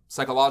some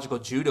psychological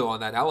judo on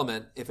that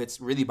element if it's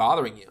really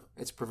bothering you.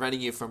 It's preventing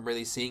you from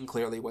really seeing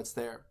clearly what's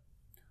there.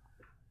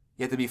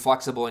 You have to be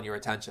flexible in your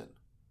attention.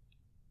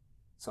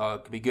 So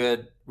it could be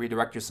good,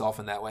 redirect yourself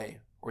in that way.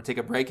 or take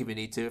a break if you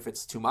need to, if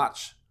it's too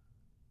much.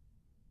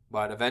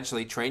 But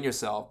eventually train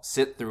yourself,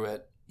 sit through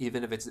it,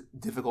 even if it's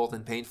difficult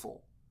and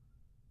painful.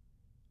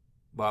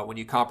 But when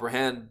you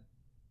comprehend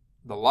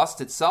the lust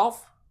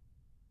itself,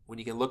 when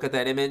you can look at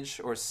that image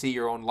or see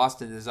your own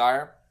lust and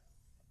desire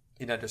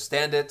and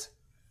understand it,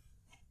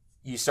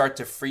 you start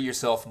to free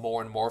yourself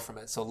more and more from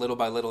it. So little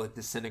by little, it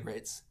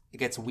disintegrates. It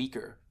gets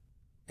weaker.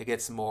 It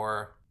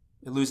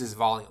loses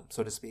volume,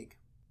 so to speak.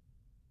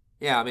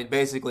 Yeah, I mean,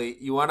 basically,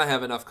 you want to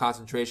have enough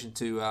concentration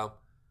to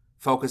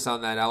focus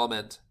on that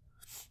element.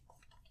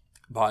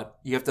 But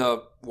you have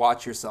to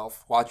watch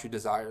yourself, watch your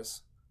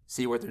desires,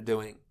 see what they're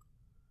doing.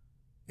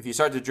 If you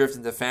start to drift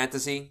into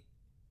fantasy,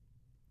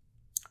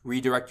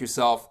 redirect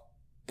yourself.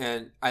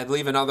 And I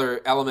believe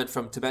another element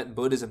from Tibetan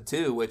Buddhism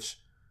too, which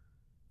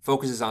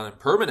focuses on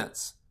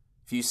impermanence.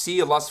 If you see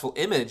a lustful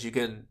image, you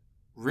can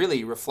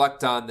really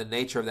reflect on the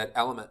nature of that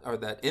element or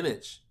that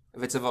image.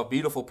 If it's of a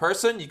beautiful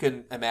person, you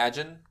can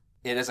imagine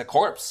it as a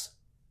corpse.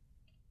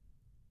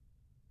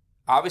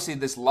 Obviously,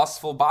 this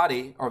lustful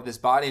body, or this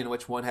body in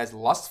which one has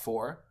lust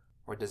for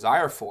or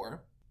desire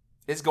for,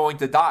 is going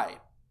to die.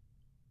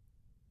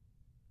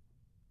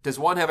 Does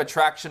one have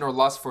attraction or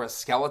lust for a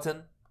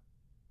skeleton?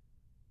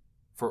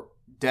 For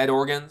dead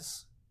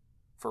organs?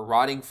 For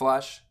rotting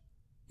flesh?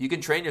 You can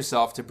train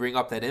yourself to bring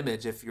up that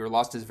image if your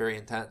lust is very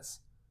intense.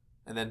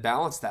 And then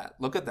balance that.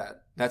 Look at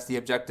that. That's the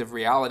objective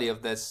reality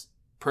of this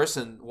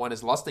person one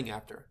is lusting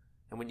after.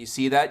 And when you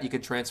see that, you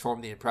can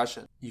transform the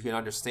impression. You can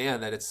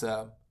understand that it's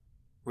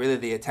really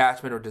the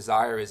attachment or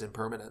desire is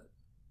impermanent.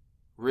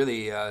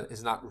 Really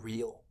is not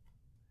real.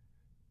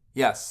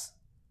 Yes.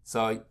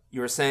 So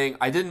you were saying,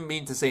 I didn't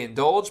mean to say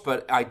indulge,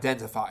 but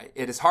identify.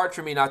 It is hard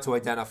for me not to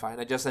identify,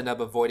 and I just end up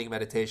avoiding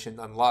meditation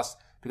on lust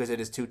because it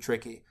is too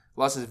tricky.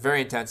 Lust is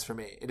very intense for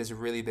me. It is a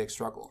really big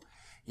struggle.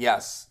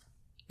 Yes,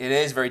 it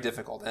is very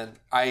difficult, and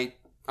I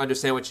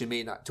understand what you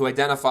mean. To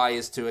identify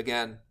is to,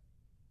 again,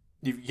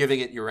 giving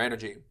it your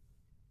energy.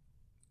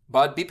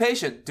 But be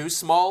patient. Do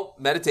small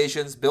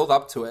meditations, build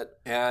up to it,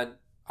 and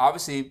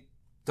obviously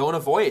don't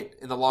avoid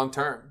in the long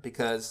term,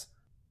 because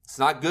it's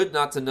not good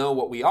not to know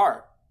what we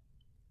are.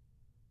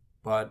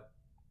 But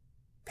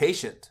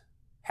patient,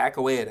 hack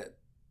away at it.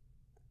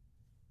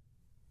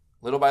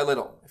 Little by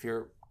little. If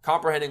you're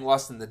comprehending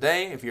lust in the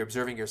day, if you're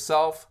observing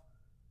yourself,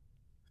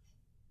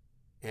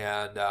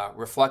 and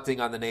reflecting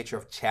on the nature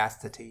of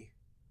chastity,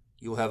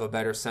 you'll have a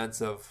better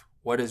sense of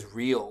what is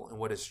real and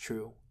what is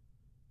true.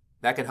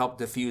 That can help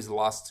diffuse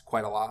lust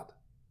quite a lot.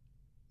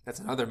 That's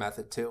another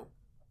method too,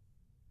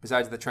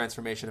 besides the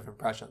transformation of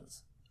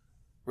impressions.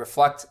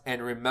 Reflect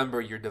and remember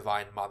your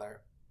Divine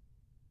Mother.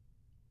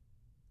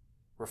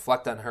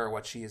 Reflect on her,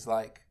 what she is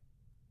like,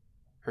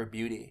 her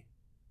beauty.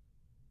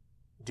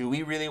 Do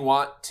we really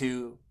want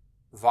to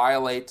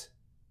violate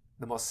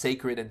the most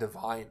sacred and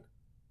divine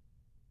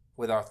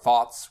with our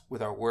thoughts,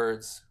 with our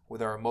words,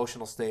 with our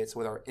emotional states,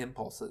 with our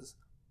impulses?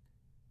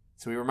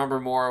 So we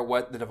remember more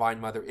what the Divine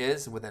Mother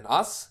is within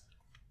us.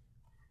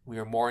 We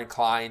are more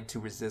inclined to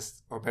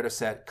resist, or better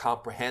said,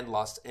 comprehend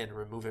lust and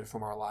remove it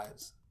from our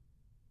lives.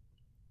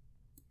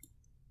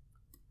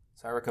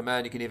 So I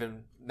recommend you can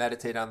even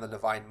meditate on the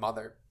Divine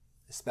Mother,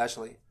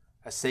 especially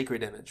a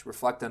sacred image.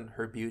 Reflect on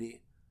her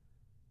beauty,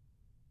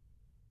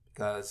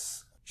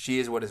 because she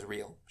is what is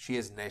real. She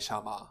is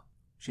Neshama.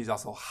 She's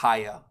also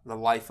Haya, the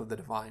life of the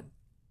divine.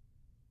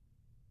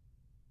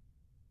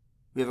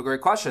 We have a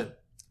great question.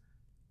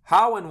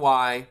 How and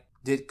why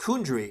did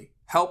Kundry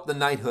help the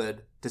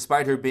knighthood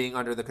despite her being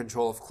under the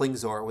control of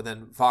Klingzor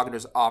within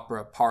Wagner's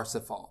opera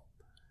Parsifal?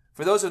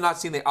 For those who have not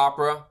seen the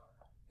opera,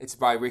 it's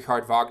by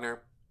Richard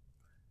Wagner.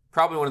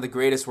 Probably one of the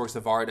greatest works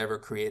of art ever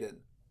created.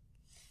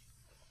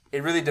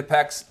 It really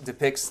depicts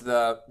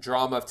the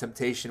drama of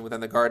temptation within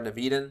the Garden of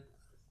Eden,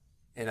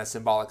 in a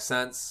symbolic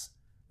sense,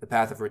 the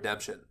path of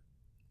redemption.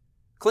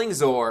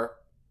 Klingzor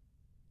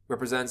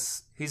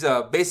represents, he's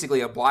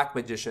basically a black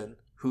magician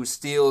who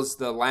steals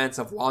the lance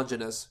of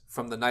Longinus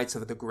from the Knights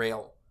of the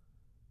Grail.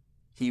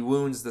 He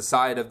wounds the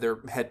side of their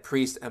head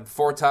priest,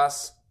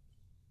 Amfortas,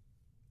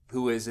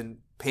 who is in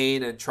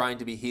pain and trying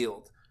to be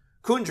healed.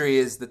 Kundry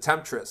is the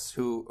temptress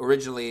who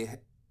originally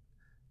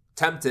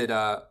tempted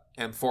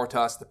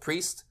Amfortas, the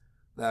priest,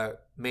 the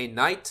main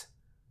knight,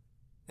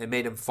 and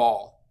made him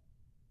fall.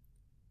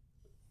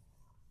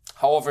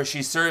 However,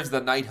 she serves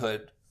the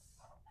knighthood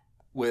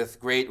with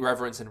great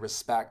reverence and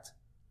respect,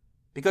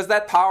 because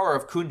that power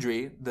of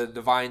Kundry, the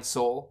divine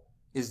soul,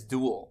 is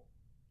dual.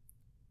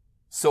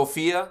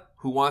 Sophia,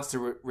 who wants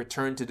to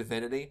return to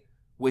divinity,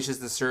 wishes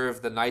to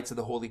serve the Knights of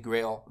the Holy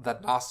Grail, the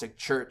Gnostic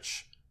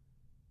Church,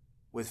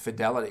 with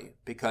fidelity,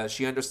 because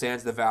she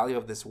understands the value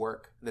of this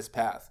work, this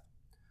path.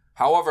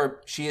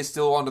 However, she is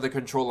still under the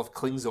control of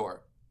Klingzor,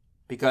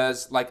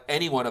 because like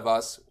any one of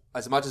us,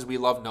 as much as we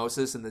love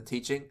Gnosis and the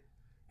teaching,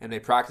 and they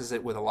practice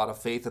it with a lot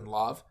of faith and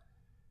love,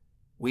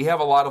 we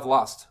have a lot of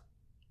lust.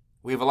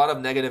 We have a lot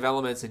of negative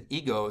elements and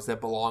egos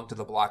that belong to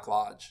the Black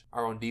Lodge,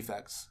 our own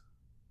defects.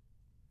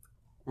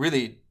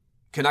 Really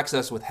connects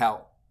us with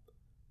hell.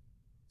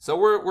 So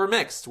we're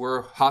mixed.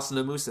 We're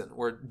Hasana Musin.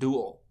 We're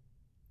dual.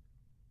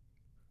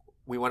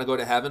 we want to go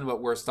to heaven,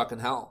 but we're stuck in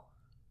hell.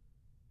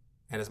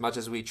 And as much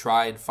as we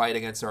try and fight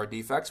against our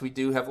defects, we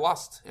do have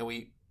lust, and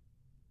we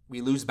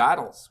lose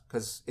battles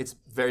because it's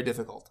very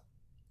difficult.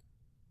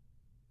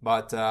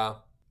 But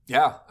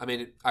yeah, I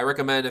mean, I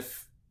recommend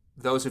if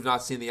those who've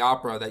not seen the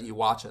opera that you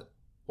watch it.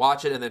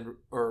 Watch it, and then,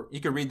 or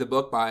you can read the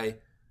book by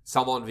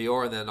Salomon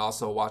Vior and then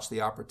also watch the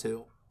opera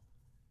too.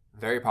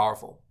 Very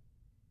powerful.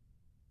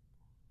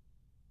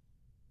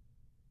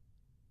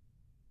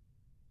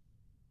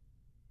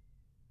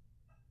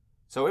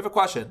 So we have a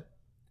question.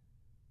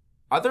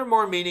 Are there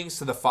more meanings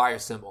to the fire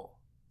symbol,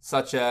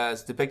 such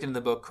as depicted in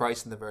the book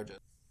Christ and the Virgin?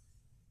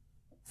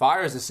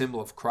 Fire is a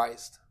symbol of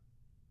Christ.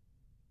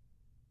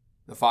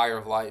 The fire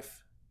of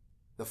life.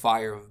 The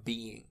fire of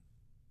being.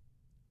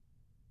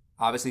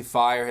 Obviously,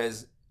 fire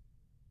has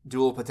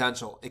dual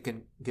potential. It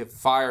can give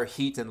fire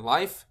heat and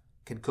life,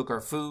 can cook our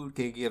food,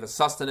 can give us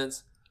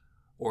sustenance,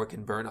 or it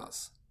can burn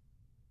us.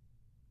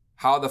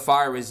 How the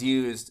fire is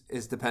used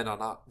is dependent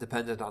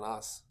on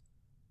us.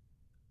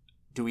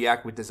 Do we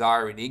act with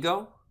desire and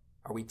ego?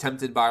 Are we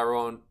tempted by our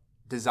own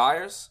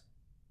desires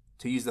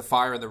to use the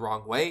fire in the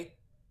wrong way?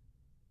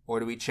 Or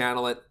do we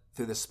channel it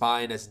through the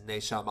spine as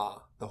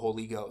neshama, the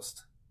Holy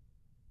Ghost?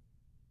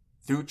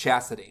 Through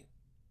chastity.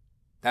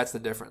 That's the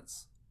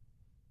difference.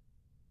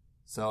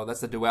 So that's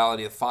the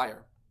duality of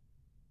fire.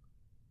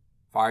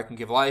 Fire can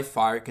give life,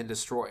 fire can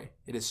destroy.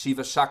 It is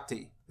Shiva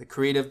Shakti, the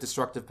creative,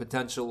 destructive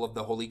potential of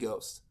the Holy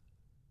Ghost.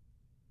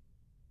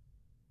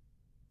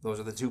 Those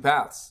are the two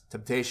paths,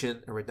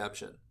 temptation and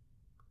redemption.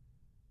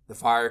 The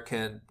fire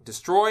can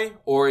destroy,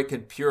 or it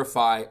can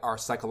purify our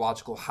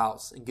psychological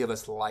house and give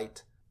us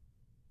light.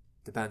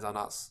 Depends on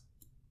us.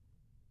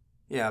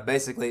 Yeah,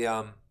 basically,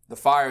 the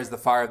fire is the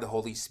fire of the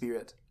Holy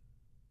Spirit.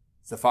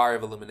 It's the fire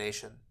of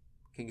illumination.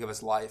 It can give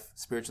us life,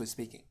 spiritually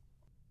speaking.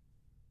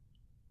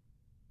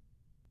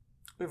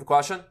 We have a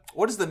question.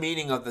 What is the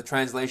meaning of the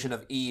translation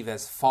of Eve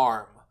as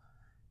farm?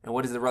 And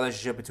what is the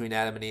relationship between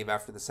Adam and Eve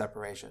after the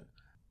separation?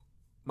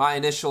 My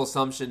initial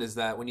assumption is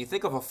that when you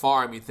think of a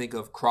farm, you think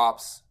of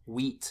crops,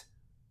 wheat,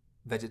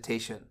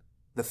 vegetation,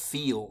 the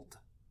field,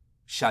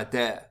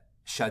 Shadeh,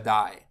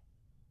 Shaddai.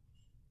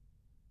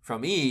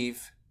 From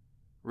Eve,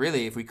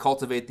 really, if we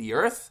cultivate the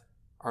earth,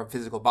 our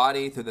physical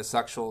body, through the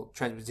sexual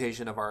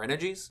transmutation of our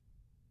energies,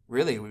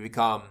 really we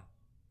become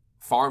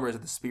farmers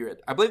of the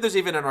spirit. I believe there's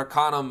even an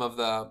arcanum of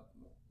the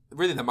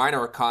minor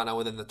arcana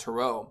within the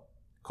Tarot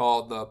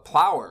called the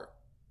plower,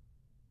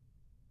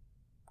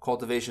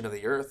 cultivation of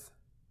the earth.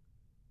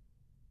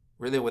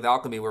 Really, with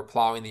alchemy, we're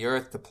plowing the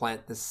earth to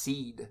plant the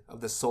seed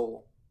of the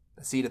soul,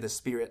 the seed of the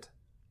spirit.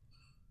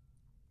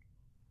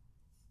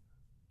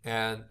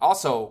 And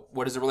also,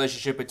 what is the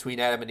relationship between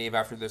Adam and Eve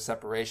after their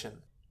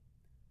separation?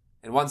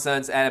 In one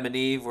sense, Adam and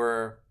Eve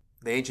were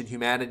the ancient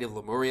humanity of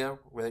Lemuria,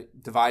 were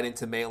divided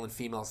into male and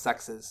female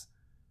sexes.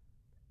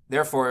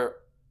 Therefore,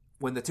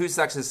 when the two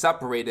sexes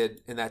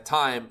separated in that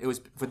time, it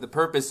was for the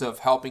purpose of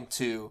helping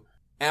to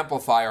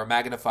amplify or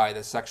magnify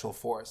the sexual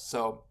force.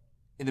 So,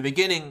 in the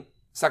beginning,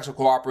 sexual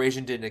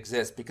cooperation didn't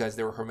exist because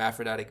they were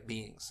hermaphroditic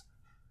beings.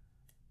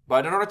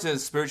 But in order to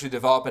spiritually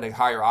develop at a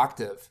higher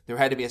octave, there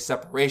had to be a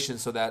separation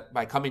so that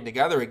by coming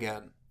together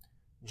again,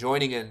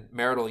 joining in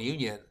marital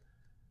union,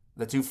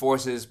 the two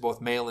forces,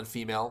 both male and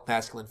female,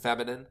 masculine and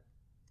feminine,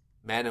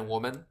 man and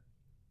woman,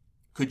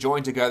 could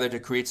join together to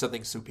create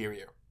something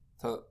superior.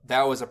 So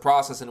that was a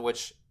process in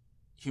which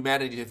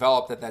humanity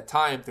developed at that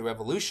time through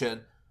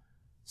evolution,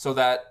 so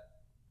that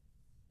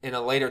in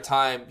a later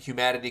time,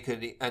 humanity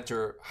could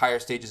enter higher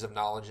stages of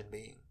knowledge and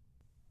being.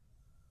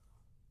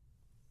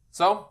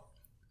 So,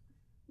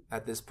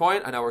 at this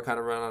point, I know we're kind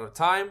of running out of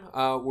time.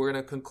 We're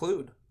going to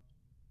conclude.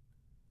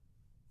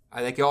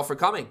 I thank you all for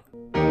coming.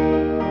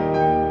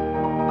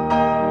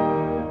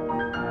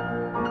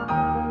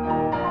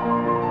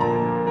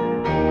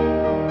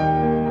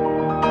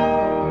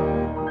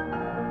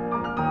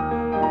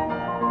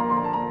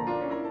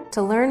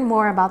 To learn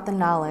more about the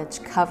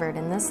knowledge covered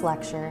in this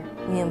lecture,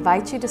 we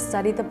invite you to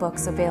study the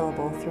books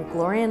available through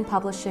Glorian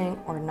Publishing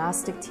or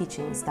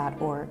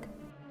GnosticTeachings.org.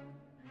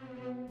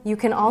 You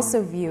can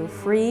also view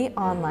free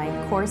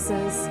online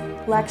courses,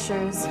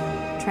 lectures,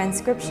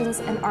 transcriptions,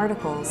 and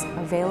articles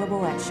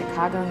available at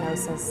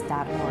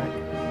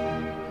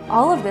ChicagoGnosis.org.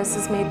 All of this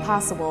is made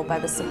possible by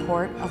the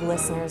support of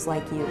listeners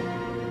like you.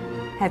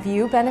 Have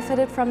you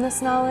benefited from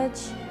this knowledge?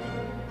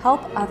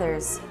 Help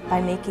others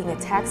by making a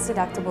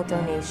tax-deductible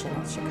donation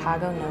at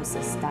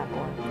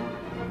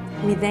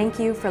ChicagoGnosis.org. We thank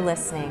you for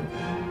listening.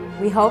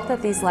 We hope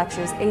that these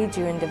lectures aid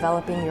you in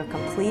developing your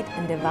complete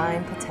and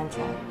divine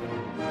potential.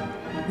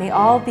 May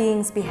all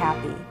beings be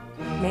happy.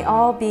 May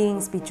all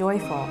beings be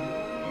joyful.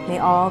 May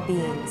all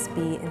beings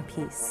be in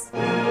peace.